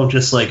 and now I'm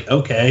just like,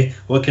 okay,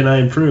 what can I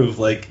improve?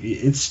 Like,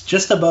 it's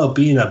just about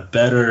being a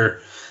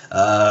better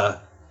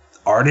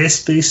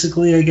artist,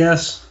 basically, I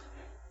guess.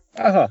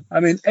 I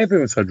mean,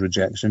 everyone's had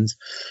rejections.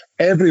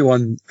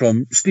 Everyone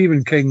from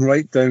Stephen King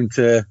right down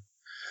to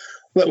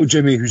Little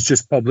Jimmy, who's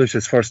just published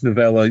his first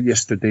novella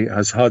yesterday,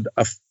 has had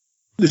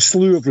the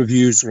slew of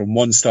reviews from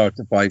 1 star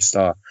to 5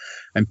 star.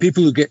 And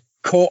people who get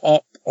caught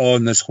up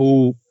on this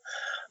whole...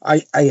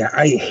 I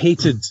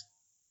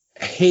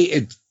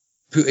hated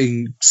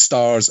putting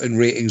stars and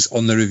ratings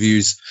on the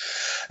reviews.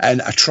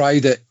 And I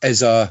tried it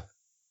as an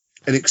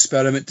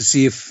experiment to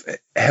see if it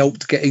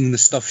helped getting the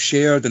stuff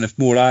shared and if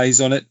more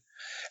eyes on it.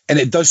 And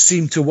it does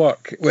seem to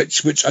work,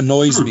 which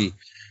annoys me,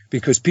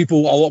 because a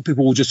lot of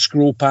people will just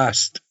scroll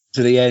past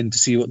to the end to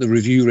see what the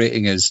review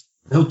rating is.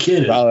 No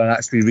kidding. Rather than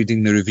actually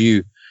reading the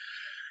review.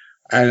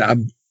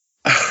 And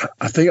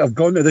I think I've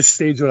gone to this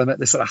stage where I'm at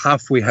this sort of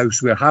halfway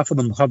house where half of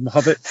them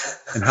have it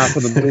and half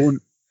of them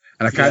don't.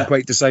 And I can't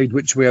quite decide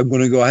which way I'm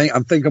going to go. I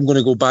think I'm going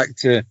to go back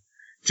to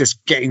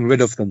just getting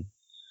rid of them.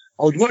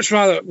 I would much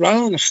rather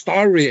than a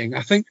star rating,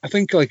 I think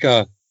like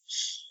a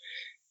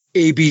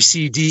A, B,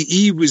 C, D,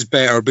 E was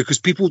better, because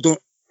people don't...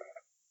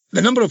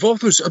 The number of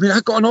authors... I mean,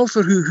 I got an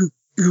author who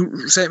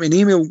sent me an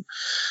email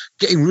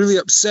getting really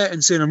upset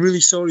and saying, I'm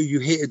really sorry you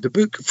hated the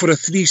book, for a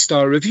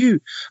 3-star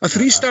review. A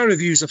 3-star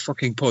review is a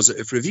fucking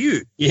positive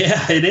review.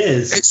 Yeah, it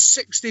is. It's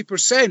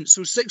 60%,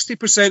 so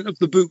 60% of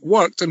the book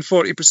worked and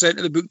 40%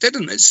 of the book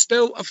didn't. It's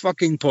still a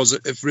fucking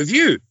positive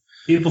review.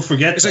 People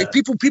forget it's that.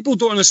 Like people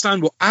don't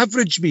understand what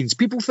average means.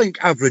 People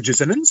think average is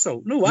an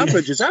insult. No,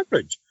 average is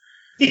average.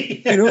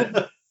 You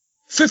know?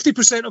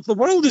 50% of the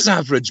world is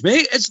average,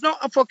 mate. It's not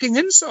a fucking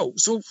insult.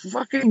 So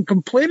fucking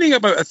complaining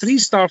about a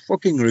 3-star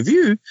fucking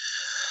review,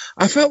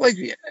 I felt like...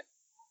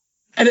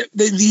 And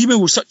the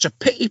email was such a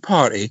pity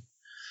party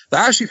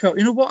that I actually felt,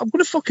 you know what, I'm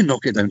going to fucking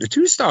knock it down to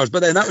 2 stars, but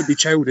then that would be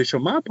childish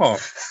on my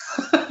part.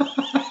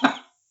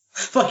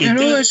 Fucking, you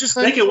know, it's just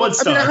like, make it 1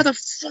 star. I mean, I had a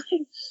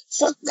fucking...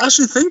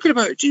 Actually thinking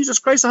about it, Jesus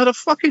Christ, I had a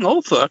fucking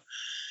author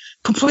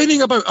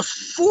complaining about a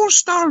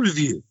 4-star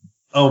review.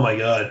 Oh my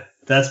God.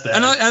 That's bad.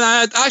 And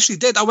I actually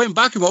did. I went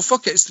back and went,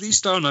 fuck it, it's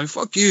 3-star now.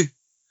 Fuck you.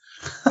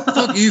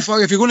 Fuck you.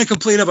 Fuck. If you're going to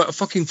complain about a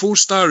fucking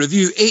 4-star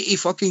review,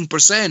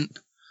 80%. I mean,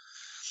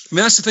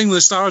 that's the thing with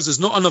the stars. There's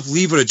not enough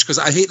leverage, because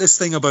I hate this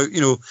thing about, you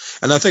know,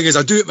 and the thing is,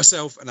 I do it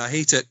myself and I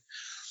hate it.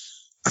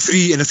 A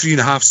 3 and a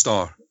 3.5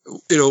 star.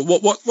 You know,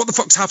 what the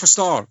fuck's half a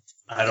star?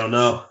 I don't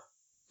know.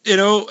 You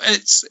know,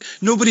 it's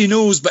nobody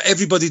knows, but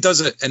everybody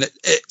does it, and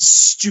it's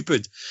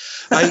stupid.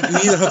 We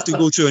either have to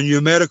go to a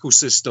numerical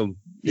system.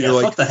 You know,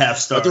 fuck like the half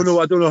star. I don't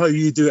know how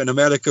you do it in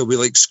America with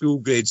like school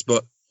grades,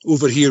 but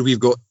over here we've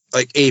got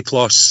like A+,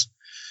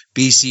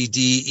 B, C,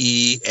 D,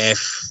 E,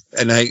 F,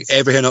 and like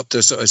everything up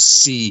to sort of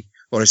C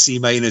or a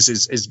C-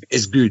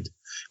 is good.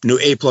 You know,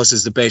 A+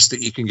 is the best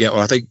that you can get, or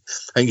I think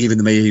even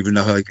they may even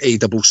have like A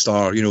double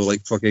star. You know,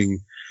 like fucking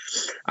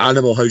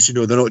Animal House. You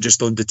know, they're not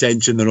just on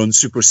detention; they're on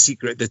super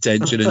secret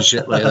detention and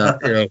shit like that.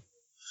 You know.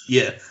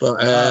 Yeah,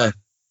 but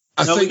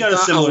I think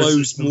that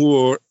allows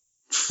more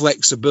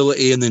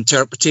flexibility in the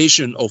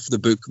interpretation of the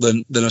book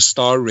than a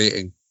star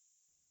rating,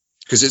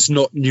 because it's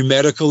not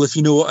numerical, if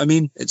you know what I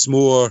mean. It's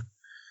more,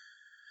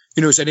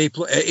 you know, it's an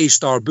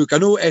A-star book. I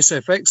know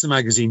SFX, the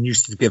magazine,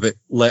 used to give it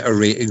letter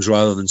ratings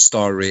rather than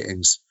star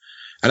ratings,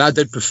 and I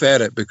did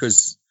prefer it,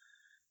 because,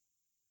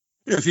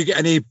 you know, if you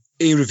get an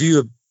A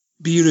review, a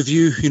B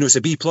review, you know, it's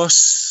a B+,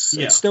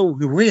 it's still,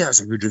 in a way, that's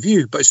a good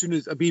review, but as soon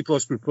as a B+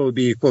 would probably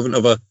be equivalent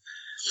of a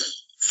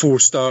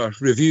 4-star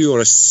review, or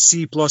a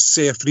C+,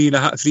 say a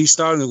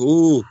 3.5-3-star, and they go,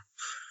 oh,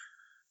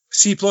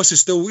 C+ is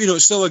still, you know,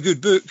 it's still a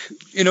good book.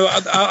 You know,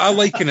 I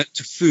liken it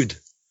to food,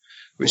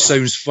 which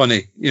sounds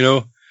funny, you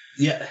know.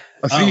 Yeah.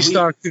 A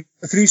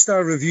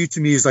 3-star review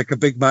to me is like a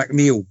Big Mac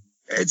meal.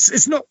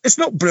 It's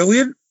not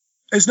brilliant.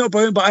 It's not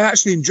brilliant, but I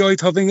actually enjoyed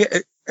having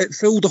it. It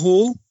filled a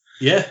hole.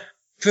 Yeah.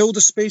 Filled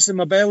a space in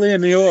my belly,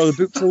 and, you know, the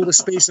book filled a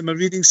space in my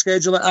reading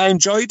schedule. I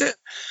enjoyed it.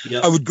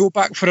 Yep. I would go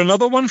back for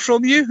another one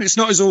from you. It's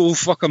not as though, oh,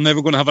 fuck, I'm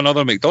never going to have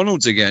another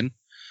McDonald's again.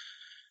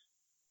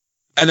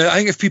 And I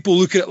think if people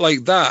look at it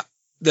like that,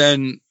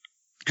 then,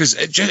 because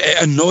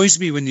it annoys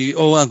me when you,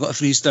 I got a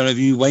 3-star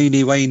review,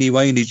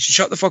 whiny.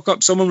 Shut the fuck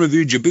up. Someone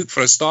reviewed your book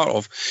for a start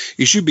off.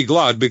 You should be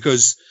glad,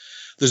 because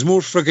there's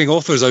more frigging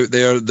authors out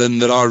there than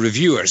there are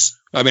reviewers.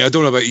 I mean, I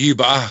don't know about you,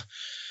 but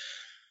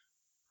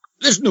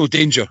there's no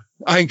danger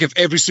I think if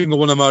every single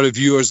one of my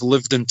reviewers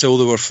lived until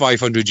they were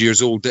 500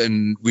 years old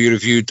and we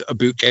reviewed a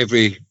book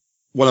every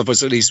one of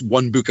us, at least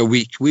one book a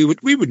week, we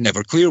would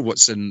never clear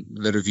what's in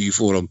the review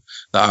forum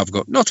that I've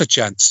got. Not a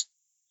chance.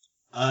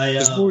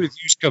 There's more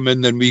reviews come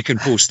in than we can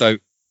post out.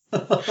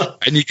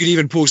 And you could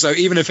even post out,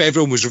 even if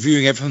everyone was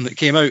reviewing everything that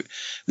came out,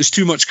 there's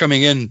too much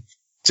coming in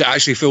to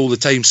actually fill the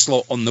time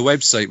slot on the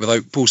website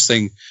without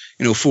posting,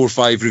 4 or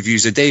 5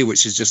 reviews a day,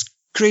 which is just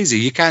crazy.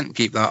 You can't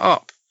keep that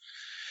up.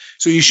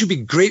 So you should be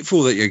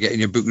grateful that you're getting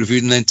your book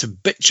reviewed, and then to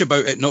bitch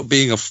about it not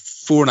being a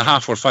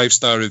 4.5 or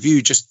 5-star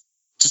review, just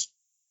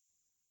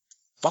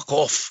fuck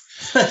off.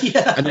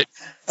 Yeah. And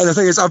the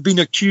thing is, I've been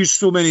accused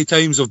so many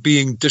times of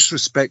being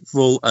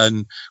disrespectful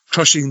and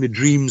crushing the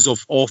dreams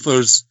of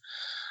authors.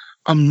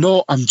 I'm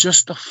not. I'm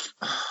just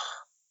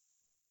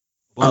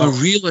I'm a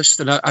realist,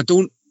 and I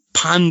don't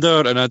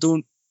pander, and I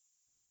don't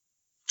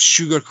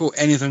sugarcoat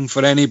anything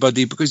for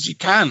anybody, because you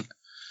can't.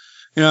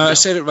 No. I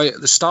said it right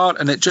at the start,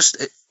 and it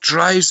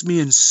drives me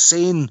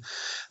insane,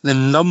 the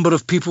number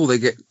of people that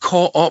get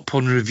caught up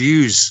on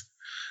reviews.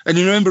 And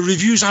you remember,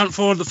 reviews aren't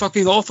for the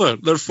fucking author;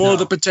 they're for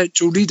the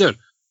potential reader.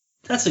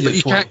 That's a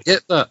good point. But you can't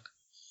get that.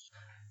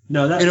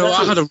 No,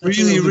 I had a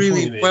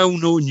really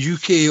well-known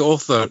UK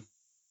author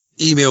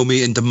email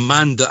me and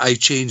demand that I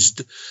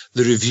changed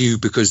the review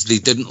because they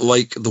didn't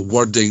like the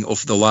wording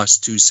of the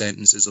last 2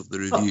 sentences of the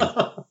review.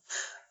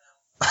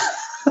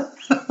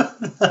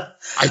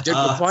 I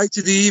didn't reply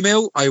to the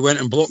email. I went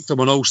and blocked them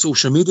on all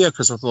social media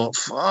because I thought,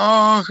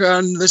 fuck,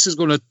 and this is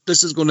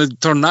gonna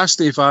turn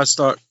nasty if I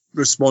start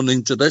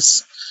responding to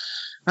this.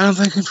 And I'm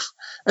thinking,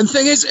 and the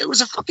thing is, it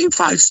was a fucking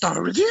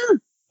 5-star review.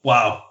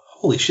 Wow,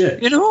 holy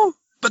shit!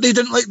 But they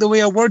didn't like the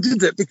way I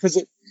worded it because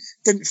it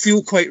didn't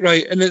feel quite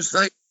right, and it's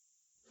like,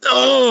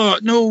 oh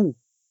no.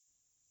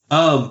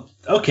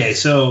 Okay,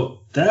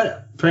 so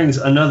that brings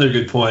another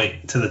good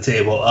point to the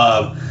table.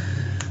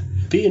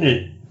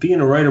 Being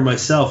a writer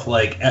myself,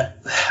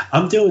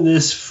 I'm doing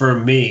this for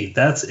me.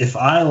 That's if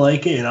I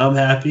like it and I'm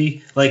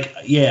happy.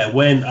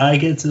 When I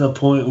get to the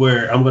point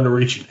where I'm going to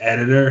reach an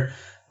editor,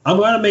 I'm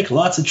going to make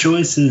lots of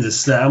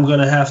choices that I'm going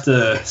to have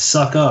to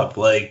suck up.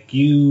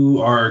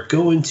 You are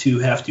going to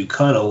have to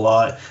cut a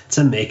lot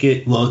to make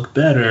it look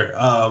better.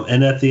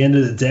 And at the end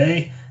of the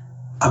day,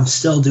 I'm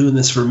still doing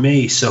this for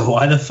me. So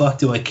why the fuck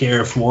do I care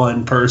if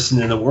one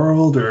person in the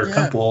world or a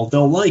couple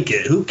don't like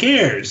it? Who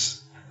cares?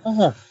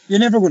 You're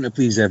never going to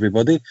please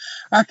everybody.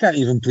 I can't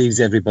even please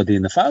everybody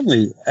in the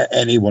family at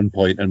any one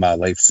point in my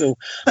life. So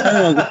I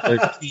don't want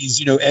to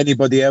please,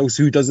 anybody else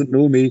who doesn't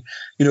know me.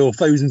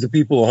 Thousands of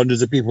people,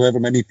 hundreds of people, however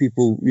many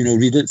people,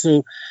 read it.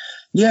 So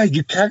yeah,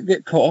 you can't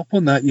get caught up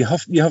on that. You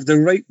have to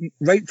write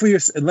for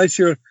yourself, unless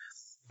you're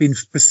being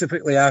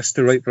specifically asked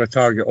to write for a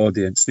target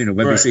audience.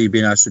 Maybe say you've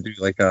been asked to do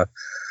like a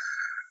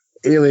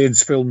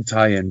Aliens film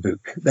tie-in book.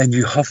 Then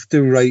you have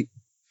to write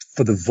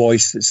for the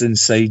voice that's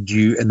inside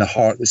you and the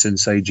heart that's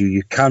inside you.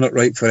 You cannot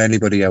write for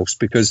anybody else,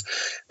 because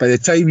by the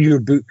time your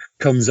book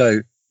comes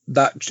out,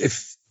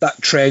 if that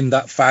trend,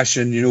 that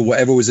fashion,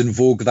 whatever was in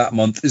vogue that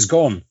month is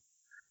gone.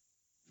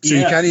 So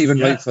you can't even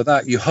write for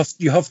that. You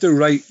have to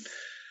write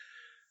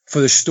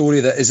for the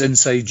story that is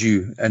inside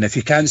you. And if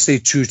you can't stay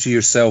true to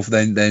yourself,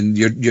 then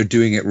you're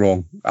doing it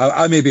wrong.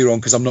 I may be wrong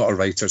because I'm not a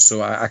writer,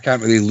 so I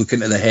can't really look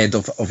into the head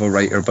of a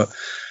writer. But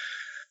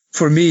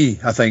for me,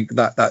 I think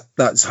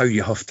that's how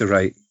you have to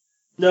write.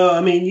 No,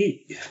 I mean,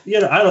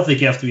 I don't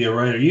think you have to be a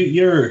writer.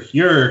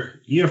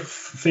 Your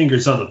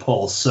finger's on the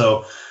pulse,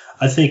 so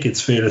I think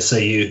it's fair to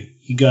say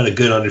you got a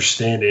good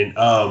understanding.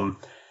 I'm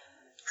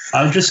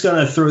just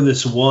gonna throw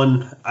this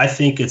one. I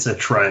think it's a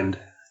trend.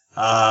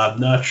 I'm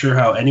not sure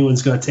how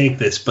anyone's gonna take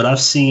this, but I've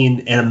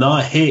seen, and I'm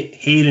not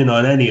hating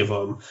on any of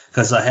them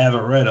because I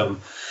haven't read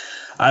them.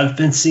 I've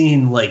been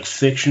seeing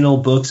fictional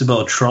books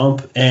about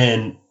Trump,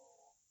 and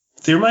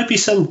there might be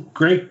some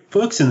great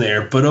books in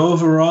there, but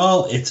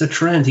overall, it's a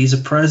trend. He's a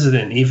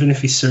president. Even if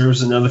he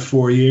serves another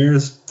 4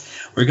 years,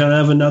 we're going to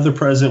have another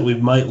president we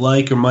might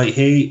like or might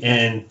hate.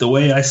 And the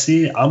way I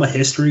see it, I'm a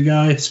history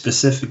guy,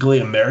 specifically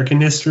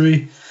American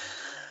history.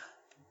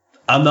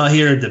 I'm not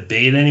here to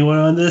debate anyone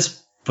on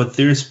this, but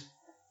there's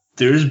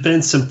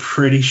been some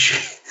pretty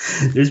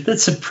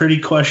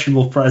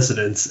questionable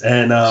presidents,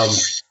 and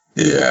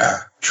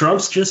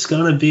Trump's just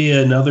going to be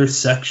another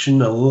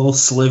section, a little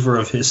sliver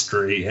of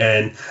history.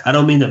 And I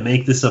don't mean to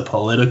make this a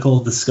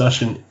political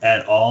discussion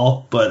at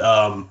all, but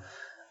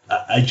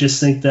I just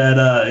think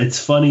that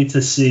it's funny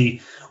to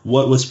see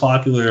what was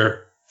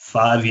popular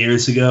 5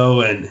 years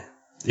ago. And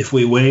if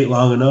we wait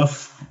long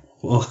enough,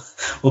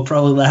 we'll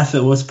probably laugh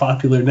at what's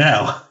popular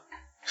now.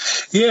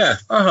 Yeah.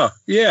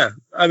 Yeah.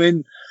 I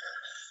mean,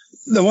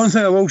 the one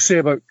thing I will say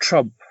about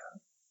Trump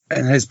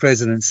and his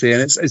presidency,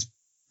 and it's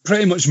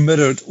pretty much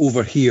mirrored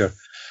over here.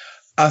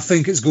 I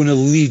think it's going to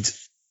lead,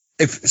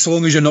 so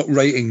long as you're not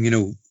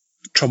writing,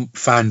 Trump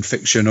fan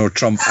fiction or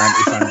Trump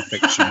anti-fan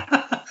fiction.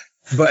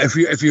 But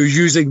if you're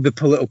using the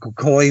political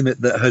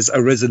climate that has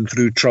arisen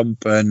through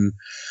Trump and,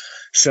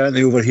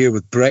 certainly over here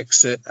with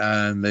Brexit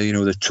and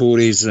the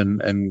Tories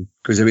and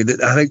because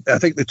I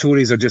think the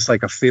Tories are just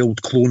like a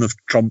failed clone of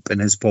Trump in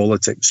his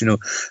politics.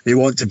 They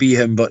want to be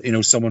him, but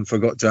someone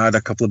forgot to add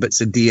a couple of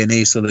bits of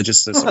DNA, so they're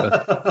just this sort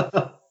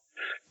of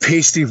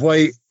pasty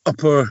white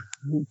upper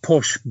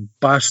posh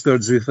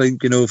bastards who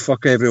think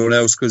fuck everyone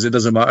else because it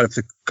doesn't matter if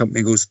the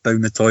company goes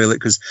down the toilet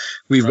because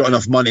we've got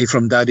enough money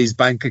from Daddy's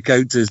bank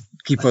account to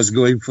keep us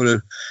going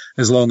for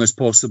as long as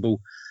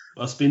possible.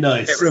 Must be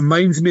nice. It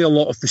reminds me a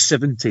lot of the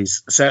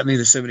 70s, certainly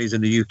the 70s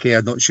in the UK.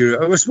 I'm not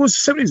sure. I suppose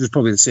the 70s was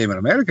probably the same in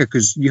America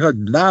because you had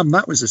Nam,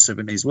 that was the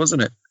 70s,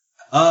 wasn't it?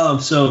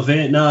 So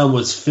Vietnam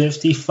was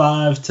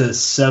 55 to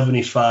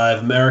 75.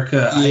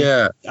 America,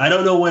 yeah. I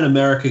don't know when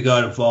America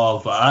got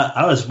involved, but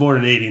I was born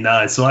in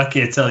 89, so I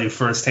can't tell you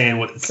firsthand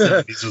what the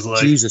 70s was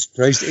like. Jesus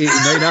Christ, 89.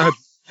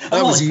 That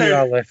was the year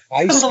I left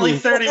high school. I'm only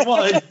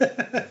 31.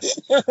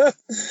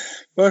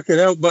 Fucking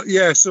hell. But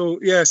so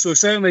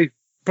certainly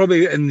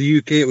probably in the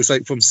UK it was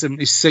like from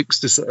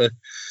 76 to sort of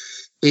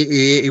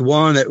 80,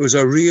 81. It was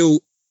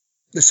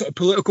the sort of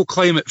political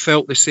climate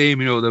felt the same.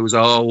 There was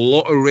a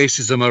lot of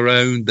racism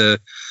around. The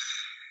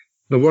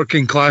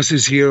working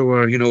classes here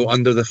were,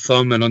 under the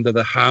thumb and under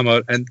the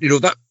hammer. And,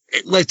 that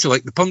it led to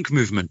like the punk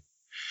movement.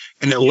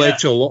 And it led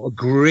to a lot of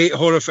great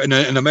horror.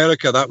 In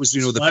America, that was,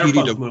 the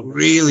period of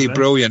really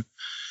brilliant.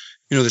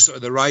 The sort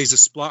of the rise of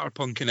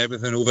splatterpunk and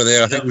everything over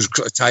there, I think was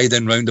sort of tied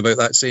in round about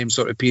that same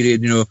sort of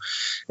period,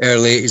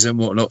 early 80s and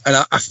whatnot.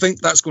 And I think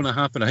that's going to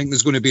happen. I think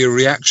there's going to be a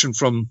reaction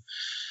from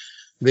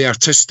the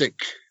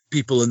artistic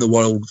people in the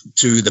world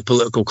to the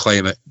political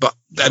climate.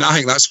 And I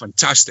think that's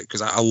fantastic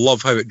because I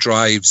love how it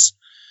drives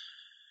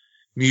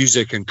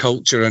music and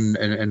culture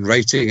and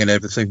writing and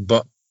everything.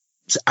 But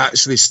to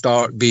actually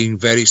start being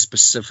very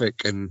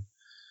specific, and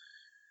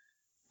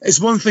it's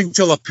one thing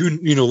to lampoon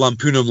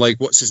him like,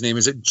 what's his name?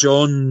 Is it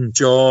John?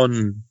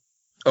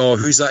 Oh,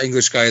 who's that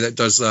English guy that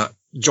does that?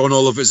 John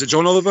Oliver. Is it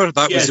John Oliver?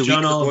 That was the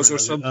John week Oliver, was or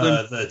something.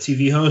 The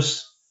TV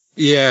host.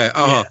 Yeah.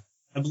 Yeah.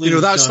 I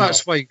believe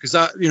that's fine because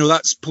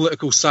that's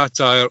political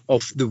satire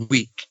of the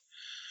week,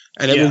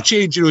 and it will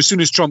change. As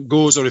soon as Trump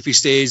goes, or if he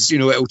stays,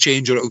 it'll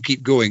change or it'll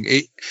keep going.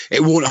 It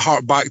won't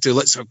hark back to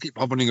let's keep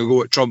having a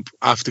go at Trump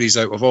after he's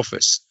out of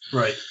office.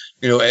 Right.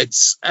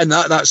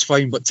 That's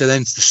fine, but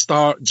to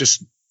start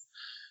just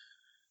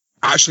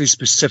actually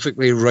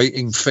specifically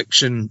writing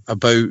fiction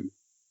about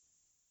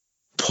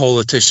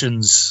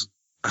politicians,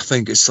 I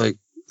think it's like,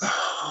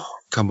 oh,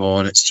 come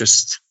on, it's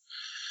just.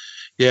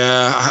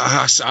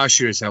 Yeah, I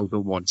sure as hell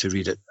don't want to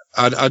read it.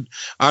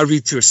 I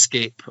read to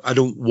escape. I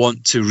don't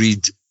want to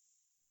read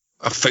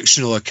a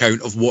fictional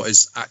account of what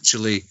is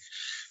actually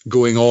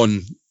going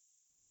on,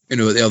 at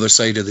the other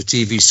side of the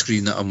TV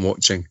screen that I'm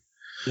watching.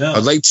 Yeah.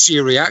 I'd like to see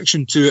a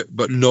reaction to it,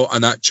 but not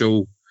an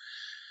actual,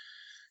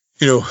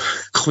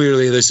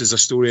 clearly this is a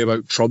story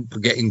about Trump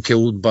getting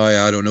killed by,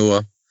 I don't know,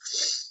 a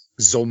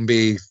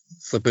zombie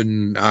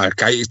flipping.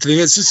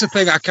 It's just a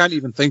thing. I can't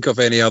even think of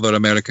any other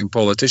American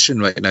politician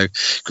right now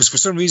because for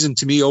some reason,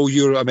 to me, all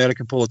your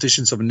American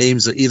politicians have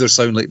names that either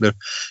sound like they're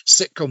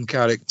sitcom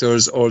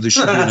characters or they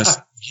should be in a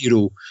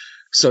hero.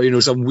 So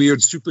some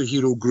weird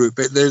superhero group.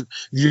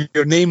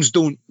 Your names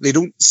don't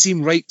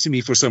seem right to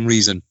me for some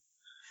reason.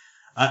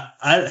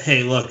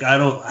 Hey, look,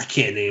 I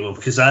can't name them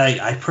because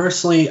I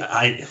personally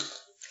I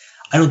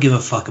don't give a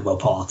fuck about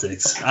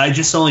politics. I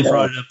just only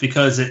brought it up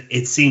because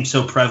it seems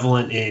so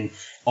prevalent in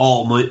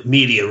all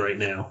media right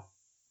now.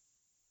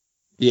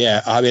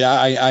 Yeah, I mean,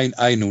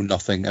 I know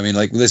nothing. I mean,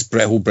 like this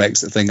whole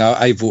Brexit thing,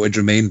 I voted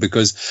Remain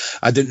because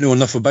I didn't know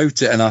enough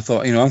about it, and I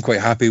thought, I'm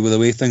quite happy with the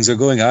way things are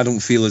going. I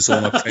don't feel as though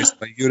I'm oppressed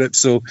by Europe,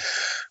 so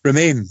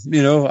Remain.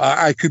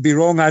 I could be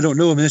wrong. I don't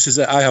know. I mean, this is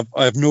it. I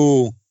have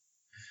no.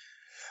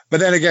 But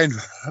then again,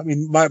 I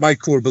mean, my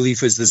core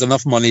belief is there's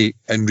enough money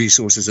and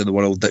resources in the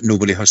world that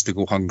nobody has to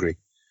go hungry.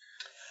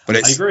 But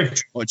I agree.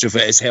 Much of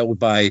it is held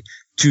by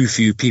too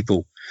few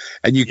people.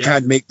 And you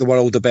can't make the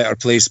world a better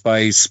place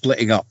by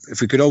splitting up.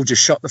 If we could all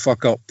just shut the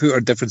fuck up, put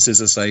our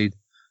differences aside,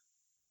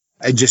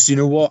 and just,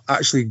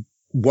 actually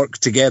work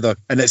together.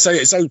 And it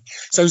sounds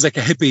like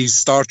a hippie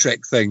Star Trek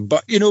thing.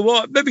 But you know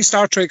what? Maybe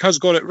Star Trek has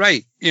got it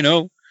right,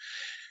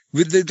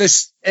 With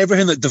this,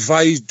 everything that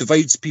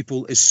divides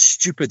people is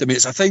stupid. I mean,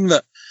 it's a thing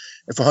that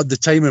if I had the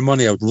time and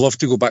money, I would love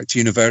to go back to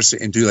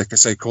university and do like a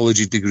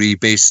psychology degree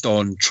based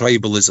on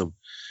tribalism.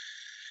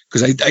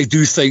 Because I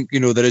do think,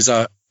 there is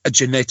a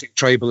genetic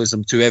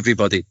tribalism to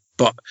everybody,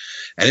 and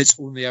it's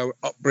only our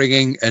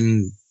upbringing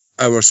and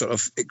our sort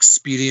of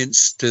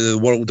experience to the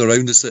world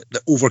around us that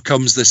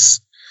overcomes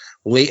this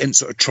latent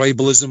sort of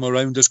tribalism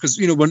around us. Because,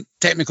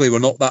 we're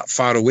not that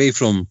far away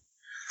from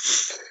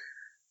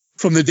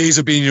the days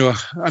of being,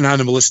 an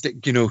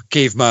animalistic,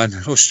 caveman,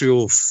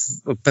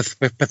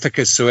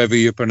 Australopithecus, however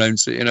you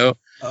pronounce it,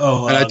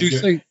 Oh, and I do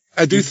think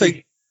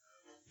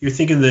you're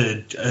thinking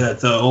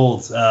the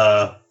old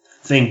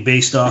thing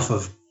based off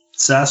of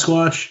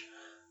Sasquatch.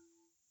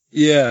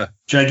 Yeah,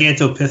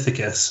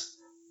 Gigantopithecus.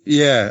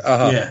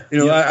 Yeah,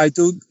 Yeah, I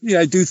do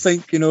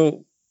think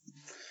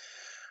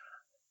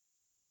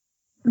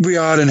we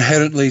are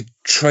inherently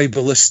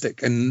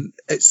tribalistic, and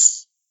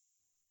it's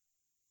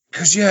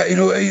Because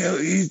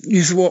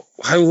you what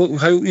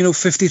how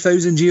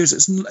 50,000 years.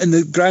 It's in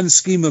the grand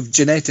scheme of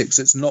genetics,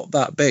 it's not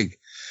that big.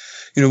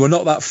 We're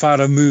not that far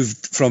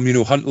removed from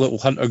little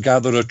hunter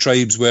gatherer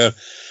tribes where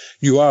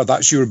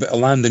that's your bit of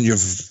land and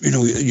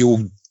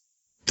you'll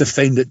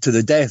defend it to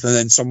the death, and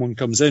then someone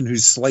comes in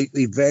who's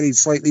very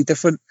slightly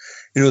different.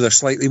 They're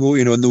slightly more.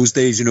 In those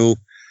days,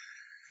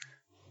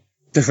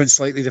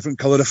 slightly different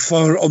colour of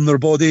fur on their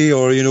body,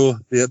 or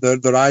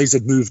their eyes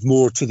had moved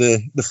more to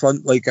the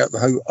front, like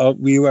how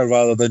we were,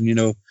 rather than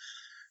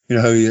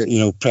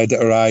how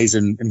predator eyes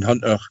and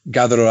hunter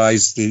gatherer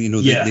eyes. They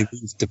move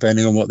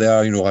depending on what they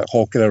are. Like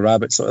hawk or a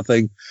rabbit sort of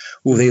thing.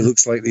 Well, they look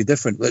slightly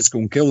different. Let's go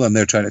and kill them.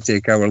 They're trying to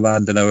take our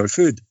land and our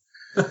food.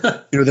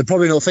 They're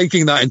probably not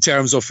thinking that in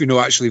terms of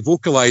actually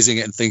vocalizing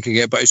it and thinking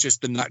it, but it's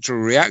just the natural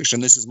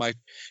reaction. This is my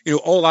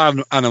all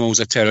animals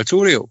are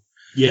territorial.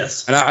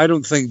 Yes. And I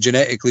don't think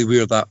genetically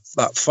we're that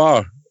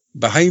far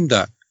behind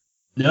that.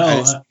 No, I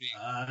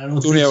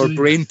don't think only so. Our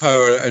brain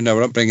power and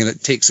our upbringing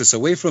that takes us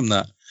away from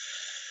that.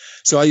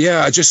 So I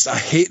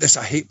hate this.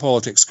 I hate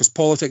politics, because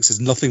politics is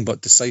nothing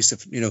but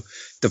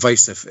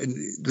divisive. And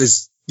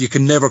you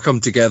can never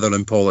come together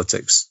in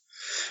politics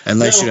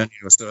unless you're in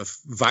a sort of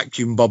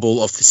vacuum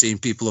bubble of the same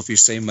people of your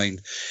same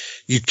mind.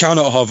 You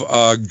cannot have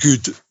a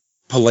good,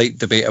 polite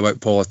debate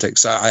about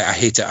politics. I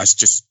hate it. I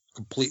just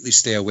completely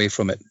stay away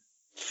from it.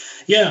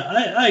 Yeah,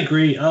 I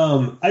agree.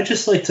 I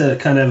just like to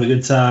kind of have a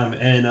good time,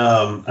 and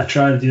I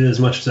try to do as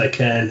much as I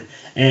can.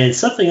 And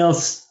something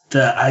else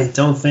that I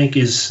don't think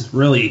is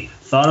really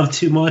thought of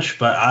too much,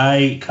 but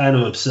I kind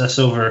of obsess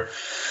over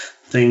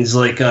things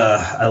like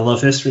I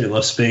love history, I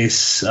love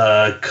space,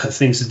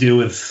 things to do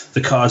with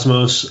the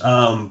cosmos,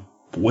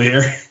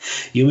 where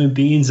human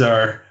beings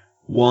are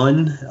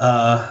one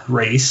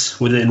race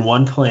within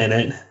one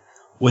planet,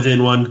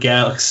 within one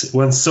galaxy,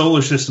 one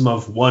solar system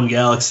of one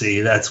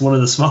galaxy. That's one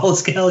of the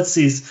smallest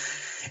galaxies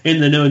in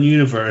the known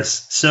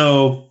universe.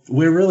 So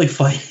we're really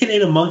fighting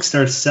it amongst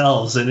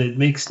ourselves, and it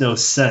makes no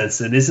sense.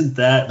 And isn't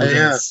that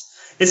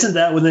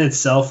within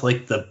itself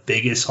like the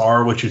biggest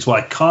horror, which is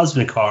why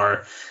cosmic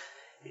horror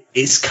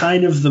is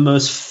kind of the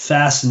most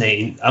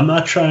fascinating. I'm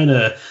not trying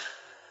to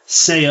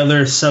say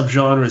other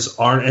subgenres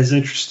aren't as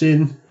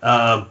interesting,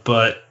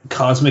 but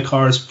cosmic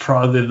horror is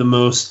probably the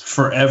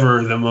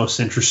most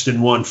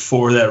interesting one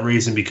for that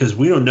reason, because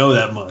we don't know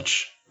that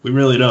much. We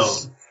really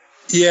don't.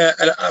 Yeah,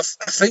 and I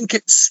think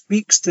it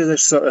speaks to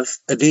this sort of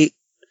innate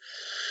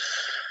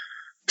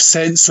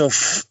sense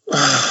of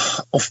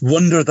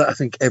wonder that I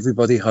think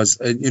everybody has.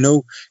 And,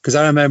 because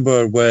I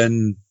remember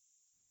when,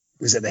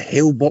 was it the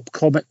Hale-Bopp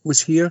comet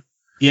was here?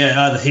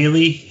 Yeah, the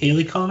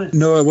Halley comet?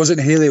 No, it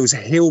wasn't Halley. It was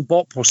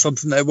Hale-Bopp or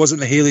something. It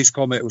wasn't the Halley's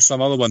comet. It was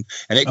some other one.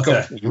 And it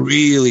got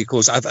really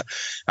close. I'm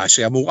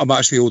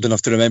actually old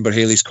enough to remember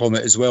Halley's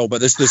comet as well,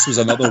 but this was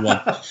another one.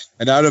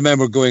 And I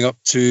remember going up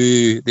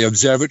to the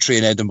observatory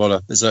in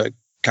Edinburgh.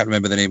 Can't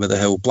remember the name of the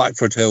hill,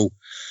 Blackford Hill,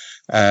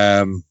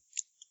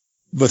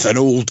 with an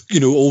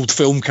old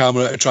film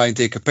camera to try and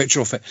take a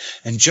picture of it.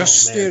 And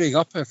just staring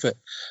up at it,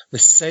 the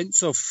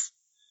sense of,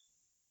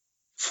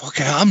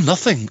 fucking, I'm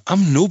nothing.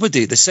 I'm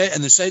nobody. The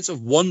sense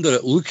of wonder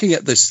at looking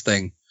at this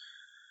thing,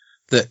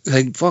 that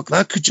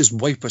that could just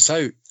wipe us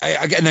out.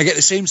 I get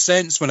the same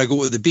sense when I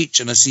go to the beach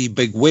and I see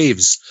big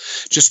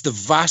waves. Just the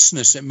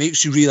vastness. It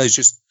makes you realise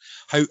just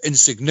how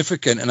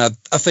insignificant. And I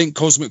think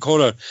cosmic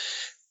horror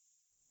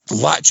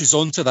latches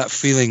onto that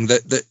feeling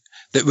that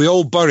we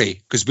all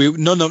bury, because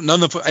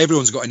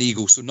everyone's got an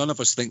ego, so none of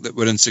us think that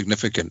we're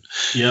insignificant.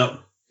 Yeah.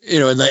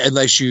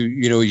 Unless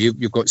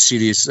you've got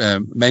serious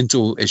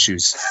mental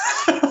issues.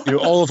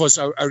 All of us,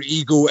 our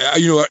ego,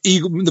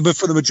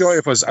 for the majority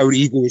of us, our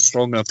ego is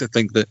strong enough to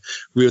think that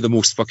we're the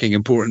most fucking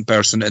important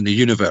person in the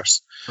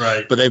universe.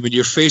 Right. But then when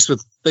you're faced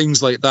with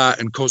things like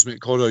that in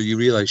cosmic horror, you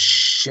realize,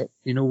 shit,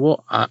 you know what?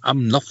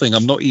 I'm nothing.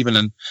 I'm not even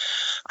an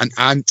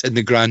ant in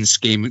the grand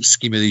scheme of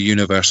the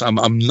universe.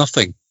 I'm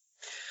nothing.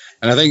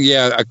 And I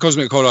think,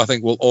 cosmic horror, I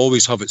think, will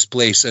always have its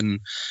place,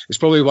 and it's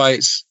probably why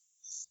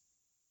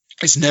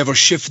it's never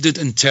shifted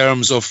in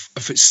terms of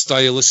its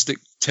stylistic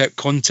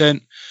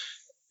content,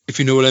 if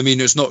you know what I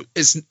mean.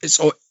 It's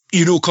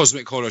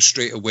cosmic horror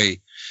straight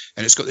away,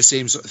 and it's got the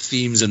same sort of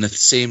themes and the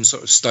same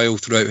sort of style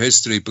throughout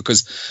history,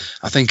 because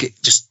I think it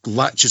just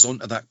latches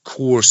onto that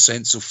core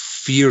sense of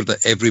fear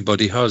that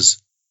everybody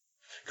has.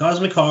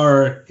 Cosmic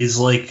horror is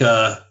like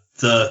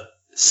the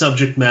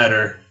subject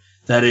matter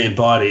that it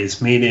embodies,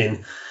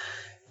 meaning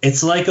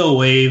it's like a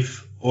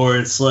wave, or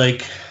it's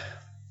like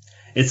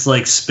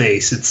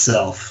space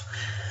itself.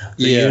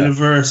 The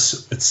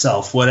universe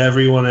itself, whatever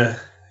you want to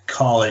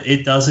call it,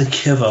 it doesn't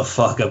give a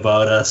fuck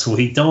about us.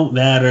 We don't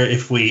matter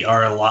if we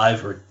are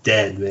alive or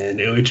dead, man.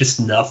 We're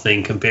just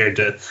nothing compared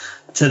to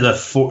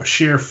the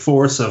sheer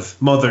force of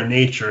Mother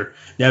Nature.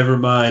 Never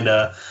mind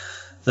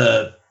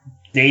the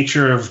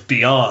nature of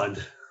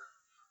beyond.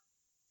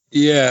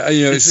 Yeah,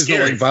 it's not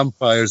like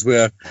vampires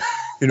where,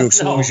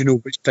 so long as you know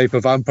which type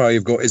of vampire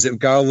you've got. Is it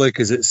garlic?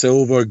 Is it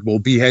silver? Will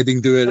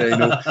beheading do it?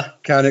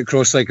 Can it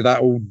cross like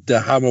that old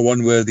Hammer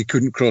one where they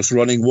couldn't cross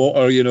running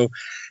water? You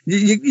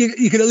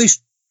can at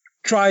least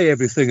try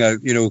everything out,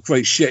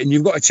 quite shit, and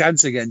you've got a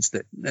chance against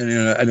it,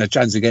 and a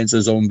chance against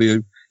a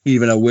zombie,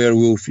 even a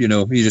werewolf, you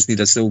just need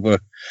a silver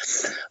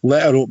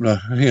letter opener,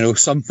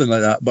 something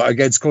like that. But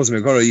against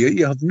cosmic horror,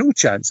 you have no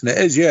chance,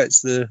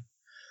 and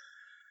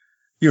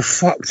you're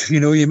fucked,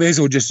 you may as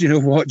well just,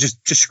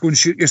 just go and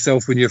shoot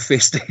yourself when you're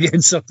faced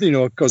against something,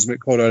 a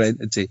cosmic horror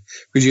entity,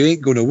 because you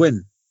ain't going to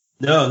win.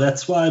 No,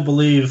 that's why I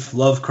believe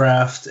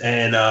Lovecraft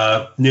and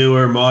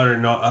newer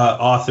modern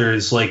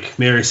authors like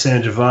Mary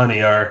San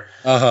Giovanni are.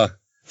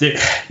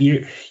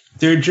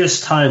 They're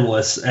just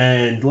timeless,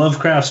 and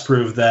Lovecraft's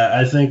proved that.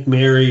 I think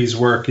Mary's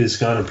work is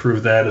going to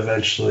prove that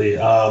eventually.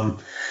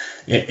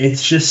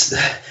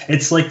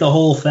 It's like the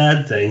whole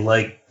fad thing,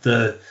 like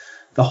the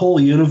whole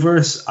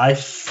universe. I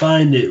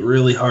find it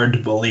really hard to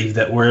believe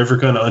that we're ever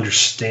going to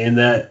understand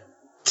that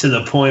to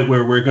the point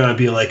where we're going to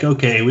be like,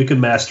 okay, we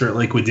can master it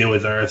like we did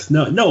with Earth.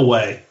 No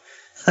way.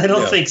 I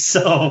don't think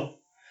so.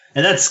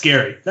 And that's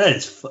scary.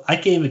 I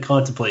can't even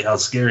contemplate how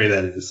scary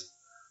that is.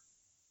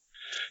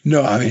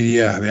 No,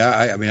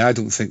 I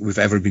don't think we've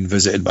ever been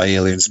visited by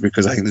aliens,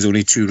 because I think there's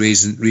only two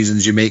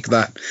reasons you make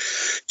that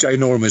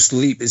ginormous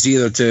leap. Is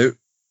either to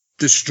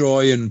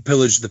destroy and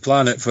pillage the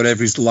planet for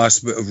every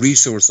last bit of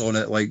resource on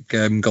it, like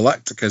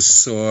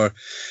Galacticus, or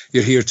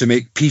you're here to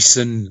make peace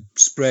and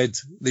spread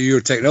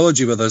your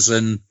technology with us,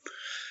 and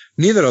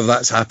neither of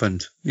that's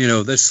happened.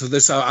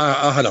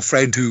 I had a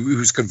friend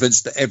who's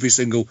convinced that every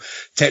single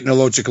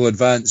technological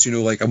advance,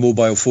 like a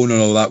mobile phone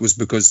and all that, was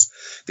because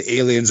the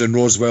aliens in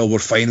Roswell were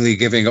finally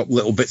giving up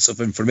little bits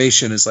of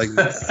information. It's like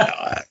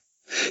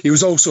he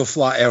was also a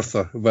flat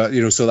earther, but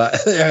so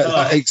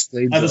that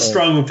explains. I have a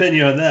strong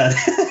opinion on that.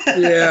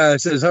 Yeah,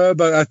 it says, how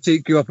about I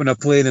take you up in a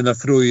plane and I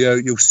throw you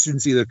out? You'll soon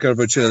see the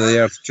curvature of the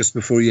earth just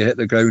before you hit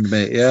the ground,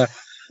 mate. Yeah.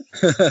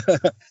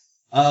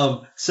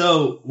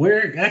 So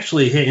we're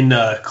actually hitting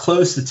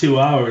close to 2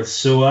 hours.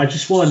 So I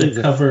just wanted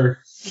to cover.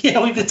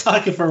 Yeah, we've been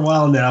talking for a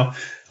while now.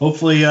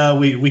 Hopefully,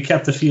 we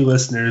kept a few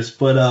listeners,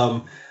 but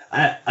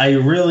I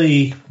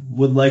really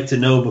would like to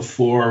know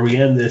before we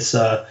end this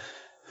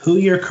who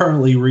you're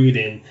currently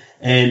reading,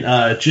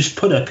 and just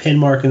put a pin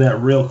mark in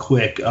that real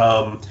quick.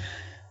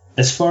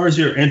 As far as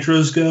your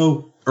intros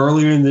go,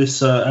 earlier in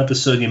this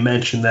episode, you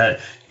mentioned that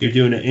you're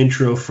doing an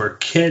intro for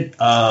Kit.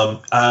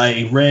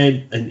 I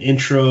read an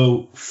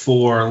intro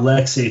for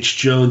Lex H.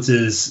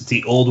 Jones's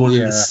The Old One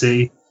in the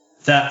Sea.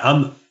 That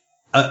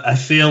I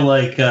feel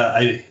like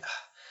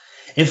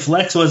if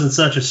Lex wasn't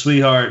such a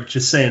sweetheart,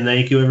 just saying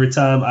thank you every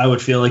time, I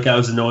would feel like I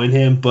was annoying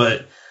him.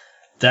 But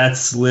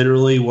that's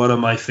literally one of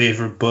my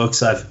favorite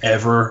books I've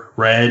ever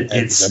read.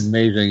 It's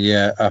amazing,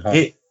 yeah.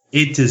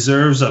 It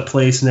deserves a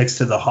place next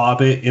to The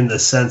Hobbit in the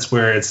sense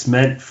where it's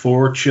meant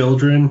for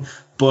children,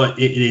 but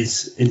it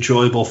is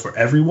enjoyable for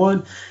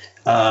everyone.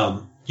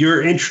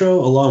 Your intro,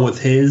 along with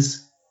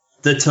his,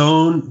 the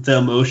tone, the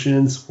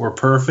emotions were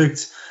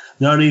perfect.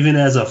 Not even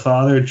as a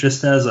father,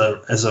 just as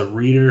a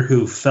reader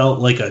who felt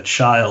like a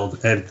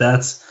child, and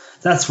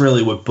that's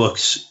really what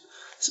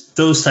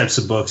those types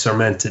of books are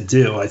meant to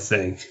do, I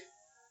think.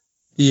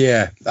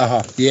 Yeah.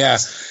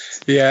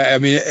 I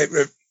mean,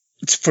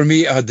 for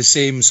me, it had the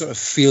same sort of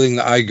feeling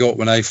that I got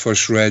when I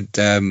first read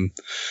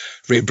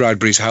Ray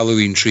Bradbury's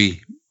Halloween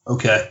Tree.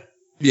 Okay.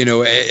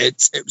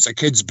 It was a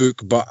kid's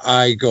book, but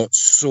I got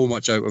so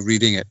much out of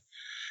reading it.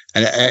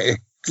 And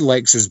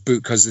Lex's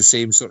book has the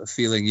same sort of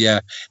feeling.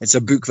 Yeah, it's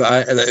a book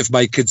that if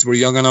my kids were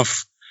young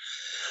enough,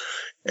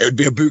 it would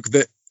be a book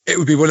that it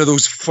would be one of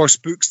those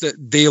first books that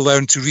they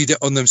learn to read it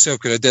on themselves.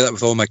 Because I did that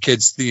with all my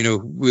kids. We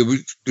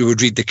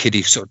would read the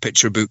kiddie sort of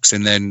picture books,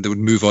 and then they would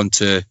move on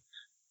to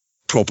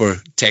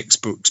proper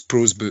textbooks,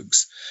 prose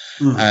books.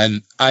 Mm.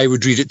 And I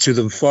would read it to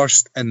them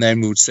first, and then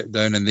we would sit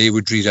down and they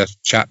would read a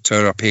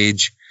chapter, a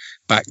page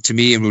back to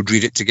me, and we'd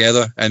read it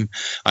together. And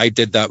I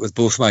did that with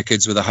both my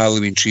kids with a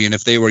Halloween Tree. And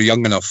if they were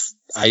young enough,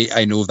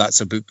 I know that's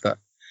a book that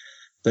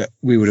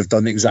we would have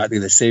done exactly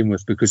the same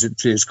with, because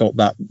it's got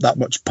that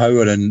much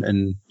power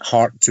and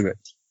heart to it.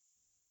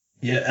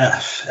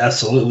 Yeah,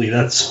 absolutely.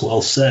 That's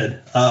well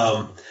said.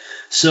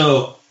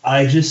 So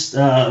I just,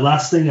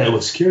 last thing I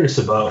was curious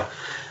about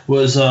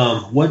was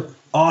what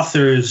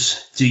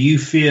authors do you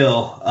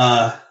feel,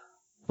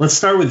 let's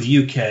start with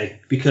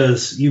UK,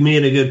 because you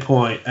made a good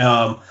point.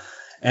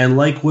 And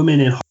like Women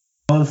in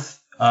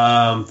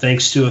Horror,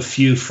 thanks to a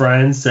few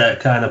friends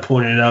that kind of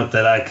pointed out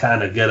that I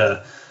kind of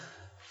gotta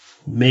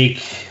make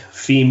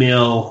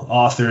female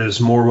authors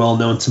more well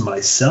known to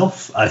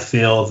myself, I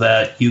feel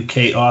that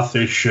UK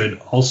authors should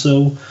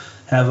also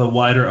have a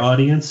wider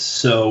audience.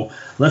 So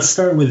let's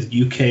start with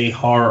UK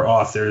horror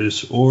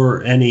authors,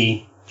 or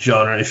any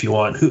genre if you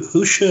want. Who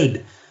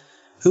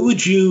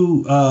would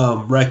you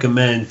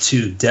recommend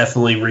to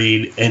definitely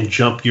read and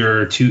jump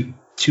your to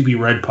be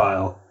read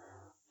pile?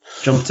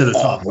 Jump to the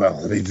top.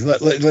 Well, I mean,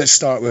 let's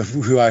start with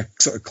who I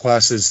sort of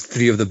class as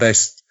three of the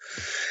best.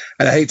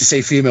 And I hate to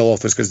say female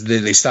authors, because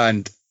they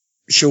stand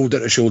shoulder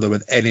to shoulder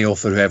with any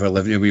author who ever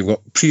lived. We've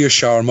got Priya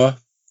Sharma,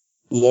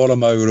 Laura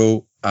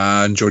Mauro,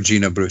 and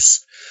Georgina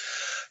Bruce.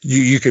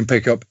 You can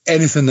pick up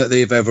anything that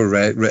they've ever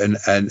written,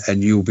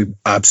 and you'll be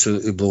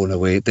absolutely blown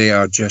away. They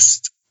are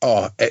just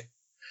they're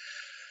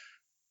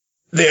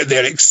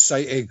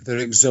exciting, they're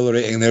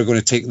exhilarating. They're going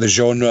to take the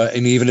genre,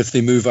 and even if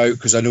they move out,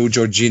 because I know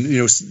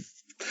Georgina,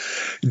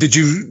 did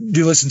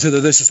you listen to the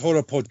This Is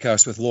Horror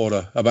podcast with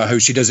Laura about how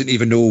she doesn't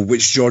even know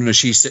which genre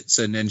she sits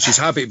in, and she's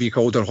happy to be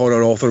called a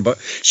horror author, but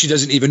she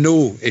doesn't even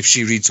know if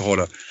she reads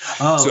horror.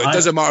 So it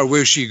doesn't matter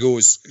where she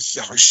goes.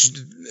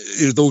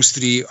 Those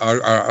three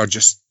are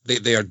just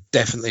they are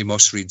definitely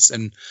must reads,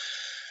 and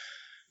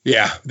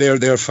yeah,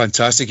 they're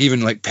fantastic.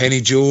 Even like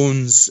Penny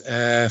Jones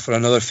for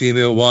another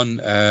female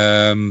one.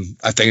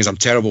 I think I'm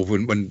terrible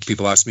when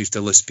people ask me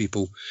to list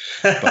people,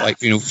 but like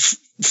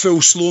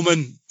Phil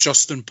Sloman,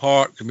 Justin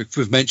Park,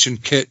 we've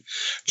mentioned Kit,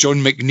 John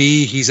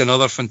McNee, he's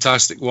another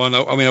fantastic one.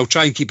 I'll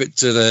try and keep it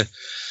to the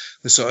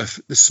sort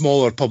of the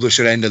smaller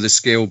publisher end of the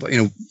scale, but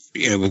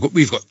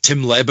we've got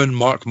Tim Leben,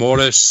 Mark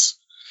Morris,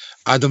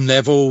 Adam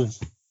Neville.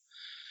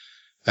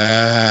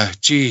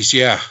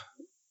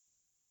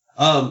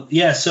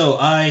 So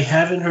I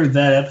haven't heard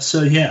that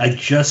episode yet. I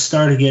just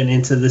started getting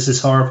into This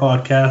Is Horror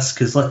podcast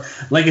because,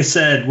 like I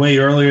said way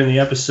earlier in the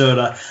episode,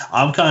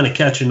 I'm kind of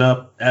catching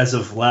up as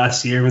of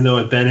last year, even though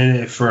I've been in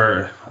it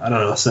for, I don't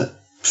know,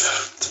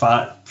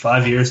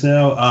 5 years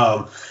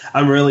now.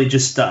 I'm really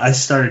just I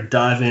started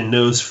diving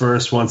nose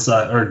first in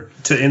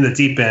the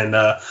deep end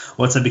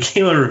once I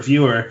became a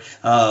reviewer.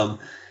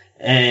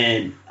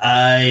 And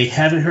I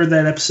haven't heard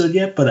that episode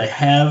yet, but I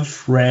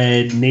have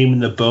read Naming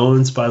the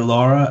Bones by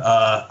Laura.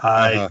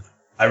 I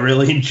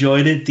really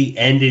enjoyed it. The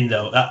ending,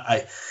 though,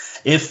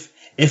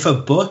 if a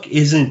book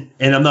isn't,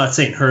 and I'm not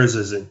saying hers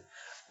isn't,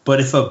 but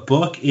if a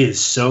book is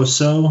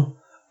so-so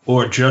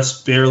or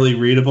just barely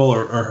readable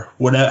or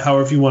whatever,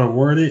 however you want to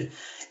word it,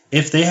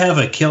 if they have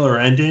a killer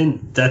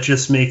ending, that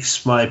just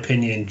makes my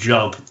opinion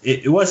jump.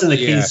 It wasn't the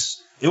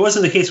case. It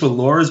wasn't the case with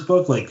Laura's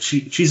book. Like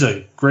she's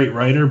a great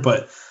writer,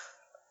 but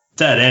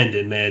that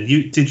ended, man.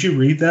 Did you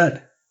read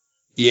that?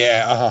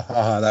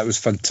 Yeah, that was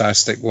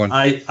fantastic one.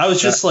 I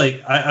was just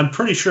like, I'm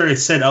pretty sure it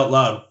said out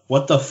loud,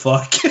 "What the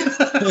fuck?"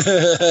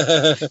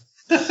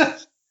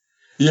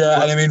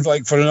 Yeah, and I mean,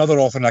 like for another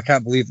author, I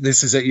can't believe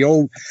this is it.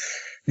 You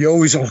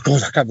always, oh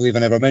God, I can't believe I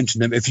never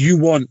mentioned him. If you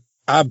want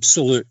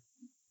absolute,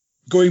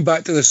 going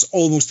back to this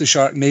almost the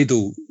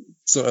Sharknado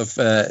sort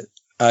of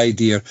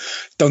idea,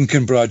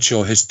 Duncan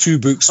Bradshaw, his 2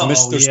 books,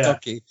 Mr.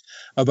 Stucky,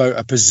 about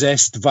a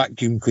possessed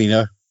vacuum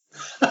cleaner,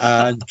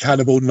 and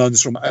Cannibal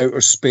Nuns from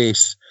Outer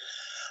Space.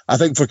 I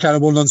think for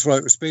Cannibal Nuns from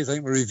Outer Space, I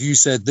think the review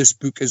said this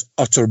book is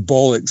utter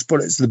bollocks,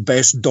 but it's the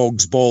best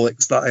dog's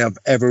bollocks that I have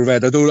ever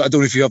read. I don't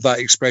know if you have that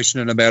expression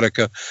in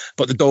America,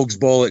 but the dog's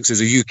bollocks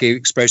is a UK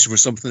expression for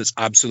something that's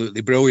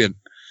absolutely brilliant.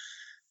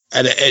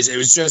 And it is. It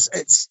was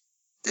just,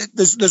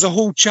 there's a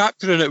whole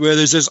chapter in it where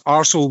there's this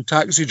arsehole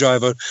taxi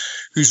driver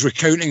who's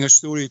recounting a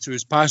story to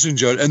his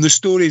passenger, and the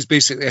story is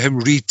basically him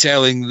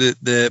retelling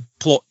the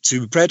plot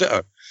to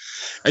Predator.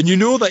 And you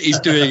know that he's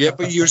doing it,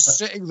 but you're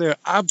sitting there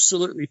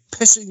absolutely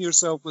pissing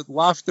yourself with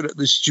laughter at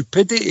the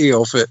stupidity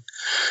of it.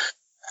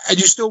 And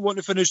you still want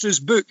to finish this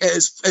book.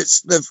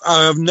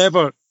 I have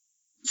never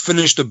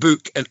finished a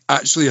book and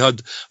actually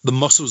had the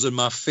muscles in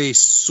my face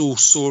so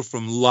sore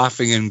from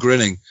laughing and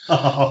grinning.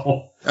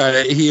 Oh.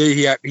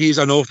 He's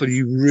an author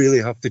you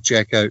really have to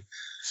check out.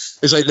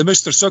 It's like the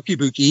Mr. Sucky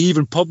book. He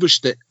even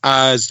published it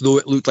as though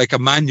it looked like a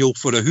manual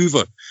for a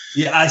Hoover.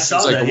 Yeah, I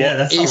saw that. Yeah,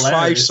 that's A5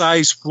 hilarious.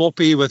 size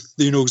floppy with,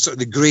 sort of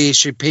the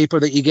greyish paper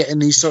that you get in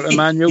these sort of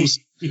manuals.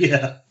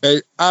 Yeah.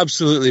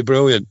 Absolutely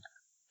brilliant.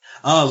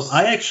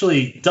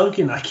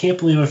 Duncan, I can't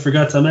believe I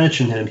forgot to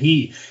mention him.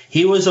 He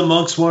was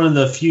amongst one of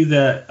the few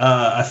that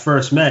I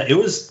first met.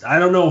 I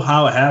don't know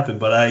how it happened,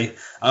 but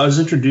I was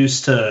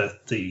introduced to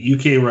the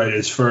UK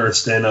writers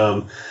first,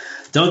 and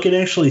Duncan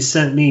actually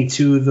sent me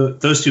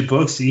those 2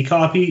 books, the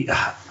e-copy.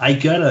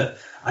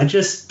 I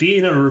just,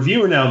 being a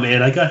reviewer now,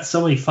 man, I got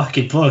so many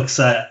fucking books.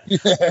 I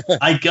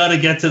gotta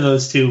get to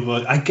those 2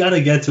 books. I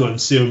gotta get to them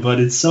soon, but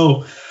it's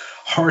so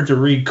hard to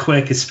read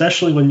quick,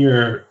 especially when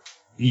you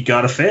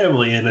got a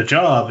family and a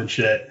job and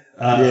shit.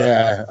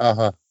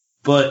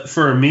 But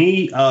for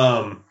me,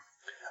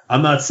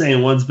 I'm not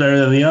saying one's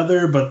better than the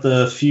other, but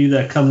the few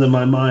that come to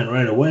my mind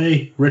right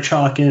away, Rich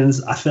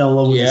Hawkins, I fell in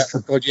love with this.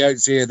 God, yeah,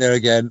 see it there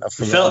again.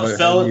 Fell in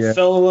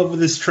love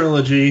with this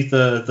trilogy,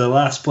 the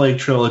Last Plague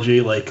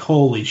trilogy. Like,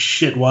 holy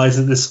shit, why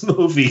isn't this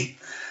movie?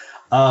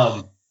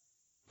 Who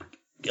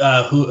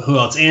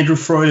else? Andrew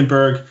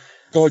Freudenberg.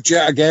 God,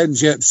 yeah, again,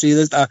 yeah, see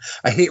this.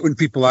 I hate when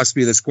people ask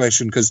me this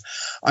question because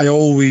I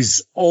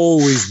always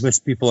miss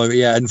people out.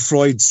 Yeah, and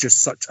Freud's just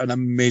such an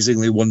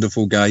amazingly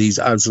wonderful guy. He's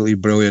absolutely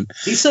brilliant.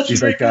 He's a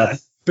great guy. A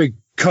big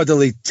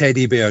cuddly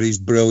teddy bear. He's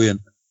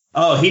brilliant.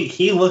 Oh,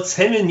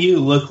 him and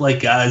you look like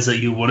guys that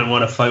you wouldn't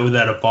want to fight with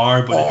at a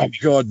bar. But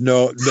God,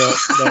 no.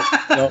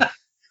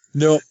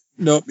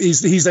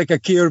 He's like a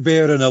Care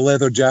Bear in a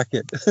leather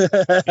jacket.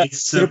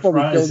 You'll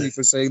probably kill me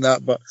for saying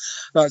that, but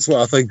that's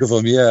what I think of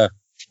him. Yeah.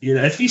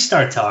 If you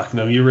start talking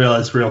to him, you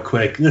realize real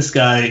quick, this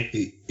guy,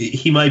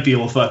 he might be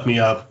able to fuck me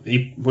up.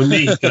 With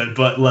me, he's good,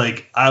 but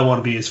like I want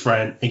to be his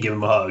friend and give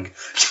him a hug.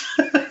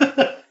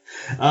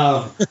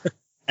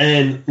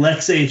 And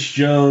Lex H.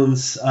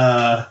 Jones,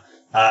 I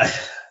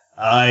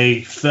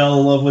fell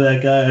in love with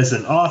that guy as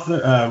an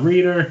author,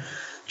 reader,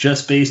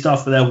 just based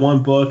off of that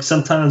one book.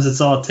 Sometimes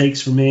it's all it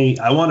takes for me.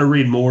 I want to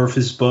read more of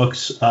his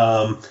books.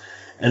 And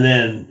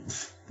then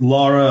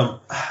Laura,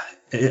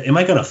 am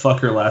I going to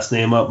fuck her last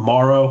name up?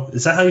 Morrow?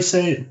 Is that how you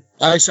say it?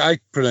 I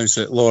pronounce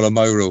it Laura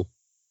Mauro.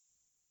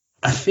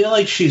 I feel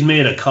like she's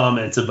made a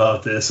comment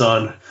about this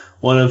on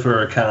one of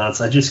her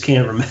accounts. I just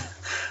can't remember.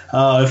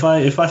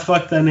 If I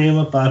fuck that name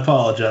up, I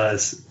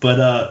apologize.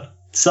 But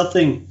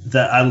something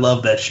that I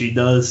love that she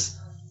does,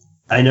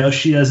 I know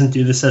she doesn't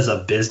do this as a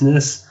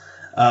business.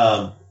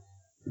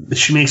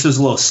 She makes those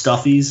little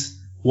stuffies.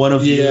 One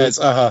of you. Yes,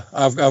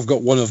 I've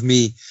got one of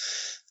me.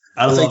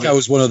 I think I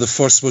was one of the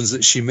first ones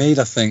that she made,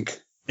 I think.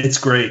 It's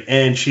great.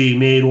 And she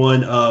made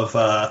one of,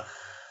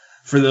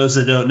 for those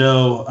that don't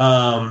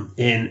know,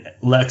 in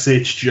Lex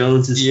H.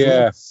 Jones's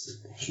books.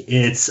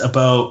 It's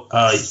about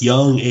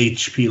young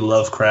H.P.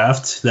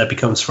 Lovecraft that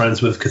becomes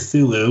friends with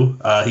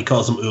Cthulhu. He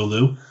calls him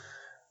Ulu.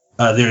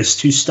 There's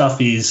two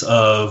stuffies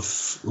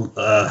of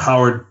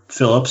Howard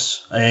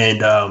Phillips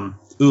and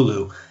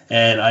Ulu.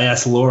 And I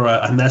asked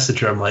Laura, I messaged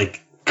her, I'm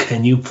like,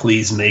 can you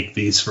please make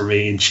these for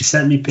me? And she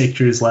sent me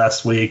pictures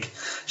last week.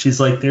 She's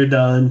like, they're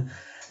done.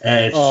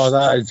 And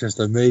that is just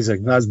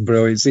amazing. That's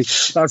brilliant. See,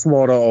 that's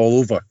Laura all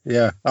over.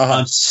 Yeah.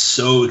 I'm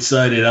so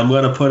excited. I'm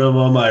going to put them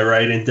on my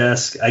writing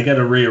desk. I got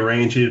to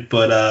rearrange it,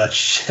 but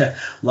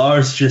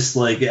Laura's just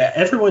like,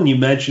 everyone you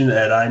mentioned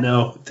that I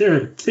know,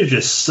 they're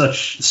just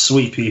such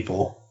sweet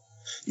people.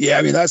 Yeah,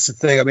 I mean, that's the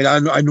thing. I mean,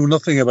 I know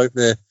nothing about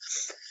the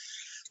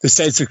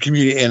sense of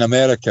community in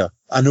America.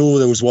 I know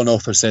there was one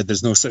author said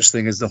there's no such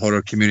thing as the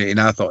horror community, and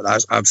I thought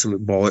that's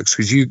absolute bollocks,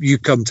 because you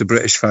come to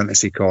British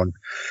Fantasy Con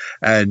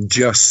and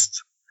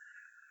just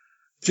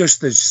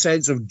the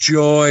sense of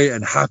joy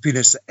and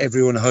happiness that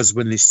everyone has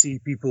when they see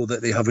people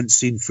that they haven't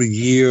seen for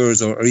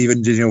years or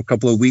even, a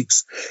couple of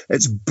weeks.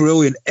 It's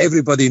brilliant.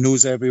 Everybody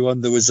knows everyone.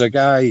 There was a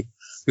guy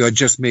who had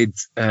just made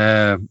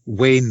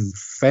Wayne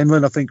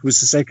Fenlon, I think was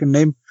the second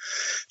name.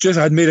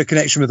 I'd made a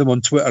connection with him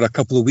on Twitter a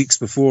couple of weeks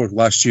before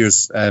last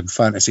year's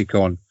Fantasy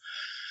Con.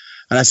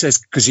 And I says,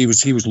 because he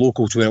was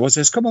local to it, I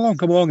says, come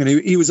along. And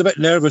he was a bit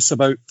nervous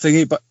about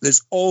thingy, but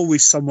there's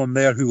always someone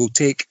there who will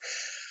take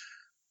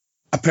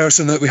a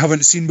person that we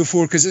haven't seen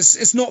before, because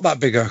it's not that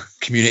big a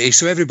community,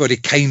 so everybody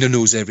kind of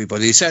knows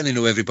everybody. They certainly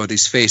know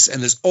everybody's face,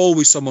 and there's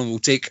always someone who will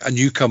take a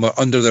newcomer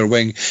under their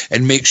wing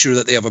and make sure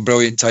that they have a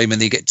brilliant time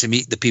and they get to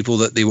meet the people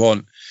that they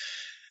want.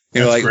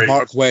 Like great.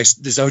 Mark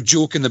West. There's a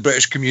joke in the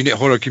British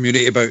horror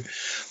community about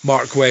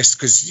Mark West,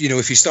 because,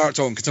 if you start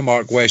talking to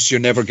Mark West, you're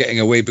never getting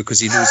away because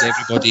he knows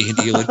everybody and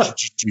he'll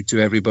introduce you to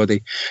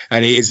everybody.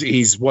 And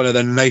he's one of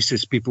the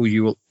nicest people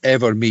you will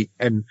ever meet.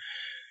 And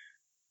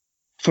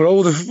for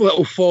all the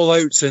little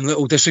fallouts and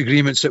little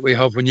disagreements that we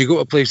have, when you go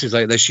to places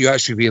like this, you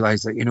actually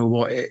realise that,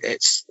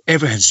 it's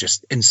everything's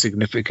just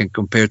insignificant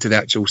compared to the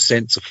actual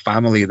sense of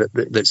family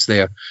that's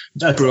there.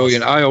 That's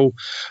brilliant. Awesome.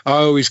 I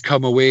always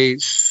come away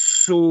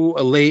so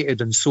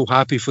elated and so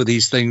happy for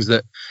these things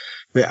that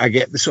I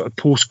get the sort of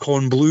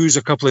post-con blues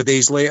a couple of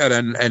days later,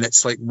 and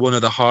it's like one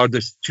of the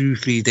hardest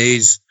 2-3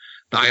 days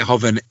that I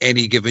have in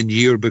any given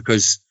year,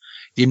 because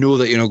you know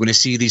that you're not going to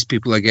see these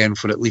people again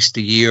for at least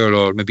a year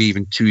or maybe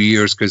even 2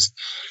 years, because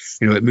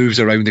it moves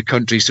around the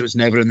country, so it's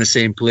never in the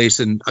same place.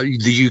 And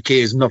the UK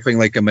is nothing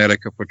like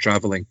America for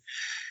traveling.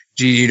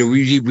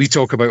 We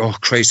talk about, oh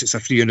Christ, it's a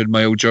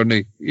 300-mile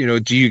journey.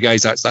 To you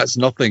guys that's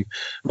nothing,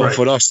 but right.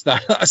 For us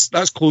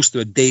that's close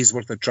to a day's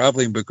worth of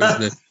traveling, because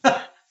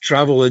the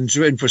travel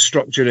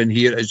infrastructure in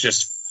here is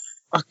just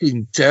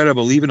fucking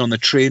terrible, even on the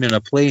train and a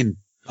plane.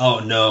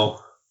 Oh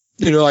no.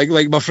 Like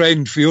my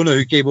friend Fiona,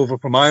 who came over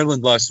from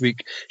Ireland last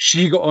week,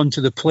 she got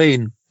onto the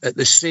plane at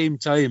the same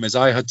time as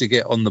I had to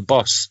get on the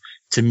bus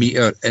to meet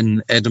her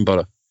in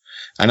Edinburgh.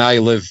 And I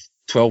live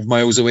 12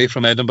 miles away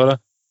from Edinburgh.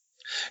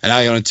 And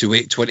I had to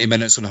wait 20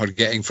 minutes on her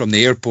getting from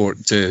the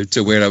airport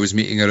to where I was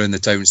meeting her in the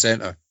town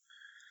centre.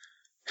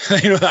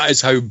 That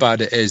is how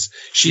bad it is.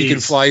 She can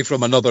fly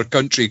from another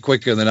country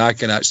quicker than I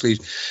can actually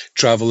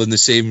travel in the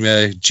same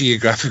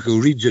geographical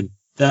region.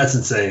 That's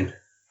insane.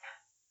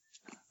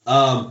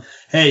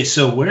 Hey,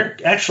 so we're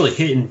actually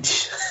hitting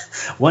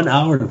 1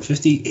 hour and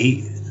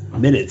 58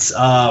 minutes.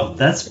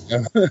 That's,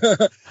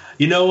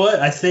 you know what?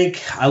 I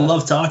think I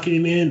love talking to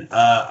you, man.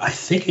 I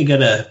think I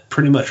gotta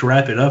pretty much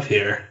wrap it up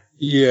here.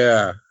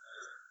 Yeah.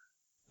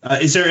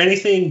 Is there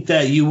anything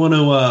that you want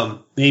to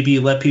maybe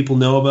let people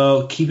know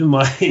about? Keep in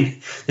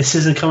mind, this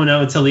isn't coming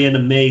out until the end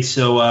of May,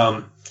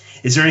 so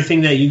is there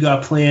anything that you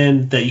got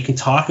planned that you can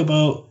talk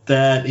about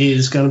that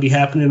is going to be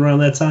happening around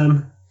that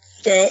time?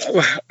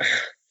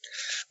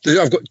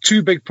 I've got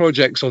 2 big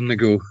projects on the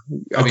go.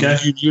 I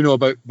mean, you know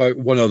about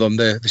one of them,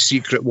 the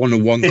Secret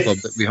 101 Club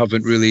that we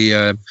haven't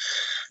really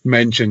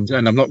mentioned,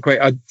 and I'm not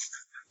quite... I'd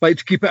like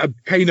to keep it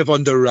kind of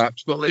under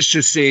wraps, but let's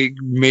just say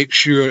make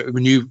sure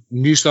when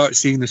you start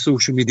seeing the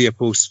social media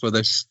posts for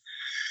this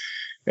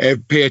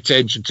Pay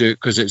attention to it,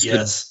 because it's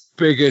the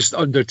biggest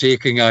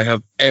undertaking I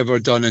have ever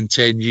done in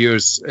 10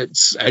 years.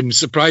 And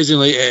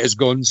surprisingly, it has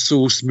gone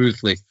so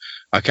smoothly.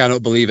 I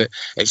cannot believe it.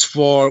 It's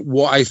for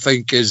what I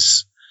think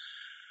is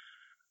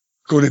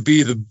going to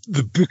be the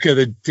book of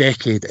the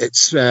decade.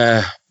 It's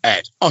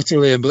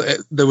utterly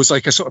unbelievable. There was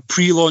like a sort of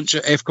pre-launch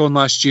at FCon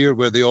last year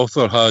where the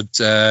author had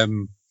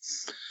 5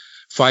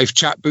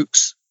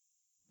 chapbooks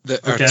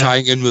that are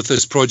tying in with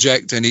this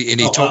project, and he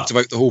talked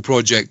about the whole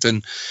project,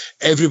 and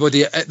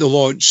everybody at the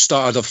launch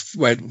started off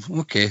went,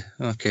 okay,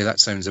 that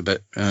sounds a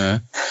bit,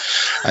 and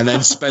then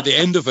by the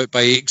end of it,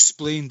 he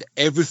explained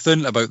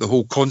everything about the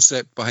whole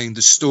concept behind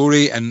the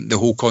story and the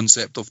whole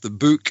concept of the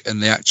book and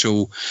the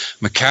actual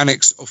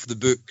mechanics of the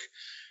book.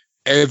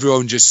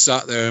 Everyone just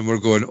sat there and we're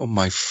going, oh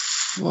my,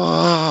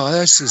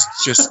 this is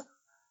just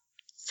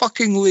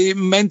fuckingly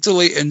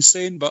mentally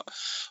insane, but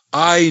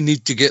I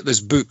need to get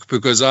this book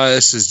because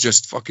this is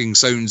just fucking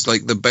sounds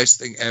like the best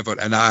thing ever,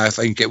 and I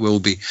think it will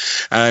be.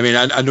 And I mean,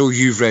 I know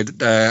you've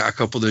read a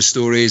couple of the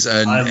stories,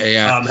 and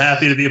I'm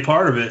happy to be a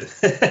part of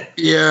it.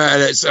 Yeah,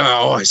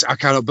 and I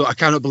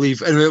cannot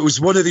believe, and it was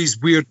one of these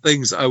weird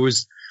things. I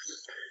was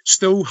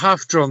still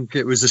half drunk.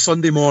 It was a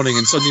Sunday morning,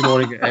 and Sunday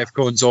morning at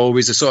FCon's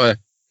always a sort of,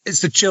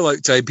 it's the chill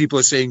out time. People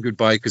are saying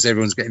goodbye because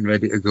everyone's getting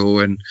ready to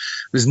go, and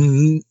there's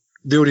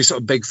the only sort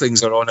of big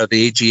things are on are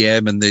the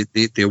AGM and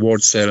the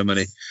awards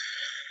ceremony.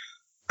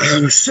 And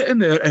I was sitting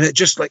there, and it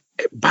just like,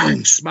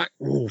 bang, smack,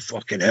 oh,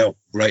 fucking hell.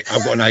 Right,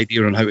 I've got an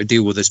idea on how to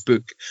deal with this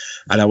book.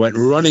 And I went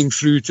running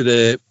through to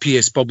the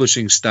PS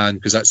publishing stand,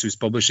 because that's who's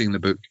publishing the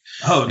book.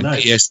 Oh, and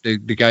nice. PS, the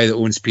guy that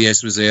owns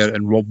PS was there,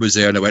 and Rob was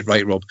there, and I went,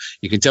 right, Rob,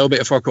 you can tell me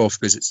to fuck off,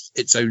 because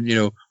it's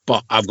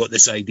but I've got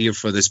this idea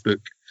for this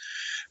book.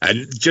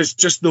 And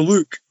just the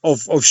look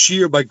of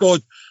sheer, my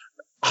God,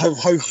 how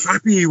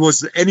happy he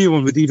was that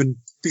anyone would even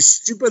be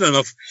stupid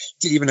enough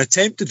to even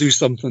attempt to do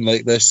something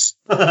like this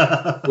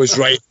was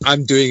right.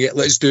 I'm doing it.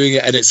 Let's doing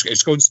it. And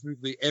it's gone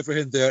smoothly.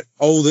 Everything there,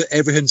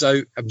 everything's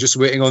out. I'm just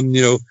waiting on,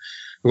 we've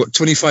got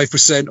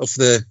 25% of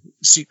the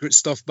secret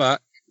stuff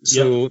back.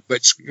 So,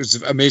 which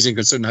was amazing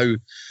considering how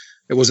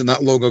it wasn't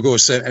that long ago I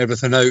sent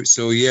everything out.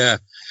 So yeah.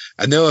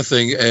 Another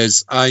thing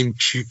is I'm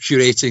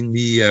curating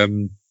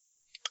the,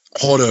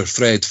 horror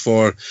thread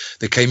for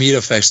the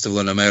Chimera Festival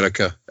in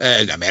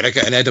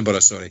Edinburgh,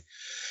 sorry.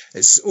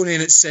 It's only in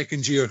its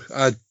second year.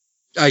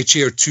 I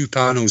chaired 2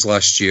 panels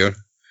last year,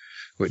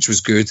 which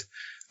was good.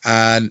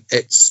 And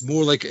it's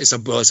more like it's a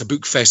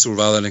book festival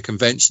rather than a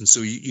convention.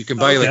 So you can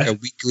buy like a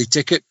weekly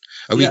ticket,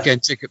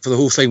 weekend ticket for the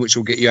whole thing, which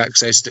will get you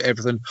access to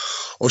everything.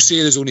 Or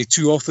say there's only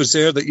 2 authors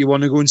there that you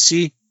want to go and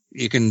see,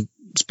 you can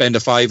spend a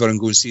 $5 and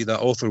go and see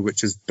that author,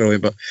 which is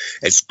brilliant. But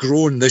it's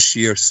grown this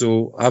year,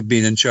 so I've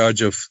been in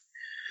charge of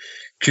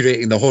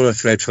curating the horror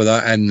thread for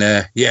that, and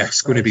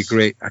it's going to be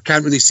great. I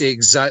can't really say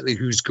exactly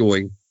who's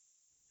going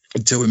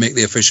until we make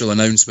the official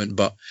announcement,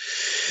 but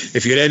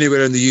if you're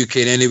anywhere in the UK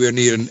and anywhere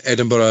near in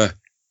Edinburgh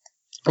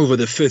over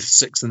the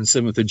 5th, 6th and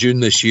 7th of June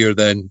this year,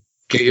 then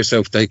get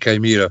yourself to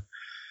Chimera.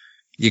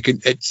 You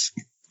can, it's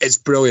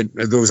brilliant.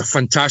 There was a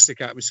fantastic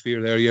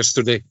atmosphere there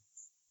yesterday.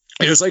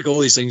 It was like all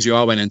these things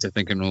I went into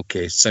thinking,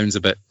 okay, sounds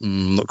a bit,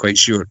 not quite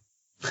sure.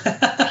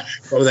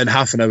 But within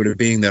half an hour of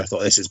being there, I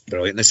thought, this is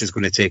brilliant. This is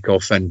going to take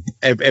off. And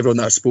everyone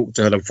that I spoke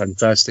to had a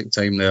fantastic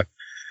time there.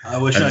 I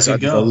wish I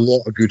could go. A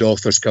lot of good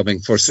authors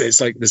coming.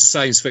 It's like the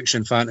science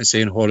fiction,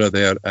 fantasy, and horror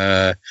there.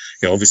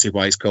 Obviously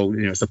why it's called,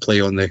 it's a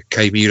play on the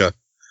Chimera.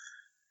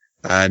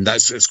 And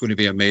it's going to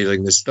be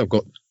amazing. I've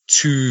got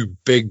 2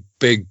 big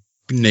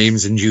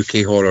names in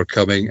UK horror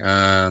coming.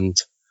 And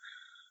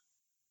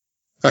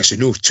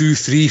actually, no, 2,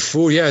 3,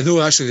 4. Yeah,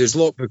 no, actually, there's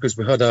a lot because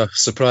we had a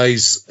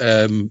surprise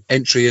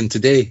entry in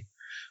today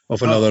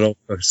of another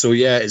author. So,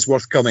 yeah, it's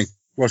worth coming.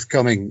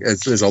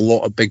 There's a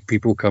lot of big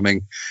people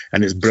coming,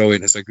 and it's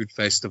brilliant. It's a good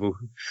festival.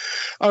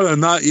 Other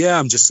than that, yeah,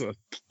 I'm just sort of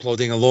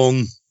plodding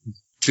along,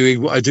 doing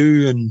what I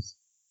do and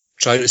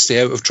trying to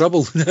stay out of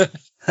trouble.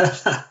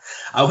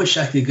 I wish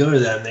I could go to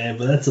that, man,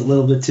 but that's a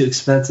little bit too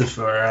expensive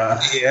for...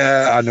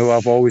 Yeah, I know.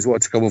 I've always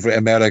wanted to come over to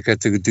America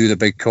to do the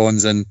big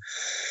cons, and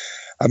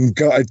I'm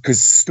gutted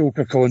because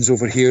Stoker Con's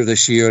over here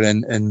this year,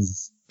 and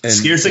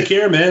scarce a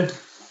care, man.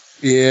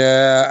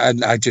 Yeah,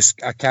 and I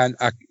can't.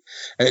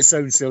 It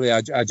sounds silly.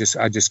 I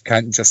just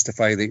can't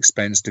justify the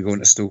expense to go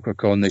into Stoker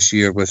Con this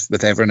year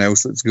with everything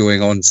else that's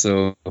going on.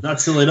 So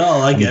not silly at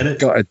all. I get it.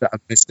 Gutted that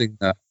I'm missing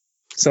that.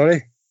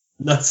 Sorry.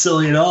 Not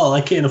silly at all.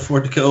 I can't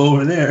afford to go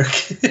over there.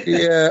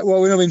 Yeah,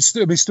 well, I mean,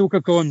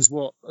 Stoker Con's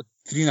what, a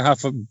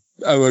 3.5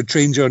 hour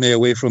train journey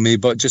away from me,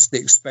 but just the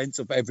expense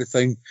of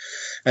everything.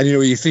 And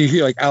you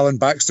hear like Alan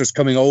Baxter's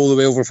coming all the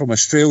way over from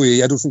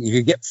Australia. I don't think you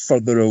could get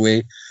further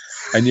away.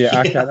 And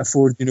I can't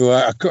afford,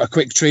 a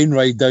quick train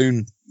ride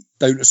down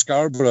to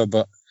Scarborough,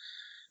 but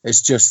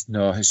it's just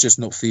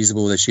not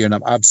feasible this year, and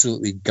I'm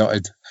absolutely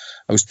gutted.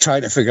 I was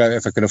trying to figure out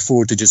if I could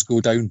afford to just go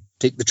down,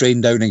 take the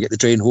train down and get the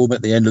train home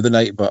at the end of the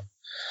night, but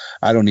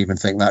I don't even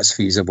think that's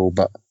feasible.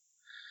 But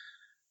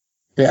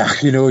yeah,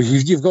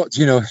 you've got,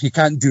 you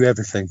can't do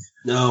everything.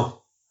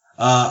 No.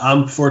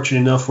 I'm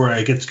fortunate enough where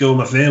I get to go with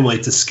my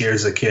family to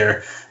Scares That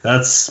Care.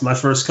 That's my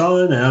first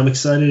con, and I'm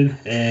excited,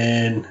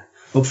 and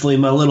hopefully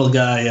my little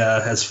guy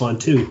has fun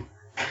too.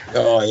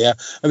 Oh, yeah.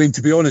 I mean,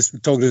 to be honest,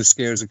 talking to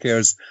Scares That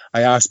Cares,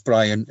 I asked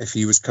Brian if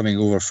he was coming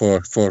over for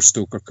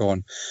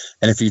StokerCon,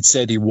 and if he'd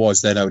said he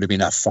was, then I would have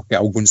been, fuck it,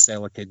 I'll go and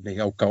sell a kidney.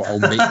 I'll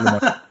make the money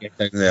to get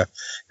down there.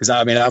 Because,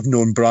 I mean, I've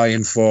known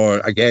Brian for,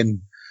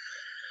 again,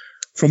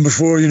 from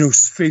before,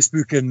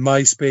 Facebook and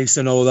MySpace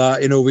and all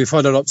that. We've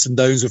had our ups and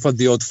downs, we've had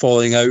the odd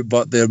falling out,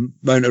 but the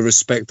amount of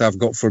respect I've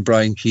got for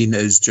Brian Keane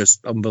is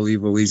just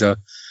unbelievable.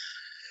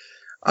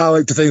 I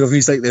like to think of him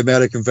as like the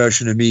American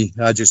version of me.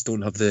 I just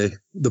don't have the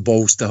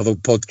balls to have a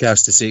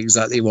podcast to say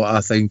exactly what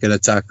I think and I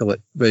tackle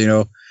it.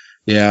 But,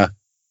 yeah.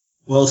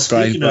 Well,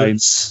 speaking of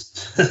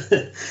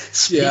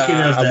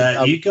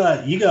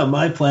that, you got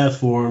my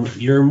platform.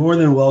 You're more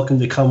than welcome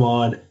to come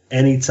on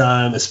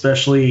anytime,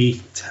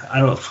 especially, I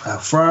don't know,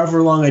 for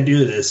however long I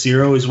do this.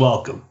 You're always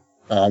welcome.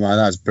 Oh, man,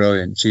 that's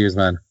brilliant. Cheers,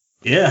 man.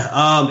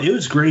 Yeah, it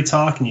was great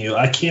talking to you.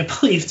 I can't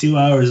believe 2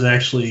 hours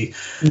actually.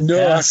 No,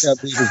 passed. I can't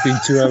believe it's been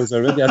 2 hours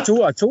already.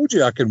 I told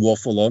you I can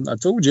waffle on. I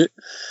told you.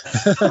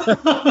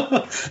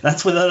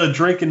 That's without a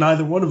drink in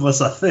neither one of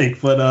us, I think.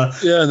 But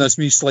yeah, and that's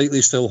me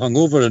slightly still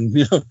hungover, and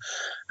you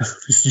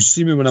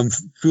see me when I'm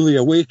fully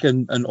awake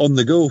and on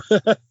the go.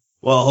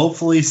 Well,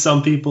 hopefully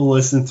some people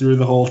listen through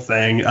the whole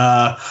thing,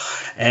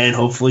 and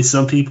hopefully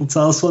some people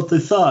tell us what they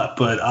thought.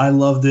 But I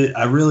loved it.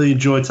 I really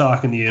enjoyed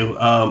talking to you.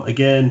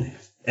 Again,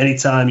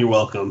 anytime, you're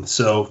welcome.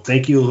 So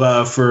thank you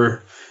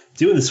for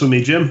doing this with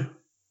me, Jim.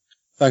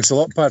 Thanks a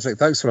lot, Patrick.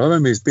 Thanks for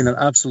having me. It's been an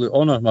absolute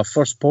honor. My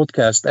first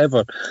podcast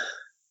ever.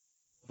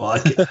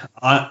 Well,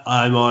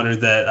 I'm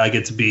honored that I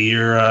get to be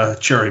your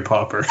cherry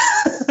popper.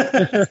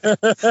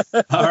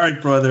 All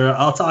right, brother.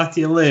 I'll talk to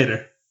you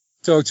later.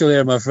 Talk to you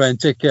later, my friend.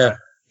 Take care.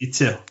 You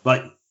too.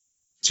 Bye.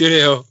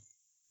 Cheerio.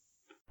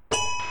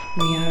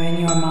 We are in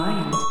your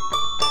mind.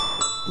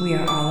 We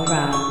are all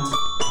around.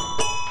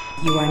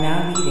 You are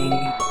now leaving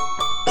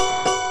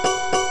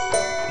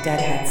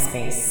Deadhead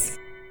Space.